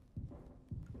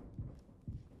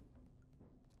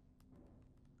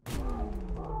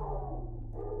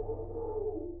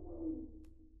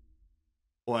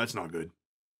 Well, that's not good.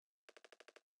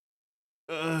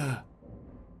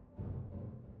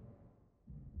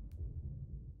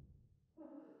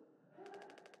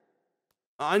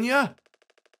 Anya?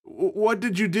 What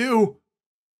did you do?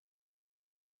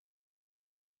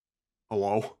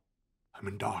 Hello? I'm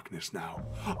in darkness now.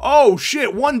 Oh,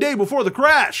 shit, one day before the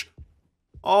crash!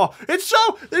 Oh, this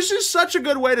is such a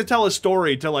good way to tell a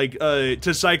story, to, like,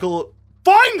 to cycle.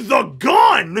 Find the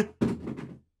gun!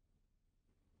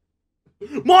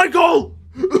 Michael!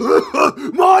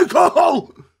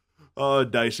 Michael! Oh,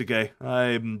 Daisuke,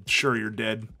 I'm sure you're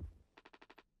dead.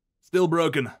 Still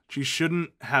broken. She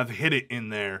shouldn't have hid it in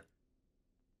there.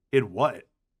 Hid what?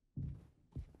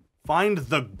 Find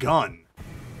the gun.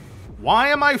 Why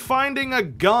am I finding a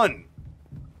gun?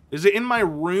 Is it in my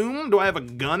room? Do I have a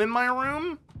gun in my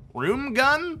room? Room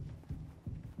gun?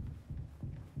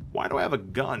 Why do I have a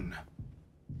gun?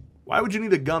 Why would you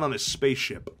need a gun on a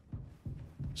spaceship?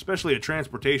 Especially a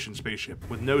transportation spaceship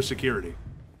with no security.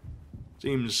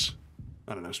 Seems,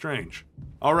 I don't know, strange.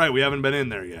 Alright, we haven't been in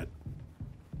there yet.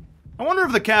 I wonder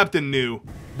if the captain knew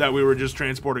that we were just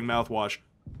transporting mouthwash.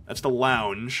 That's the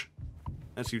lounge.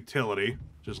 That's utility.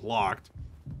 Just locked.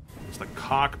 It's the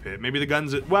cockpit. Maybe the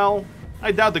gun's at, well,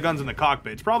 I doubt the gun's in the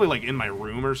cockpit. It's probably like in my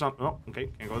room or something. Oh, okay,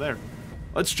 can't go there.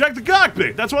 Let's check the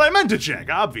cockpit. That's what I meant to check,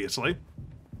 obviously.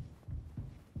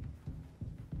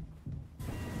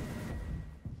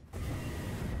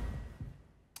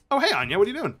 Oh, hey, Anya, what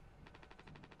are you doing?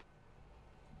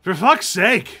 For fuck's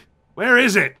sake, where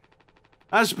is it?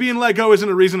 Us being let go isn't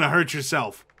a reason to hurt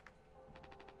yourself.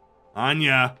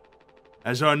 Anya,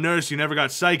 as our nurse, you never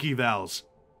got psych evals.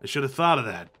 I should have thought of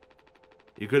that.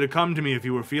 You could have come to me if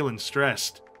you were feeling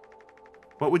stressed.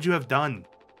 What would you have done?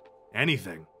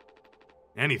 Anything.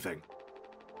 Anything.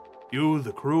 You,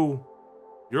 the crew,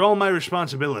 you're all my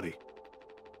responsibility.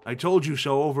 I told you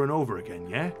so over and over again,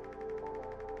 yeah?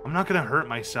 I'm not gonna hurt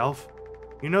myself.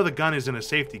 You know the gun is in a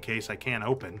safety case I can't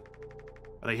open.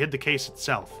 But I hid the case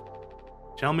itself.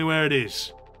 Tell me where it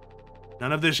is.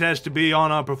 None of this has to be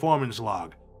on our performance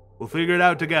log. We'll figure it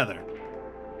out together.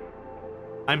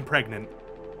 I'm pregnant.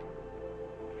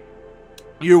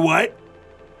 You're what?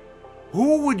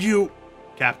 Who would you...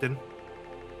 Captain,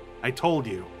 I told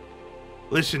you.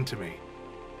 Listen to me.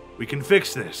 We can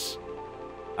fix this.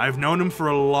 I've known him for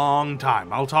a long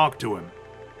time. I'll talk to him.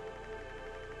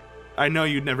 I know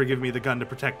you'd never give me the gun to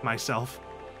protect myself.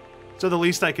 So the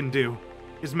least I can do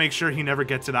is make sure he never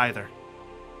gets it either.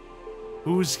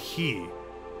 Who's he?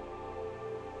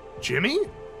 Jimmy?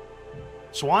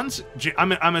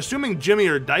 I'm assuming Jimmy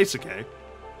or Daisuke.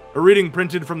 A reading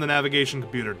printed from the navigation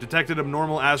computer. Detected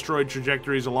abnormal asteroid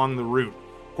trajectories along the route.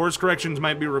 Course corrections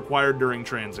might be required during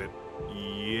transit.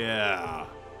 Yeah.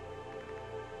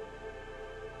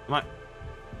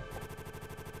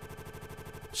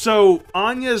 So,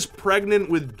 Anya's pregnant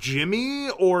with Jimmy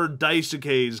or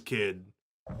Daisuke's kid?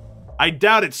 I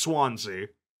doubt it's Swansea.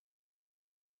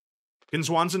 Can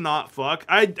Swansea not fuck?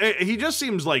 He just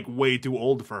seems like way too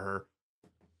old for her.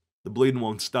 The bleeding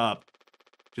won't stop.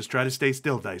 Just try to stay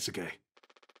still, Daisuke.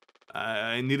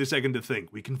 I need a second to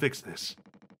think. We can fix this.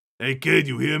 Hey kid,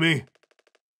 you hear me?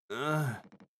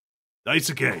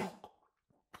 Daisuke.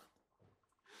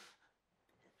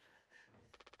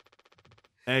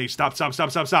 Hey, stop.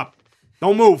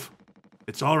 Don't move.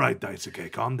 It's alright,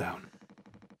 Daisuke. Calm down.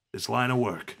 This line of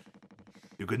work.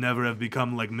 You could never have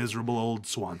become like miserable old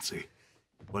Swansea.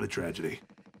 What a tragedy.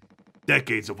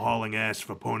 Decades of hauling ass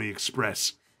for Pony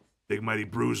Express. Big mighty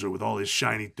bruiser with all his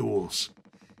shiny tools.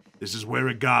 This is where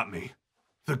it got me.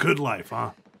 The good life,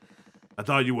 huh? I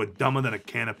thought you were dumber than a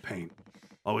can of paint.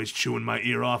 Always chewing my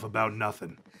ear off about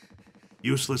nothing.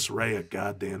 Useless ray of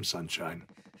goddamn sunshine.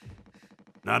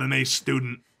 Not an ace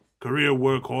student, career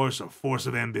workhorse, or force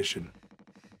of ambition.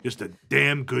 Just a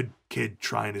damn good kid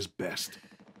trying his best.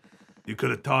 You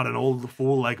could have taught an old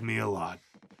fool like me a lot.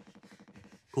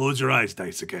 Close your eyes,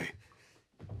 Daisuke.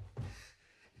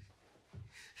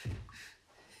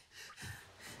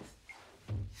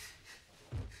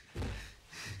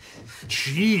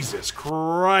 Jesus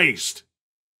Christ.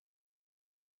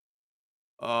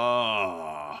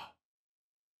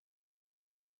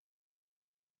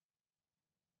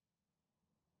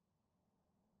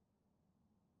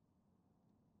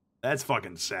 That's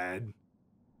fucking sad.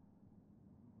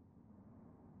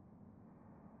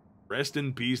 Rest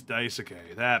in peace,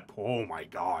 Daisuke. Oh my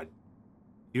god.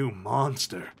 You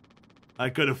monster. I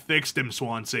could have fixed him,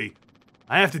 Swansea.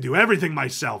 I have to do everything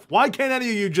myself. Why can't any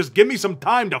of you just give me some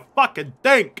time to fucking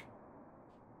think?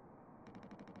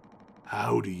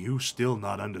 How do you still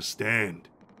not understand?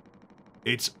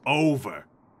 It's over.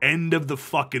 End of the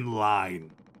fucking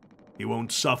line. You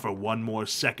won't suffer one more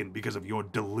second because of your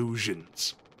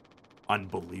delusions.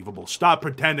 Unbelievable. Stop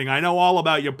pretending. I know all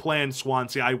about your plan,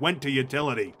 Swansea. I went to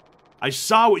utility. I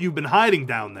saw what you've been hiding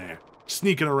down there.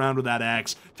 Sneaking around with that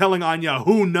axe. Telling Anya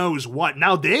who knows what.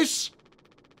 Now this?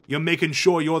 You're making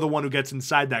sure you're the one who gets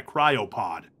inside that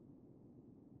cryopod.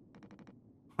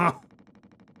 Huh.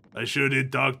 I sure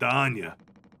did talk to Anya.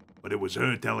 But it was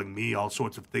her telling me all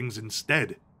sorts of things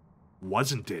instead.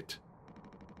 Wasn't it?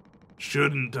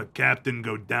 Shouldn't a captain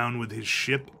go down with his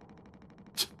ship?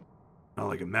 Not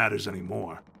like it matters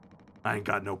anymore. I ain't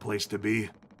got no place to be.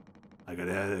 I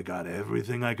got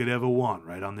everything I could ever want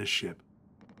right on this ship.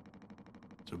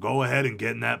 So go ahead and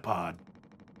get in that pod.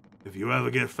 If you ever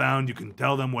get found, you can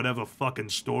tell them whatever fucking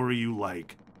story you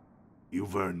like.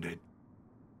 You've earned it.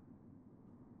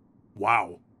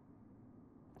 Wow.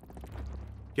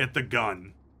 Get the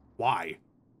gun. Why?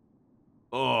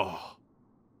 Oh.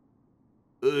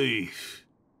 Ugh.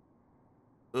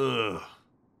 Ugh.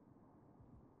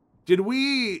 Did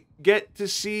we get to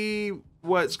see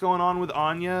what's going on with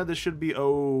Anya? This should be... Oh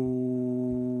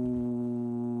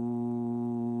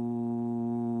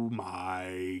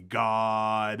my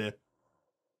god.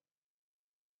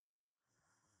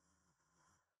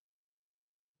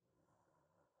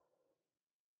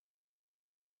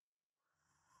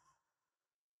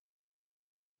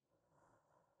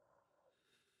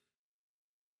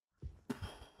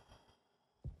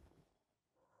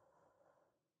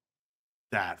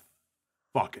 That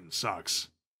fucking sucks.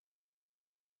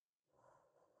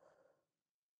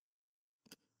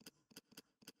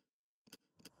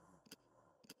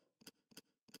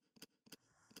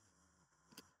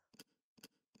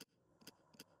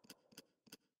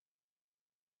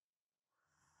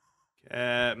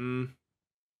 Captain.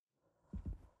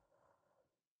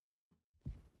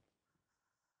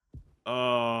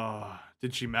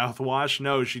 Did she mouthwash?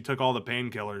 No, she took all the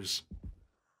painkillers.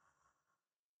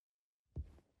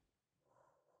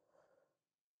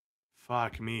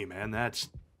 Fuck me, man. That's...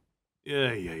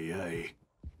 Yeah.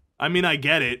 I mean, I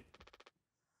get it.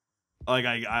 I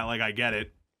get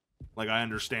it. Like, I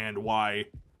understand why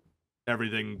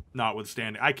everything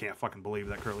notwithstanding. I can't fucking believe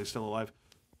that Curly's still alive.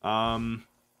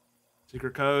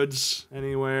 Secret codes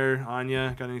anywhere?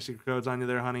 Anya, got any secret codes on you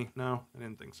there, honey? No, I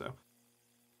didn't think so.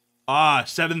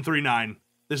 739.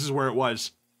 This is where it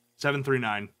was.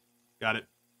 739. Got it.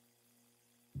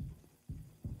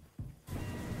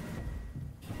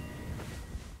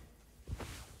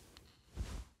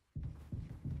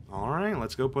 Alright,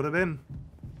 let's go put it in.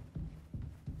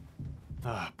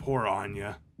 Poor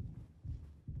Anya.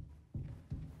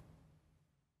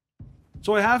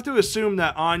 So I have to assume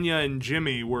that Anya and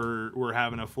Jimmy were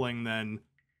having a fling then,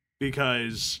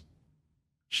 because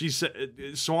she said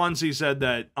Swansea said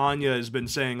that Anya has been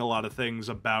saying a lot of things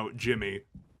about Jimmy.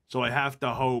 So I have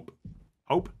to hope.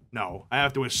 No, I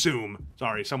have to assume.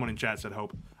 Sorry, someone in chat said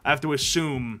hope. I have to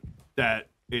assume that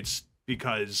it's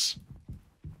because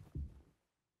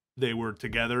they were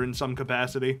together in some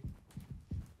capacity.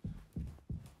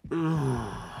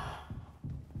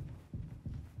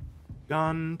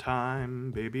 Gun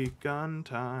time, baby, gun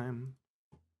time.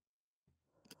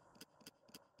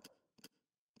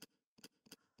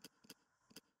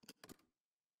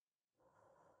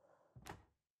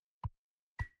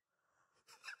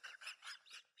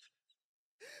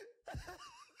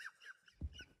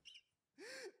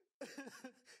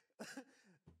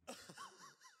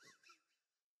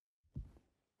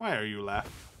 Why are you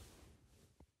laughing?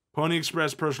 Pony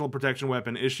Express personal protection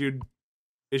weapon issued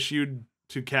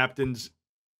to captains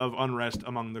of unrest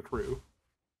among the crew.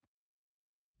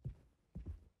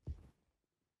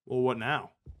 Well, what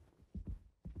now?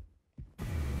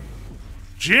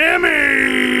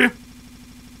 Jimmy!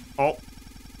 Oh.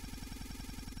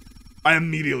 I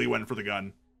immediately went for the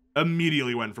gun.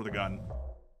 Immediately went for the gun.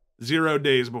 0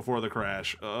 days before the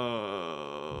crash.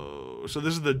 Oh. So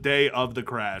this is the day of the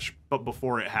crash, but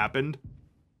before it happened.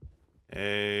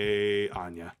 Hey,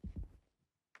 Anya.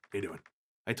 How you doing?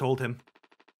 I told him.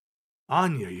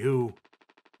 Anya, you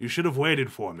should have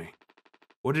waited for me.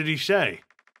 What did he say?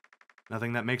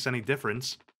 Nothing that makes any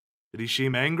difference. Did he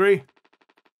seem angry?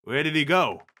 Where did he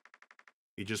go?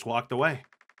 He just walked away.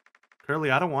 Curly,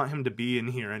 I don't want him to be in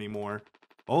here anymore.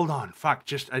 Hold on, fuck,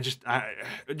 just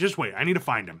wait, I need to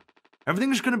find him.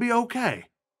 Everything's gonna be okay.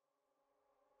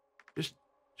 Just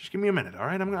give me a minute,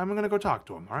 alright? I'm gonna go talk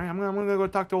to him, alright? I'm gonna go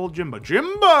talk to old Jimbo.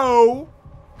 Jimbo!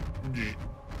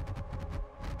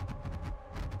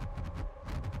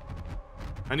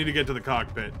 I need to get to the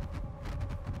cockpit.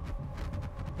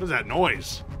 What is that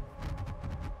noise?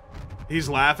 He's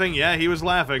laughing? Yeah, he was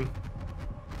laughing.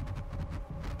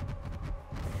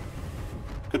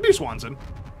 Could be Swansea.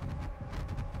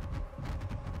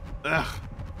 Ugh.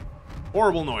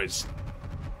 Horrible noise.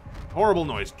 Horrible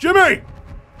noise. Jimmy!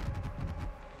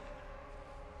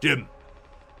 Jim,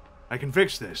 I can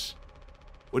fix this.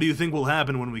 What do you think will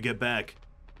happen when we get back?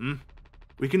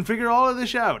 We can figure all of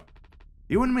this out.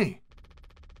 You and me.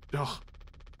 Ugh.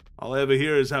 All I ever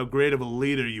hear is how great of a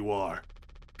leader you are.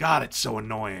 God, it's so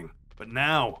annoying. But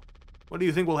now, what do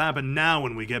you think will happen now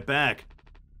when we get back?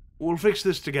 We'll fix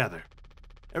this together.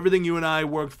 Everything you and I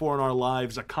worked for in our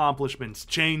lives, accomplishments,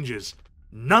 changes,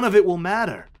 none of it will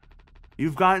matter.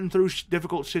 You've gotten through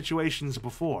difficult situations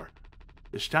before.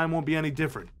 This time won't be any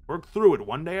different. Work through it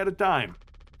one day at a time.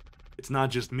 It's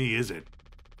not just me, is it?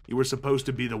 You were supposed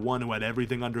to be the one who had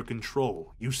everything under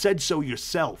control. You said so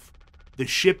yourself. The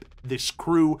ship, this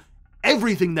crew,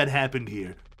 everything that happened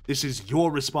here, this is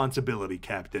your responsibility,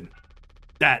 Captain.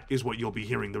 That is what you'll be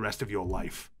hearing the rest of your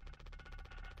life.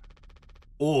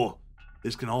 Or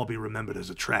this can all be remembered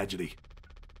as a tragedy.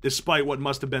 Despite what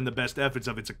must have been the best efforts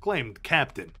of its acclaimed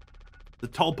captain, the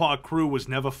Tulpar crew was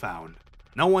never found.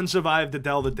 No one survived to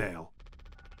tell the tale.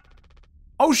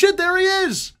 Oh shit, there he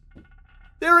is!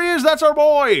 There he is, that's our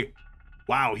boy!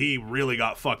 Wow, he really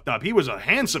got fucked up. He was a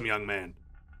handsome young man.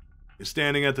 He's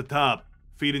standing at the top,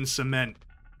 feet in cement.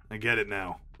 I get it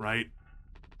now, right?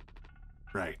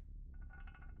 Right.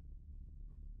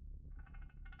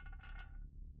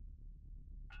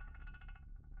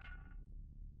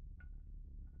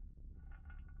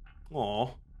 Aw.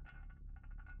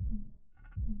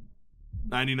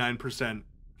 99%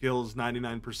 kills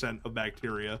 99% of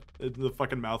bacteria. It's the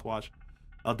fucking mouthwash.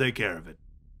 I'll take care of it.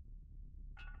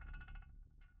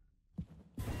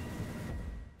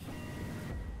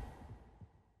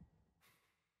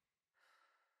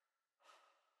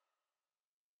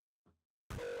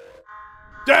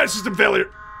 System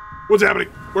failure! What's happening?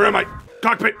 Where am I?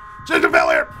 Cockpit! System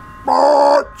failure!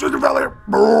 System failure!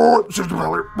 System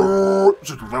failure!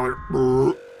 System failure!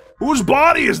 Whose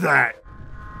body is that?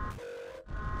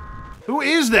 Who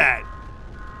is that?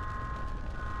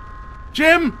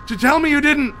 Jim, to tell me you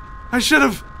didn't. I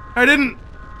didn't.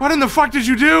 What in the fuck did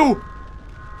you do?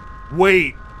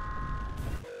 Wait.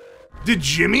 Did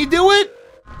Jimmy do it?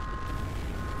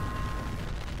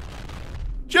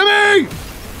 Jimmy!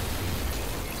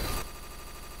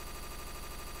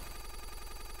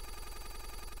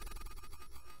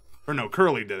 Or no,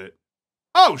 Curly did it.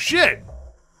 Oh, shit!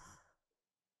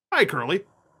 Hi, Curly.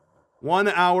 1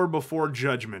 hour before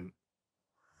judgment.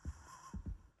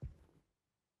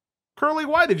 Curly,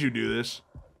 why did you do this?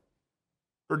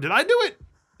 Or did I do it?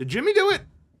 Did Jimmy do it?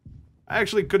 I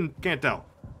actually can't tell.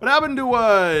 What happened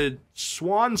to,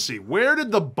 Swansea? Where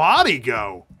did the body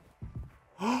go?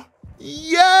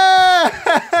 Yay!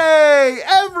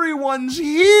 Everyone's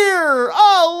here!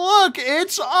 Oh, look,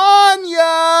 it's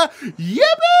Anya!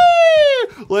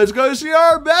 Yippee! Let's go see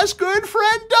our best good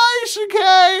friend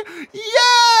Daisuke!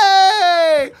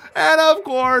 Yay! And of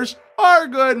course, our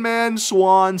good man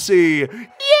Swansea.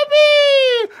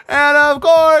 Yippee! And of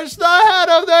course, the head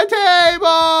of the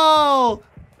table!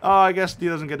 Oh, I guess he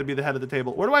doesn't get to be the head of the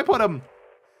table. Where do I put him?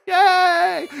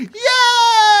 Yay!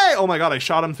 Yay! Oh my god, I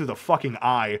shot him through the fucking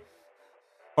eye.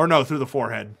 Or no, through the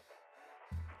forehead.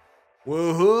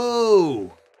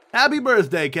 Woohoo! Happy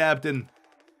birthday, Captain.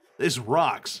 This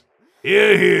rocks.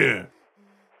 Hear, hear.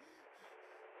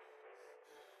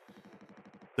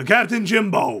 The Captain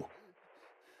Jimbo.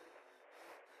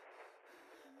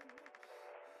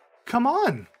 Come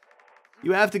on.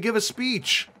 You have to give a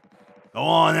speech. Go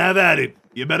on, have at it.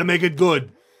 You better make it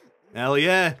good. Hell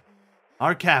yeah.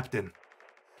 Our captain.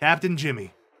 Captain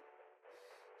Jimmy.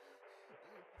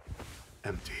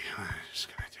 Empty. I'm just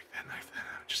gonna take that knife then.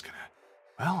 I'm just gonna...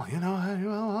 Well, you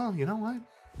know what?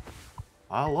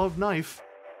 I love knife.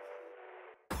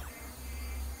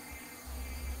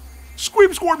 Squeeb,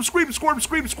 squorb, squeeb, squorb,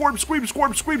 squeeb, squorb, squeeb,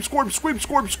 squorb, squeeb, squorb, squeeb,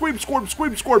 squorb, squeeb, squorb,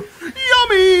 squeeb, squorb.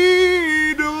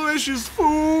 Yummy! Delicious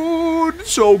food!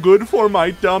 So good for my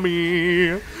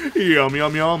tummy. Yum,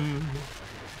 yum, yum.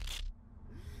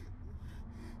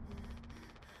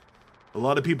 A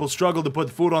lot of people struggle to put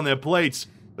food on their plates,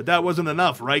 but that wasn't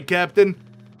enough, right, Captain?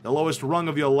 The lowest rung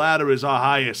of your ladder is our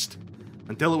highest.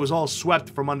 Until it was all swept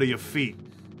from under your feet.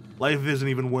 Life isn't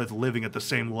even worth living at the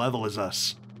same level as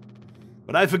us.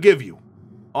 But I forgive you.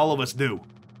 All of us do.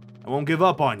 I won't give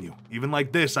up on you. Even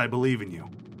like this, I believe in you.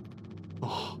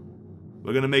 Oh,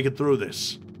 we're gonna make it through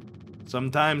this.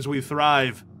 Sometimes we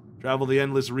thrive, travel the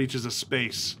endless reaches of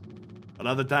space. But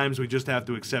other times we just have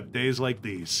to accept days like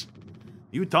these.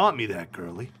 You taught me that,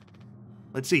 Curly.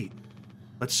 Let's eat.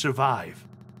 Let's survive.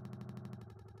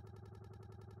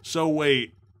 So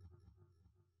wait.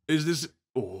 Is this...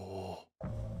 Oh.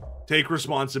 Take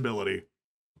responsibility.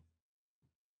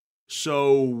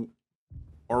 So,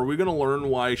 are we gonna learn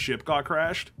why ship got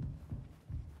crashed?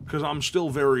 Because I'm still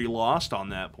very lost on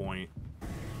that point.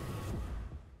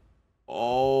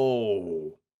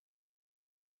 Oh.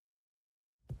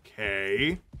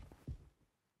 Okay.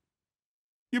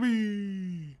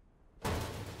 Yippee!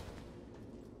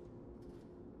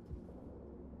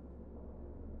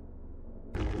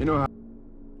 You know how...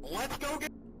 Let's go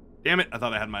get... Damn it, I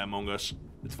thought I had my Among Us.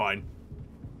 It's fine.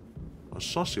 A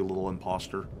sussy little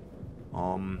imposter.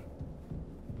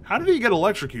 How did he get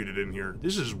electrocuted in here?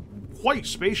 This is quite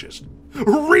spacious.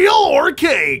 Real or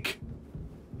cake?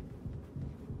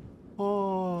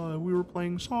 Oh, we were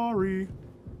playing Sorry.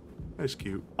 That's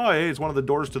cute. Oh, hey, it's one of the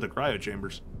doors to the cryo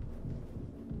chambers.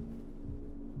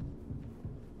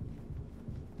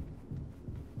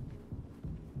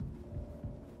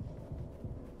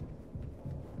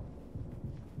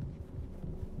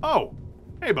 Oh,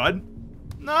 hey, bud.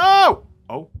 No!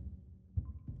 Oh.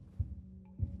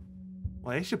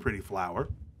 Well, that's a pretty flower.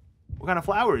 What kind of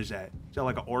flower is that? Is that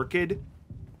like an orchid?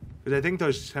 Because I think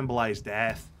those symbolize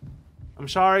death. I'm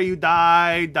sorry you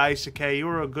died, Daisuke. You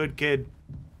were a good kid.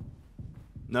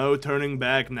 No turning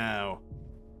back now.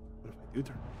 What if I do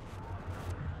turn?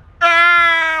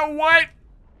 Ah, what?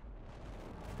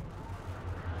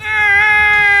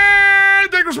 Ah,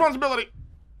 take responsibility.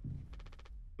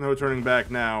 No turning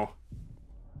back now.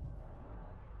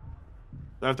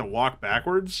 Do I have to walk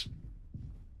backwards?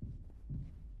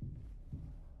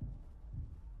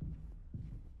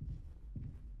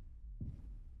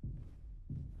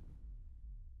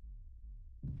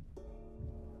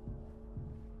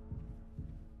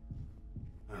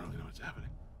 I don't really know what's happening.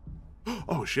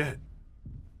 Oh, shit.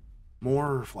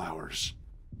 More flowers.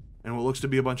 And what looks to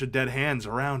be a bunch of dead hands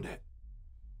around it.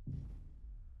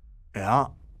 Yeah.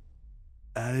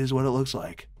 That is what it looks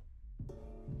like.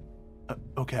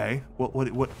 Okay.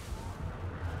 What?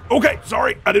 Okay,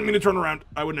 sorry. I didn't mean to turn around.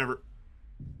 I would never.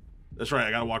 That's right.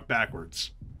 I gotta walk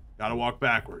backwards. Gotta walk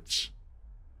backwards.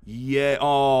 Yeah.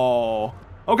 Oh.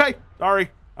 Okay. Sorry.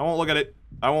 I won't look at it.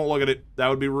 I won't look at it. That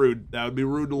would be rude. That would be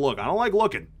rude to look. I don't like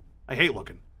looking. I hate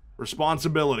looking.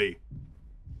 Responsibility.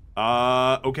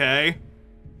 Okay.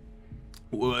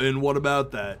 And what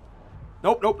about that?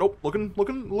 Nope, nope, nope. Looking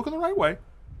the right way.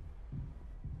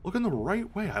 Looking the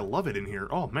right way. I love it in here.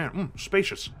 Oh man,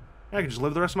 spacious. Yeah, I can just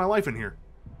live the rest of my life in here,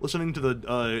 listening to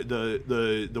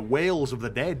the wails of the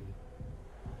dead,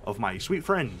 of my sweet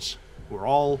friends who are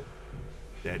all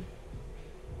dead.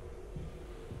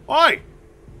 Oi!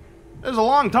 There's a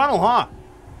long tunnel, huh?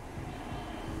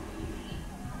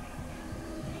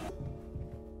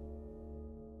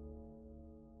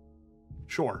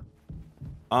 Sure.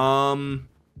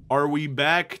 Are we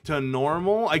back to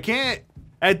normal? I can't...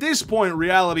 At this point,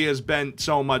 reality has bent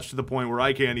so much to the point where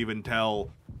I can't even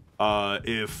tell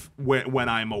when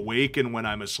I'm awake and when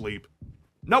I'm asleep.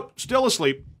 Nope, still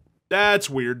asleep.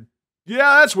 That's weird.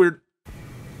 Yeah, that's weird.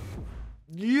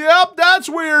 Yep, that's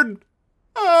weird.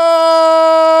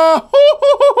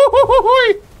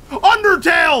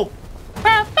 Undertale!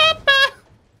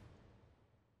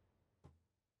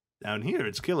 Down here,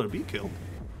 it's kill or be killed.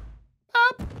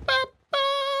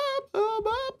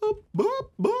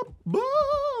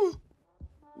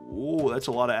 Oh, that's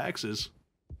a lot of axes.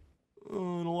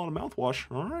 And a lot of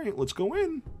mouthwash. Alright, let's go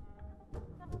in.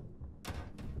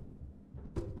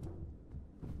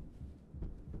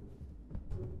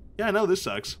 Yeah, I know this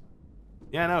sucks.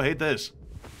 Yeah, I know, hate this.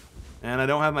 And I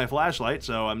don't have my flashlight,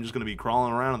 so I'm just gonna be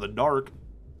crawling around in the dark.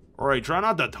 Alright, try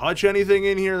not to touch anything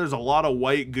in here. There's a lot of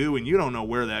white goo, and you don't know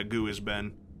where that goo has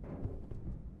been.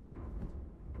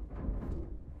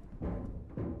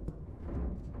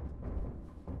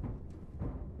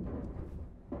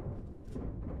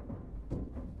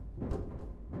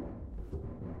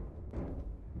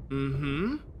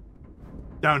 Mm-hmm.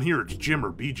 Down here, it's Jim or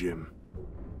B-Jim.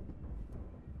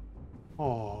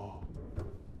 Oh.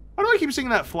 Why do I keep seeing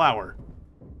that flower?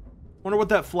 Wonder what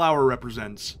that flower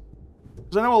represents.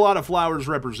 Because I know a lot of flowers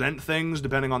represent things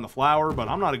depending on the flower, but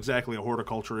I'm not exactly a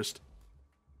horticulturist.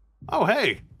 Oh,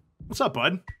 hey. What's up,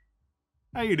 bud?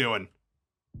 How you doing?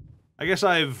 I guess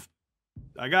I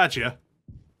got you.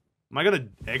 Am I gonna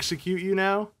execute you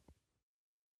now?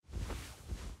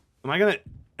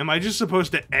 Am I just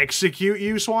supposed to execute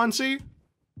you, Swansea?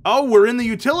 Oh, we're in the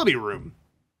utility room.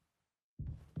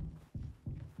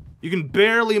 You can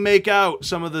barely make out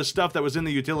some of the stuff that was in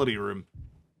the utility room.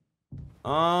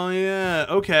 Oh, yeah,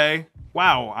 okay.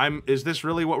 Wow, is this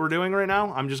really what we're doing right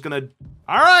now? I'm just gonna...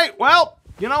 Alright, well,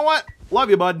 you know what?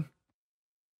 Love you, bud.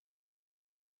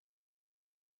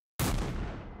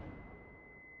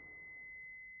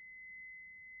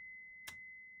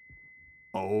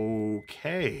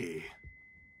 Okay.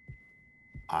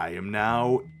 I am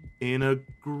now in a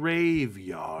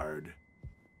graveyard.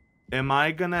 Am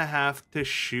I gonna have to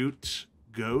shoot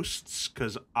ghosts?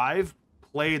 Because I've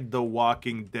played The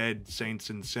Walking Dead Saints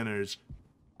and Sinners.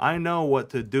 I know what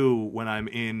to do when I'm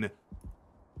in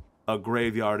a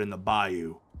graveyard in the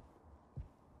bayou.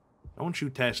 Don't you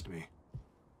test me.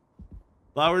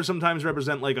 Flowers sometimes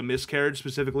represent like a miscarriage,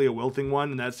 specifically a wilting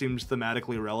one, and that seems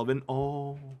thematically relevant.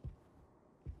 Oh.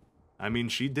 I mean,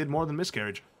 she did more than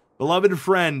miscarriage. Beloved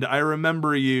friend, I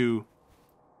remember you.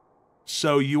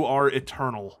 So you are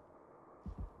eternal.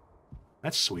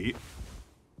 That's sweet.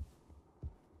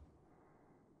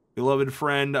 Beloved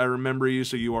friend, I remember you,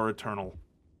 so you are eternal.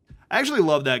 I actually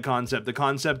love that concept. The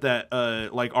concept that,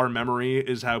 like, our memory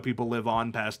is how people live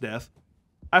on past death.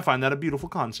 I find that a beautiful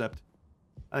concept.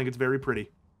 I think it's very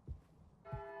pretty.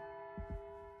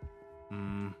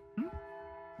 Mm-hmm.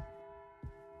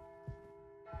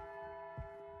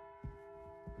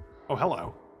 Oh,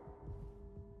 hello.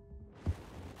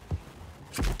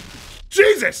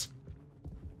 Jesus!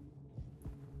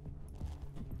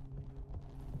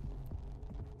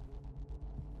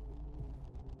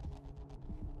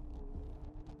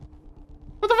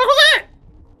 What the fuck was that?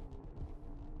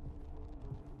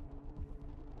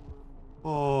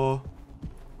 Oh.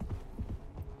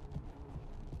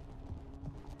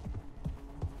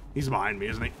 He's behind me,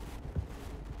 isn't he?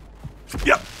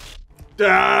 Yep.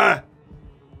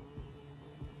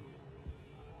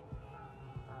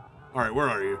 Alright, where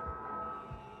are you? Is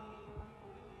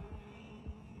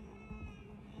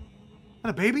that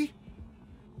a baby?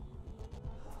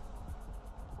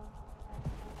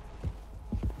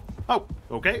 Oh,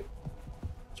 okay.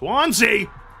 Swansea!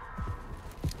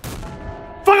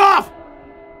 Fuck off!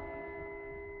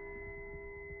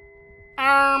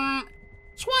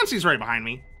 Swansea's right behind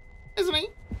me, isn't he?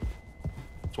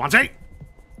 Swansea!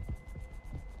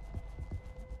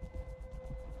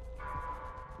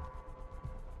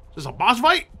 Is this a boss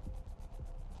fight?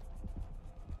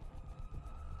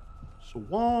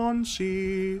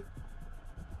 Swansea.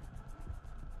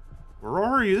 Where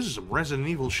are you? This is some Resident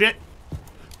Evil shit.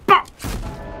 Bah!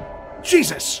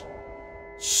 Jesus!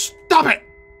 Stop it!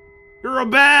 You're a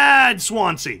bad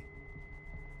Swansea!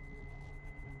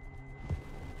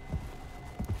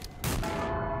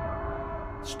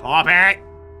 Stop it!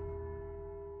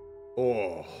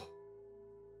 Oh.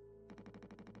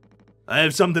 I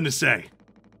have something to say.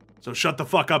 So shut the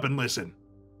fuck up and listen.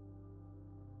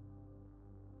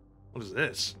 What is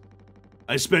this?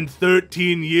 I spent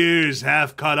 13 years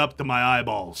half cut up to my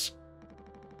eyeballs.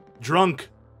 Drunk,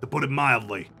 to put it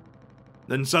mildly.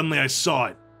 Then suddenly I saw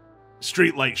it.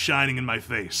 Streetlight shining in my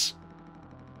face.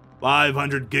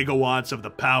 500 gigawatts of the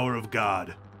power of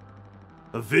God.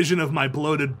 A vision of my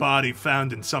bloated body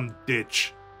found in some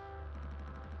ditch.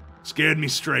 Scared me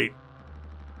straight.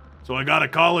 So I got a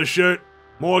collar shirt,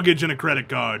 mortgage, and a credit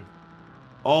card.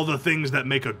 All the things that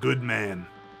make a good man.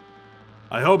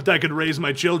 I hoped I could raise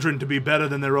my children to be better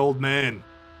than their old man.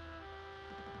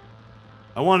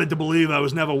 I wanted to believe I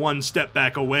was never one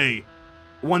setback away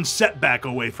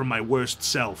from my worst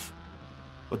self.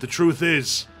 But the truth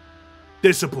is,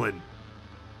 discipline,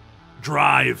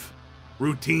 drive,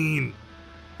 routine,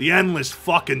 the endless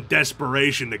fucking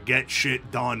desperation to get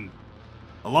shit done.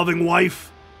 A loving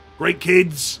wife, great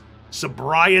kids,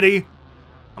 sobriety.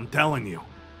 I'm telling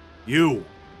you,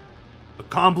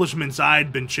 accomplishments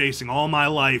I'd been chasing all my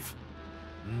life,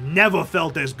 never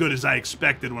felt as good as I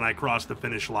expected when I crossed the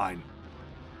finish line.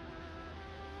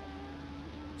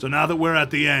 So now that we're at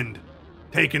the end,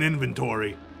 taking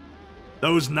inventory,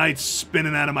 those nights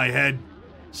spinning out of my head,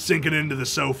 sinking into the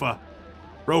sofa,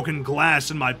 broken glass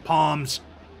in my palms,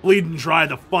 bleeding dry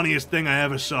the funniest thing I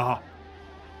ever saw.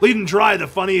 Bleeding dry the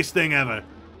funniest thing ever.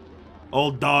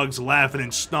 Old dog's laughing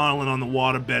and snarling on the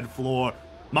waterbed floor,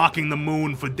 mocking the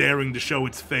moon for daring to show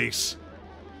its face.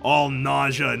 All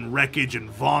nausea and wreckage and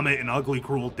vomit and ugly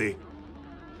cruelty.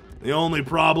 The only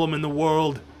problem in the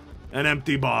world, an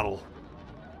empty bottle.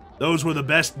 Those were the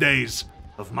best days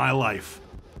of my life.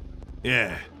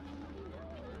 Yeah.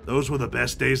 Those were the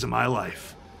best days of my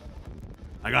life.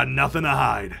 I got nothing to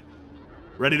hide.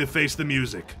 Ready to face the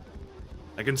music.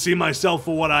 I can see myself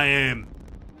for what I am.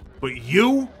 But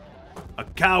you? A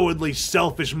cowardly,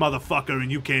 selfish motherfucker,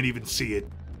 and you can't even see it.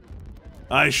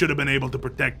 I should have been able to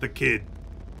protect the kid.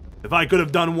 If I could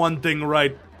have done one thing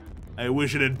right, I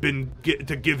wish it had been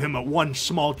to give him a one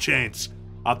small chance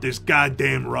off this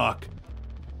goddamn rock.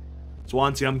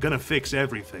 Swansea, I'm gonna fix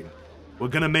everything. We're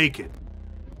gonna make it.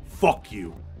 Fuck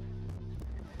you.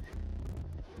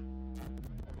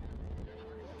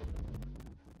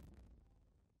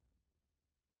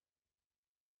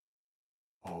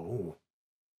 Oh.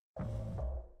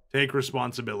 Take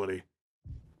responsibility.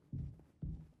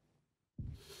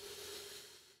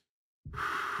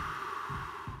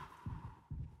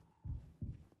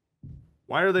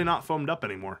 Why are they not foamed up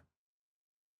anymore?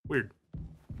 Weird.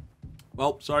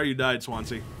 Well, sorry you died,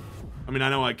 Swansea. I mean, I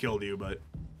know I killed you, but,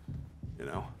 you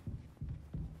know.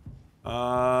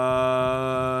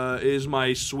 Is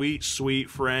my sweet, sweet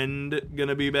friend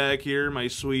gonna be back here? My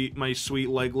sweet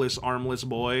legless, armless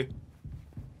boy?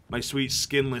 My sweet,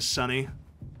 skinless Sonny?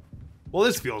 Well,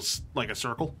 this feels like a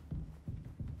circle.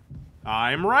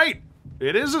 I'm right.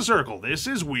 It is a circle. This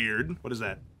is weird. What is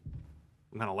that?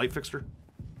 Some kind of light fixture?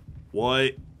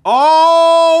 What?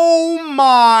 Oh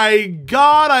my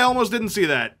god, I almost didn't see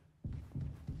that.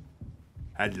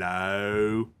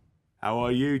 Hello. How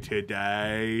are you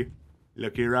today?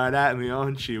 Looking right at me,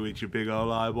 aren't you, with your big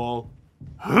old eyeball?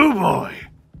 Oh boy.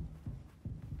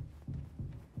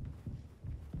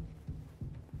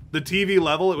 The TV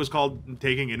level, it was called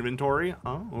Taking Inventory.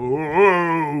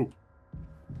 Oh.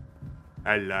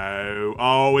 Hello.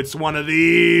 Oh, it's one of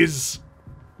these.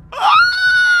 Ah!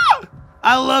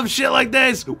 I love shit like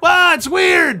this. Wow, it's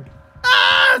weird.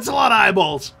 Ah, it's a lot of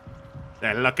eyeballs.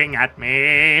 They're looking at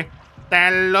me.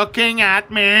 They're looking at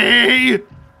me.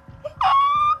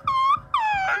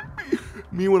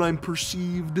 Me when I'm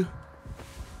perceived. I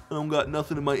don't got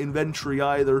nothing in my inventory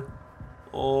either.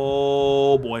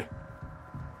 Oh, boy.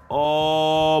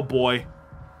 Oh, boy.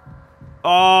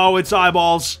 Oh, it's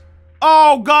eyeballs.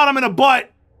 Oh, God, I'm in a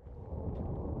butt.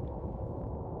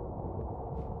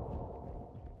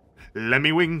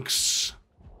 Lemmy winks.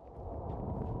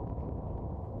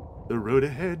 The road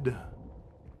ahead.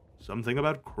 Something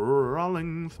about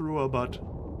crawling through a butt.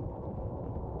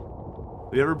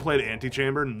 Have you ever played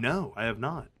Antechamber? No, I have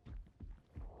not.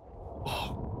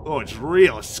 Oh, it's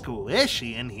real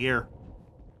squishy in here.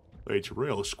 It's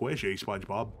real squishy,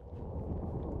 SpongeBob.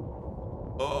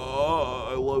 Oh,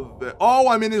 I love that. Oh,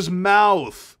 I'm in his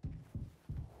mouth.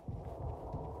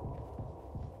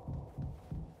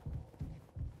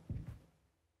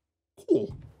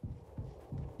 Cool.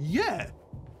 Yeah.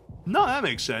 No, that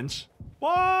makes sense.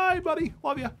 Bye, buddy.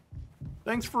 Love ya.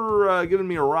 Thanks for giving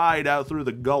me a ride out through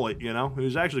the gullet, you know? It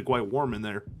was actually quite warm in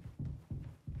there.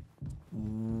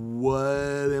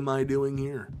 What am I doing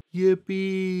here?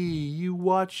 Yippee! You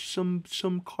watch some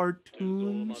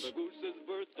cartoons? Mother Goose's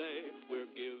birthday, we're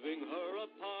giving her a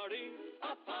party.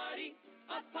 A party,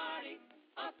 a party,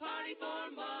 a party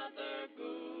for Mother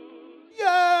Goose.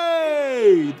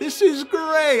 Yay! This is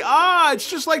great! Ah, it's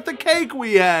just like the cake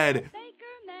we had!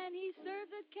 Baker man, he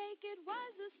served the cake, it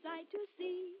was a sight to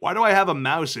see. Why do I have a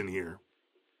mouse in here?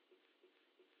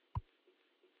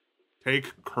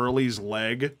 Take Curly's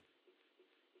leg.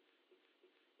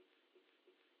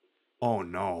 Oh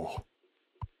no.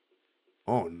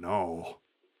 Oh no.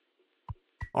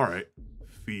 Alright.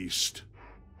 Feast.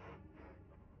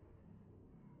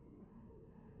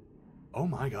 Oh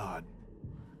my god.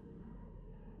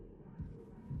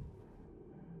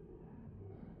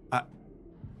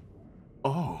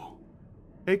 Oh.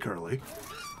 Hey, Curly.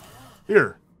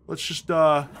 Here. Let's just,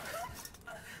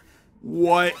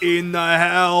 What in the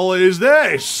hell is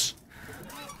this?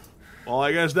 Well,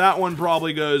 I guess that one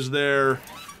probably goes there.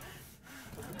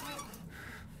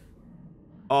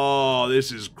 Oh,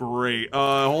 this is great.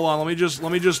 Hold on, let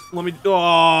me,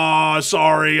 oh,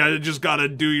 sorry, I just gotta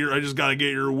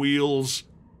get your wheels.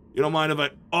 You don't mind if I,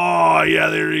 oh, yeah,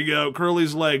 there you go.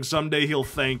 Curly's leg, someday he'll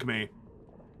thank me.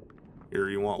 Here,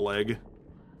 you want leg?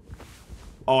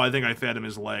 Oh, I think I fed him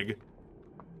his leg.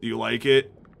 Do you like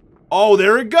it? Oh,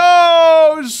 there it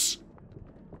goes!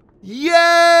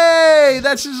 Yay!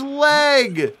 That's his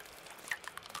leg!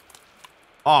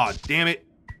 Aw, oh, damn it.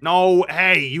 No,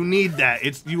 hey, you need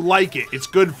that. You like it. It's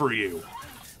good for you.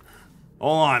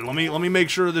 Hold on, let me make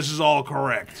sure this is all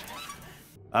correct.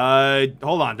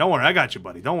 Hold on, don't worry, I got you,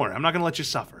 buddy. Don't worry, I'm not gonna let you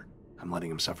suffer. I'm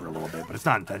letting him suffer a little bit, but it's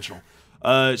not intentional.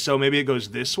 So maybe it goes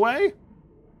this way?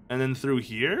 And then through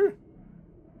here?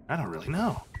 I don't really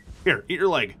know. Here, eat your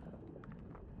leg.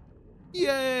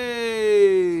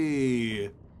 Yay!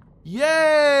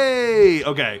 Yay!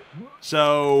 Okay,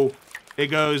 so it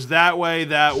goes that way,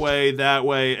 that way, that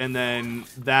way, and then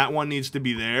that one needs to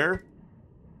be there.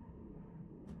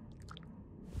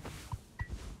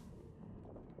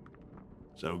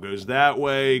 So it goes that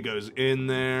way, goes in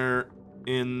there,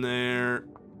 in there.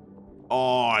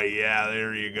 Oh yeah,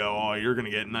 there you go. Oh, you're gonna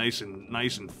get nice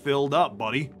and filled up,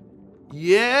 buddy.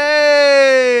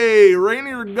 Yay! Right in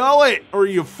your gullet. Are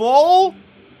you full?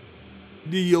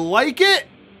 Do you like it?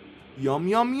 Yum,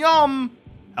 yum, yum.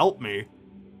 Help me.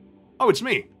 Oh, it's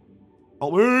me.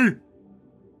 Help me.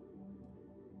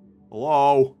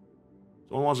 Hello?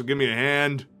 Someone wants to give me a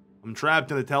hand? I'm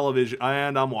trapped in a television,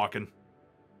 and I'm walking.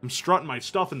 I'm strutting my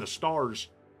stuff in the stars.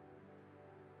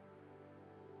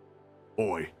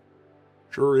 Boy,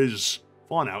 sure is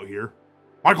fun out here.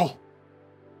 Michael!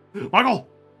 Michael!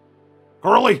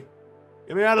 Curly!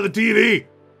 Get me out of the TV!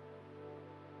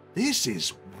 This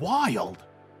is wild.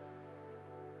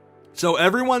 So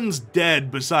everyone's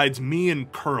dead besides me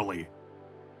and Curly.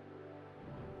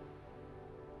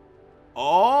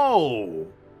 Oh.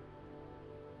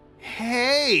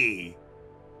 Hey.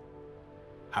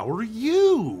 How are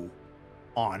you?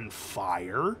 On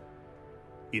fire?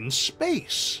 In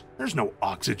space. There's no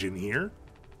oxygen here.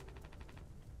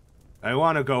 I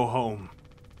want to go home.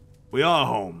 We are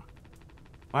home.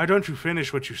 Why don't you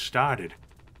finish what you started?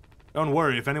 Don't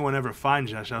worry, if anyone ever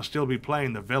finds us, I'll still be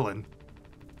playing the villain.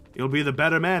 You'll be the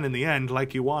better man in the end,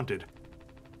 like you wanted.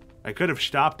 I could have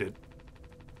stopped it.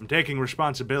 I'm taking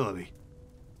responsibility.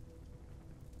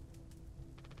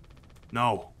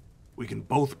 No, we can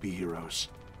both be heroes.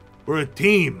 We're a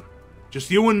team.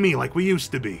 Just you and me, like we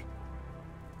used to be.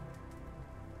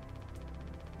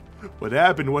 What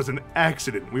happened was an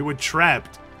accident. We were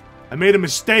trapped. I made a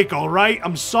mistake, alright?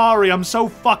 I'm sorry. I'm so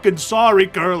fucking sorry,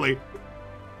 Curly.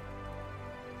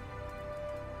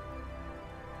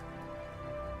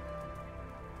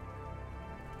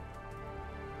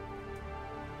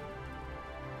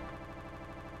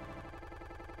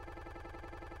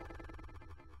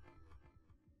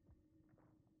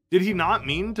 Did he not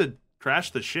mean to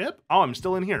crash the ship? Oh, I'm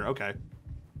still in here. Okay.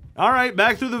 Alright,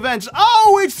 back through the vents.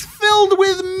 Oh, it's filled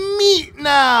with meat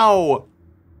now!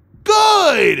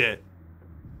 Good!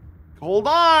 Hold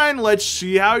on, let's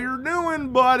see how you're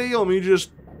doing, buddy. Let me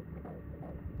just...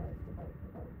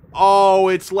 Oh,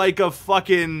 it's like a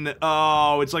fucking...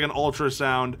 Oh, it's like an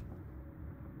ultrasound.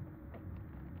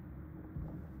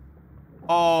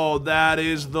 Oh, that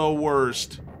is the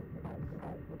worst.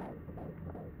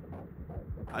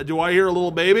 Do I hear a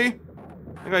little baby?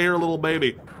 I think I hear a little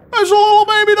baby. There's a little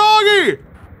baby doggy!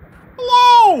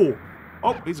 Hello!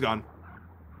 Oh, he's gone.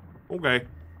 Okay.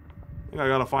 I think I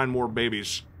gotta find more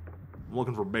babies. I'm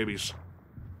looking for babies.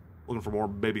 Looking for more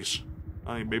babies.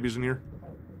 Any babies in here?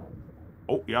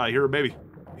 Oh, yeah, I hear a baby.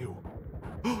 Ew.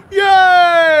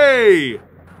 Yay!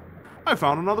 I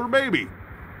found another baby.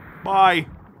 Bye.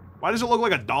 Why does it look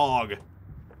like a dog?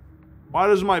 Why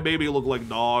does my baby look like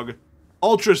dog?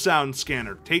 Ultrasound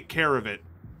scanner. Take care of it.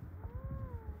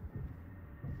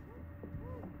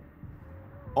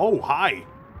 Oh, hi.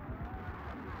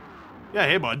 Yeah,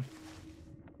 hey, bud.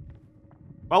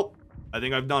 Well, I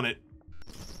think I've done it.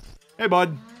 Hey,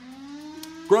 bud.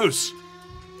 Gross.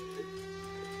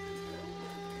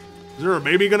 Is there a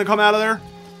baby gonna come out of there?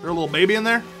 Is there a little baby in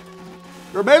there?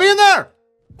 Is there a baby in there?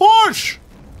 Push!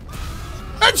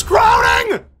 It's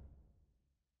crowding!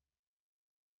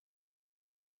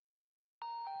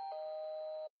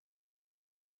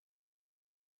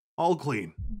 All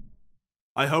clean.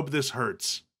 I hope this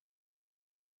hurts.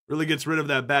 Really gets rid of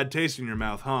that bad taste in your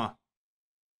mouth, huh?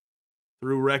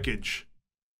 Through wreckage.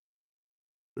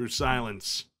 Through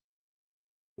silence.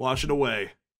 Wash it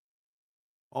away.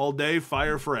 All day,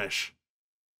 fire fresh.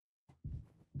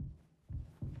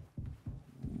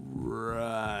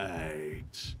 Right.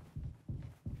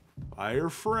 Fire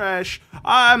fresh.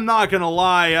 I'm not gonna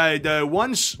lie.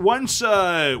 Once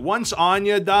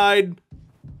Anya died,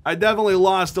 I definitely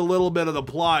lost a little bit of the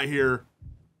plot here.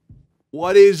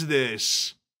 What is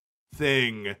this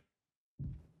thing?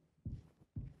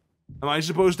 Am I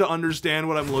supposed to understand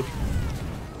what I'm looking?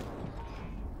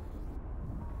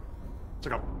 It's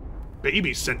like a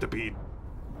baby centipede.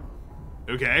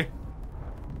 Okay.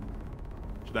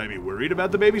 Should I be worried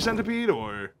about the baby centipede,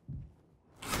 or?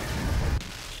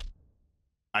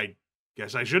 I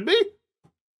guess I should be?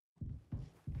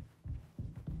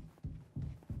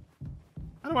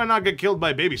 How do I not get killed by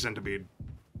a baby centipede?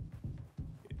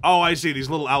 Oh, I see, these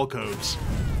little alcoves.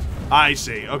 I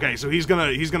see. Okay, so he's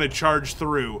gonna charge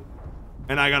through,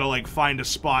 and I gotta like find a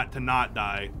spot to not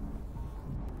die.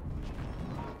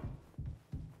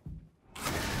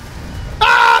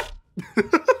 Ah! What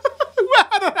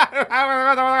the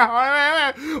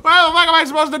fuck am I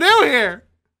supposed to do here?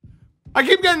 I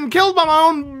keep getting killed by my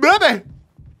own baby.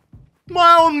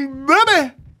 My own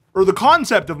baby. Or the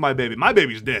concept of my baby. My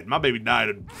baby's dead. My baby died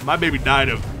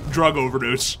of drug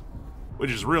overdose,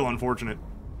 which is real unfortunate.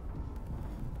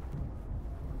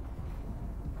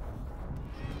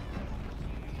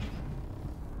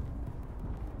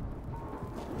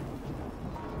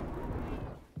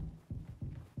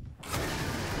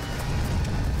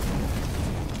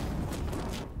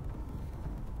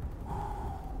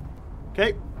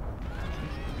 Okay.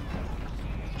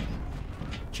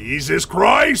 Jesus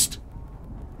Christ!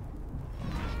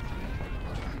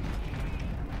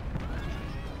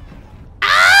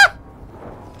 Ah!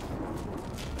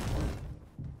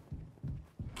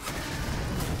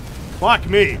 Fuck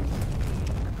me.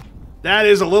 That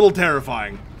is a little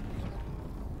terrifying.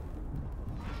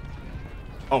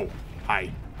 Oh,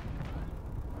 hi.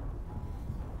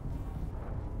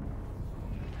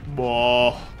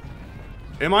 Boah.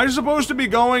 Am I supposed to be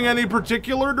going any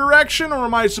particular direction, or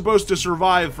am I supposed to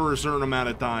survive for a certain amount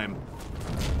of time?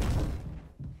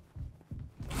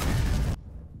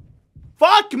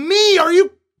 Fuck me, are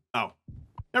you? Oh,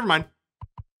 never mind.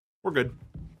 We're good,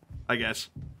 I guess.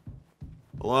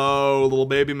 Hello, little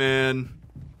baby man.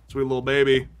 Sweet little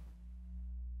baby.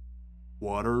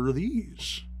 What are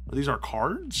these? Are these our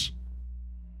cards?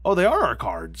 Oh, they are our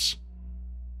cards.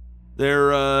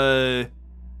 They're,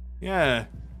 yeah.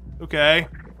 Okay.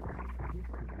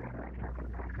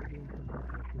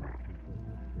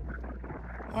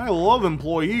 I love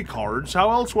employee cards.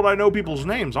 How else would I know people's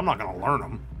names? I'm not gonna learn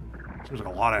them. Seems like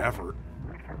a lot of effort.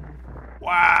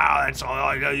 Wow, that's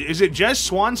all. Is it just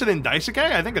Swansea and Daisuke?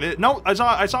 I think it is. No, I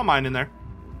saw mine in there.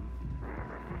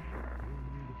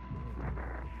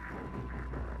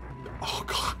 Oh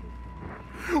god.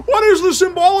 What is the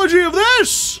symbology of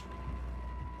this?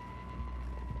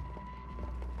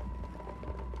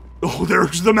 Oh,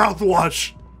 there's the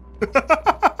mouthwash.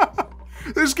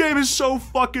 This game is so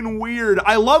fucking weird.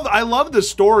 I love the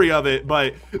story of it,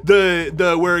 but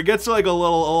the where it gets like a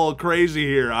little crazy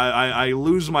here, I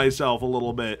lose myself a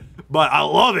little bit. But I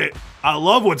love it. I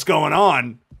love what's going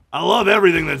on. I love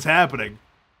everything that's happening.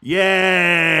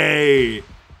 Yay!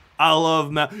 I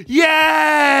love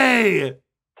Yay!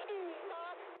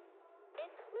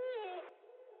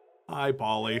 Hi,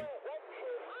 Polly.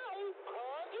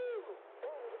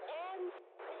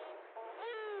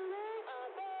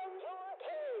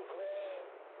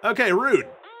 Okay, rude.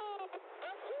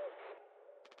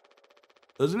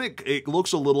 Doesn't it? It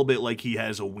looks a little bit like he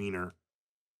has a wiener.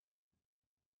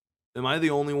 Am I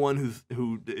the only one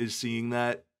who is seeing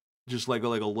that? Just like a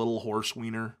little horse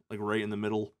wiener, like right in the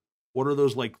middle. What are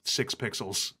those, like 6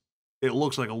 pixels? It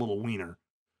looks like a little wiener.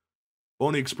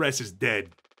 Pony Express is dead,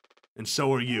 and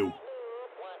so are you.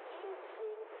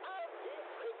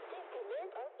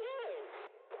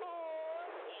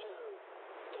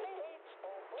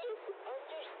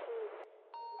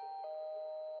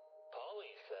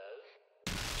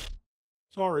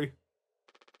 Sorry.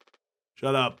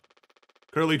 Shut up.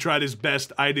 Curly tried his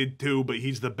best, I did too, but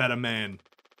he's the better man.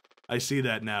 I see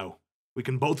that now. We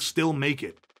can both still make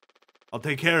it. I'll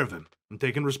take care of him. I'm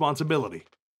taking responsibility.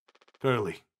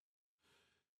 Curly.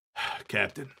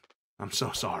 Captain, I'm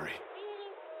so sorry.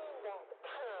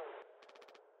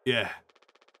 Yeah.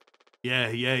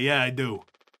 Yeah, I do.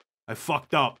 I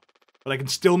fucked up, but I can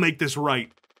still make this right.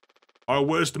 Our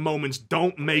worst moments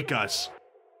don't make us.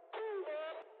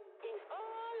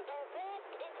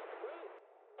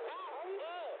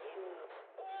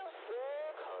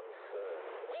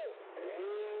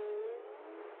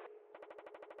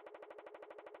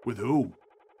 With who?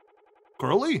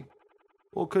 Curly?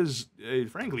 Well, because,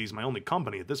 frankly, he's my only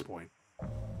company at this point.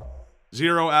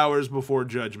 0 hours before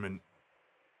judgment.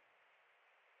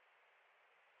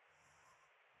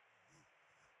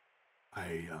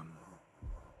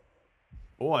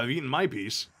 Oh, I've eaten my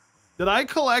piece. Did I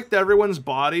collect everyone's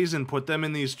bodies and put them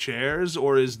in these chairs,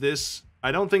 or is this...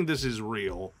 I don't think this is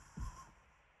real.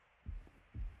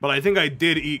 But I think I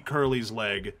did eat Curly's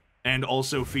leg, and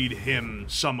also feed him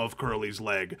some of Curly's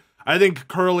leg. I think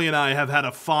Curly and I have had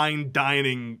a fine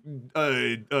dining,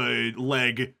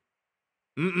 leg.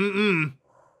 When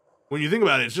you think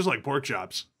about it, it's just like pork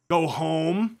chops. Go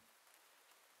home?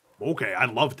 Okay,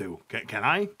 I'd love to. Can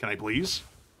I? Can I please?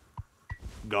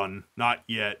 Gun. Not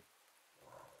yet.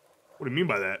 What do you mean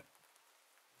by that?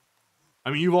 I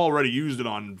mean, you've already used it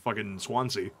on fucking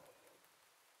Swansea.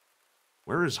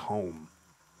 Where is home?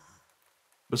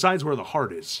 Besides where the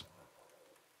heart is.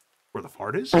 Where the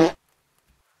fart is? It's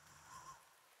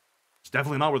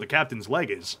definitely not where the captain's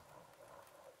leg is.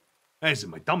 Hey, it's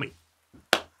in my tummy.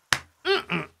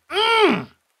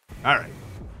 Alright.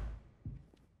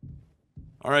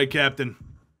 Alright, Captain.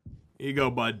 Here you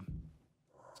go, bud.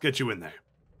 Let's get you in there.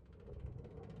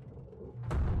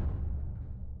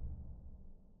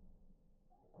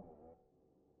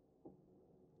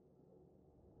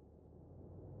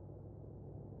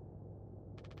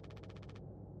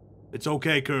 It's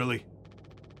okay, Curly.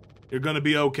 You're gonna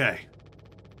be okay.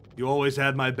 You always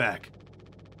had my back.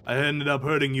 I ended up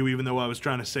hurting you even though I was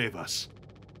trying to save us.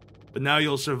 But now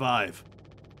you'll survive.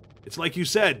 It's like you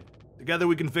said, together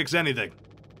we can fix anything.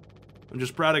 I'm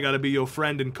just proud I gotta be your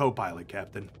friend and co-pilot,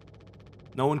 Captain.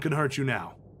 No one can hurt you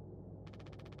now.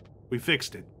 We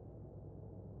fixed it.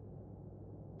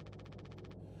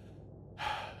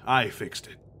 I fixed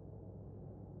it.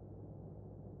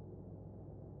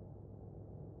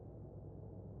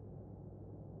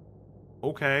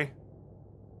 Okay.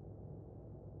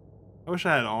 I wish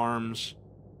I had arms.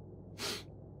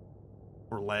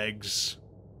 Or legs.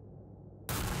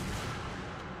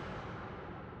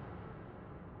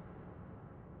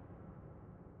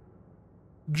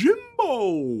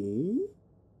 Jimbo!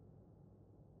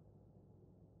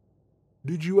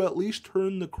 Did you at least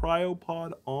turn the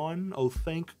cryopod on? Oh,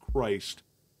 thank Christ.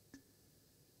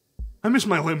 I miss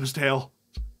my limbs, Tail.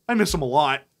 I miss them a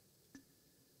lot.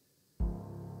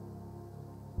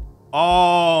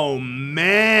 Oh,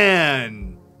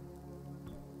 man.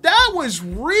 That was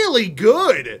really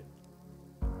good.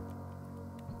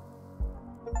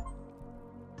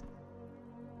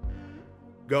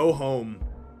 Go home.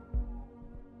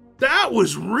 That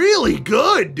was really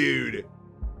good, dude.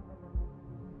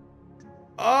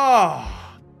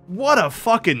 Oh, what a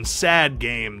fucking sad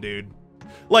game, dude.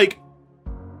 Like,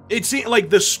 it seems like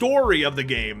the story of the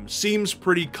game seems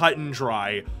pretty cut and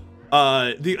dry.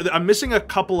 I'm missing a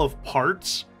couple of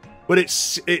parts, but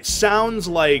it sounds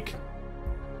like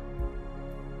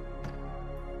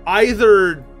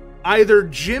either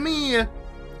Jimmy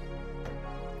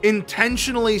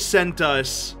intentionally sent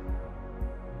us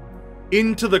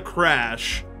into the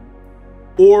crash,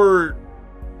 or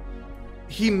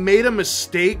he made a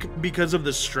mistake because of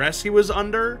the stress he was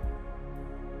under,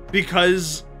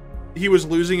 because he was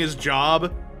losing his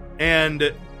job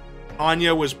and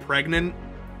Anya was pregnant.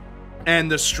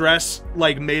 And the stress,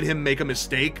 like, made him make a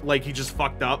mistake. Like, he just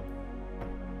fucked up.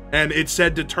 And it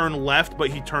said to turn left,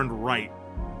 but he turned right.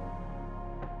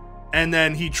 And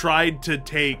then he tried to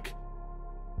take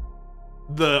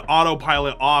the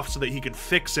autopilot off so that he could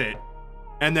fix it.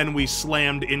 And then we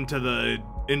slammed into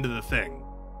the thing.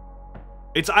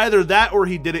 It's either that or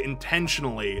he did it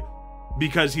intentionally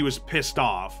because he was pissed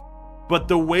off. But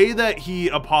the way that he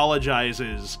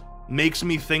apologizes makes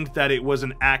me think that it was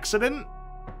an accident.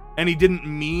 And he didn't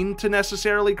mean to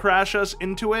necessarily crash us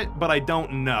into it, but I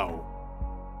don't know.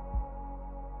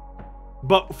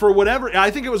 But for whatever,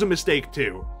 I think it was a mistake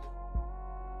too.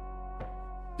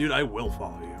 Dude, I will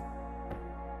follow you.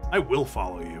 I will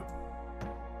follow you.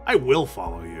 I will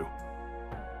follow you.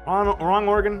 Wrong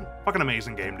organ? Fucking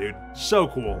amazing game, dude. So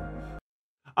cool.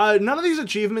 None of these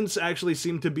achievements actually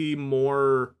seem to be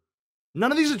more...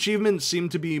 None of these achievements seem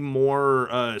to be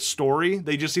more story.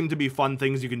 They just seem to be fun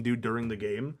things you can do during the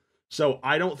game. So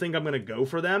I don't think I'm going to go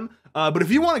for them. But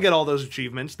if you want to get all those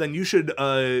achievements, then you should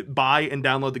buy and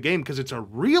download the game because it's a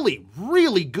really,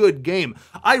 really good game.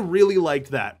 I really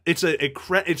liked that. It's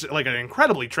like an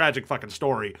incredibly tragic fucking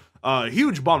story.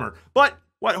 Huge bummer. But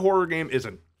what horror game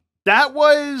isn't? That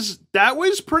was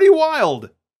pretty wild.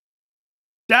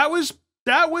 That was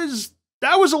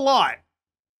a lot.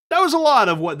 That was a lot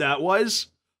of what that was.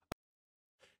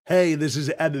 Hey, this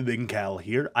is Editing Cal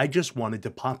here. I just wanted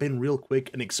to pop in real quick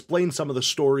and explain some of the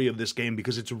story of this game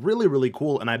because it's really, really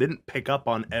cool, and I didn't pick up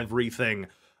on everything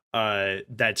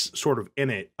that's sort of in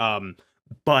it.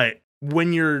 But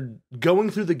when you're going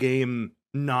through the game,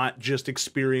 not just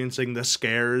experiencing the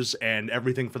scares and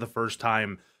everything for the first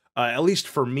time, at least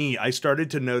for me, I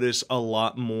started to notice a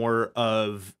lot more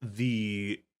of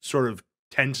the sort of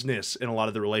tenseness in a lot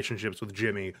of the relationships with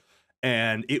Jimmy.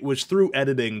 And it was through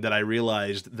editing that I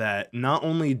realized that not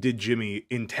only did Jimmy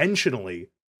intentionally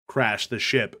crash the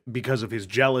ship because of his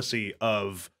jealousy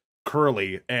of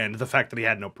Curly and the fact that he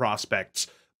had no prospects,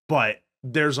 but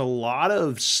there's a lot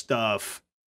of stuff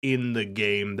in the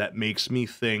game that makes me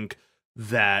think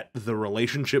that the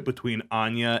relationship between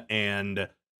Anya and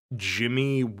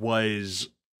Jimmy was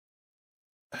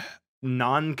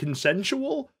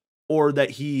non-consensual, or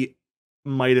that he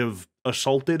might have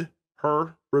assaulted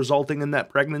her, resulting in that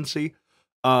pregnancy.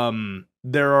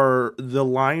 There are the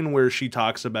line where she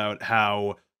talks about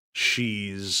how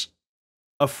she's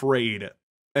afraid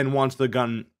and wants the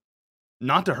gun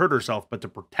not to hurt herself, but to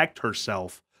protect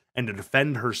herself and to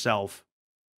defend herself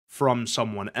from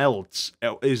someone else,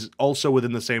 is also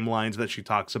within the same lines that she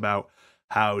talks about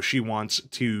how she wants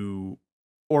to,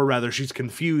 or rather she's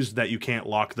confused that you can't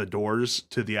lock the doors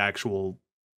to the actual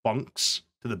bunks,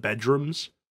 to the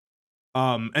bedrooms.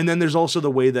 And then there's also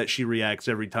the way that she reacts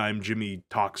every time Jimmy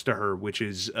talks to her, which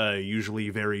is usually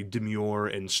very demure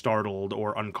and startled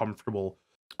or uncomfortable.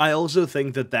 I also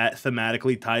think that that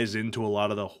thematically ties into a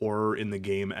lot of the horror in the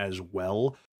game as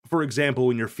well. For example,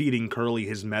 when you're feeding Curly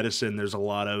his medicine, there's a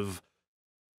lot of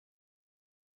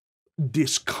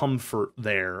discomfort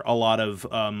there. A lot of,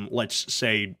 let's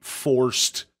say,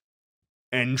 forced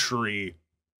entry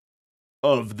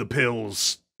of the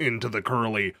pills into the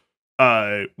Curly,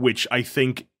 which I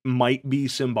think might be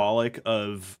symbolic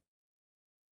of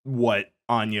what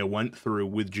Anya went through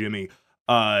with Jimmy.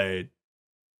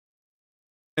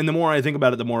 And the more I think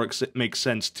about it, the more it makes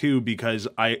sense too, because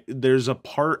there's a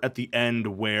part at the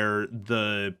end where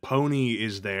the pony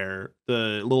is there,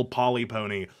 the little Polly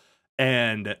pony,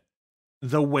 and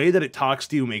the way that it talks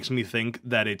to you makes me think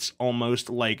that it's almost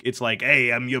like, it's like,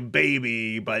 hey, I'm your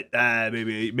baby, but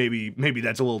maybe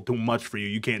that's a little too much for you.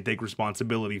 You can't take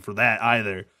responsibility for that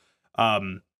either.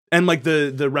 And like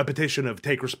the repetition of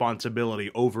take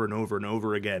responsibility over and over and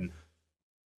over again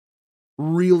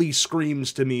really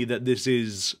screams to me that this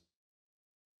is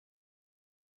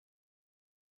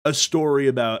a story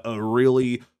about a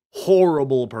really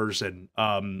horrible person,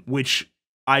 which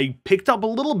I picked up a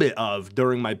little bit of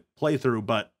during my playthrough,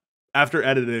 but after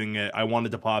editing it, I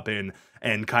wanted to pop in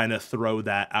and kind of throw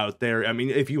that out there. I mean,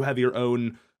 if you have your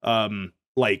own,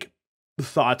 like,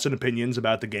 thoughts and opinions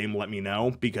about the game, let me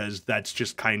know, because that's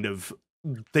just kind of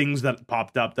things that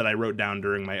popped up that I wrote down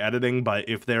during my editing. But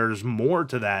if there's more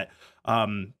to that,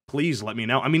 please let me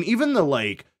know. I mean, even the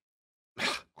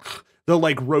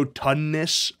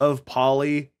rotundness of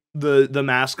Polly, the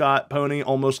mascot pony,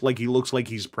 almost like he looks like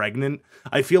he's pregnant.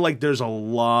 I feel like there's a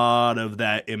lot of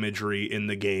that imagery in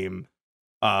the game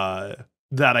that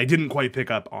I didn't quite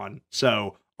pick up on.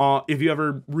 So if you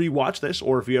ever rewatch this,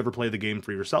 or if you ever play the game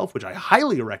for yourself, which I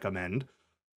highly recommend,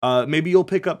 maybe you'll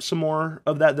pick up some more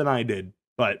of that than I did.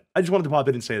 But I just wanted to pop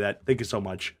in and say that. Thank you so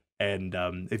much. And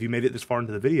if you made it this far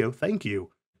into the video, thank you.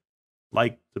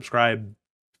 Like, subscribe,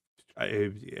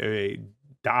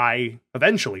 die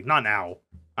eventually, not now.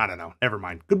 I don't know. Never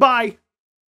mind. Goodbye.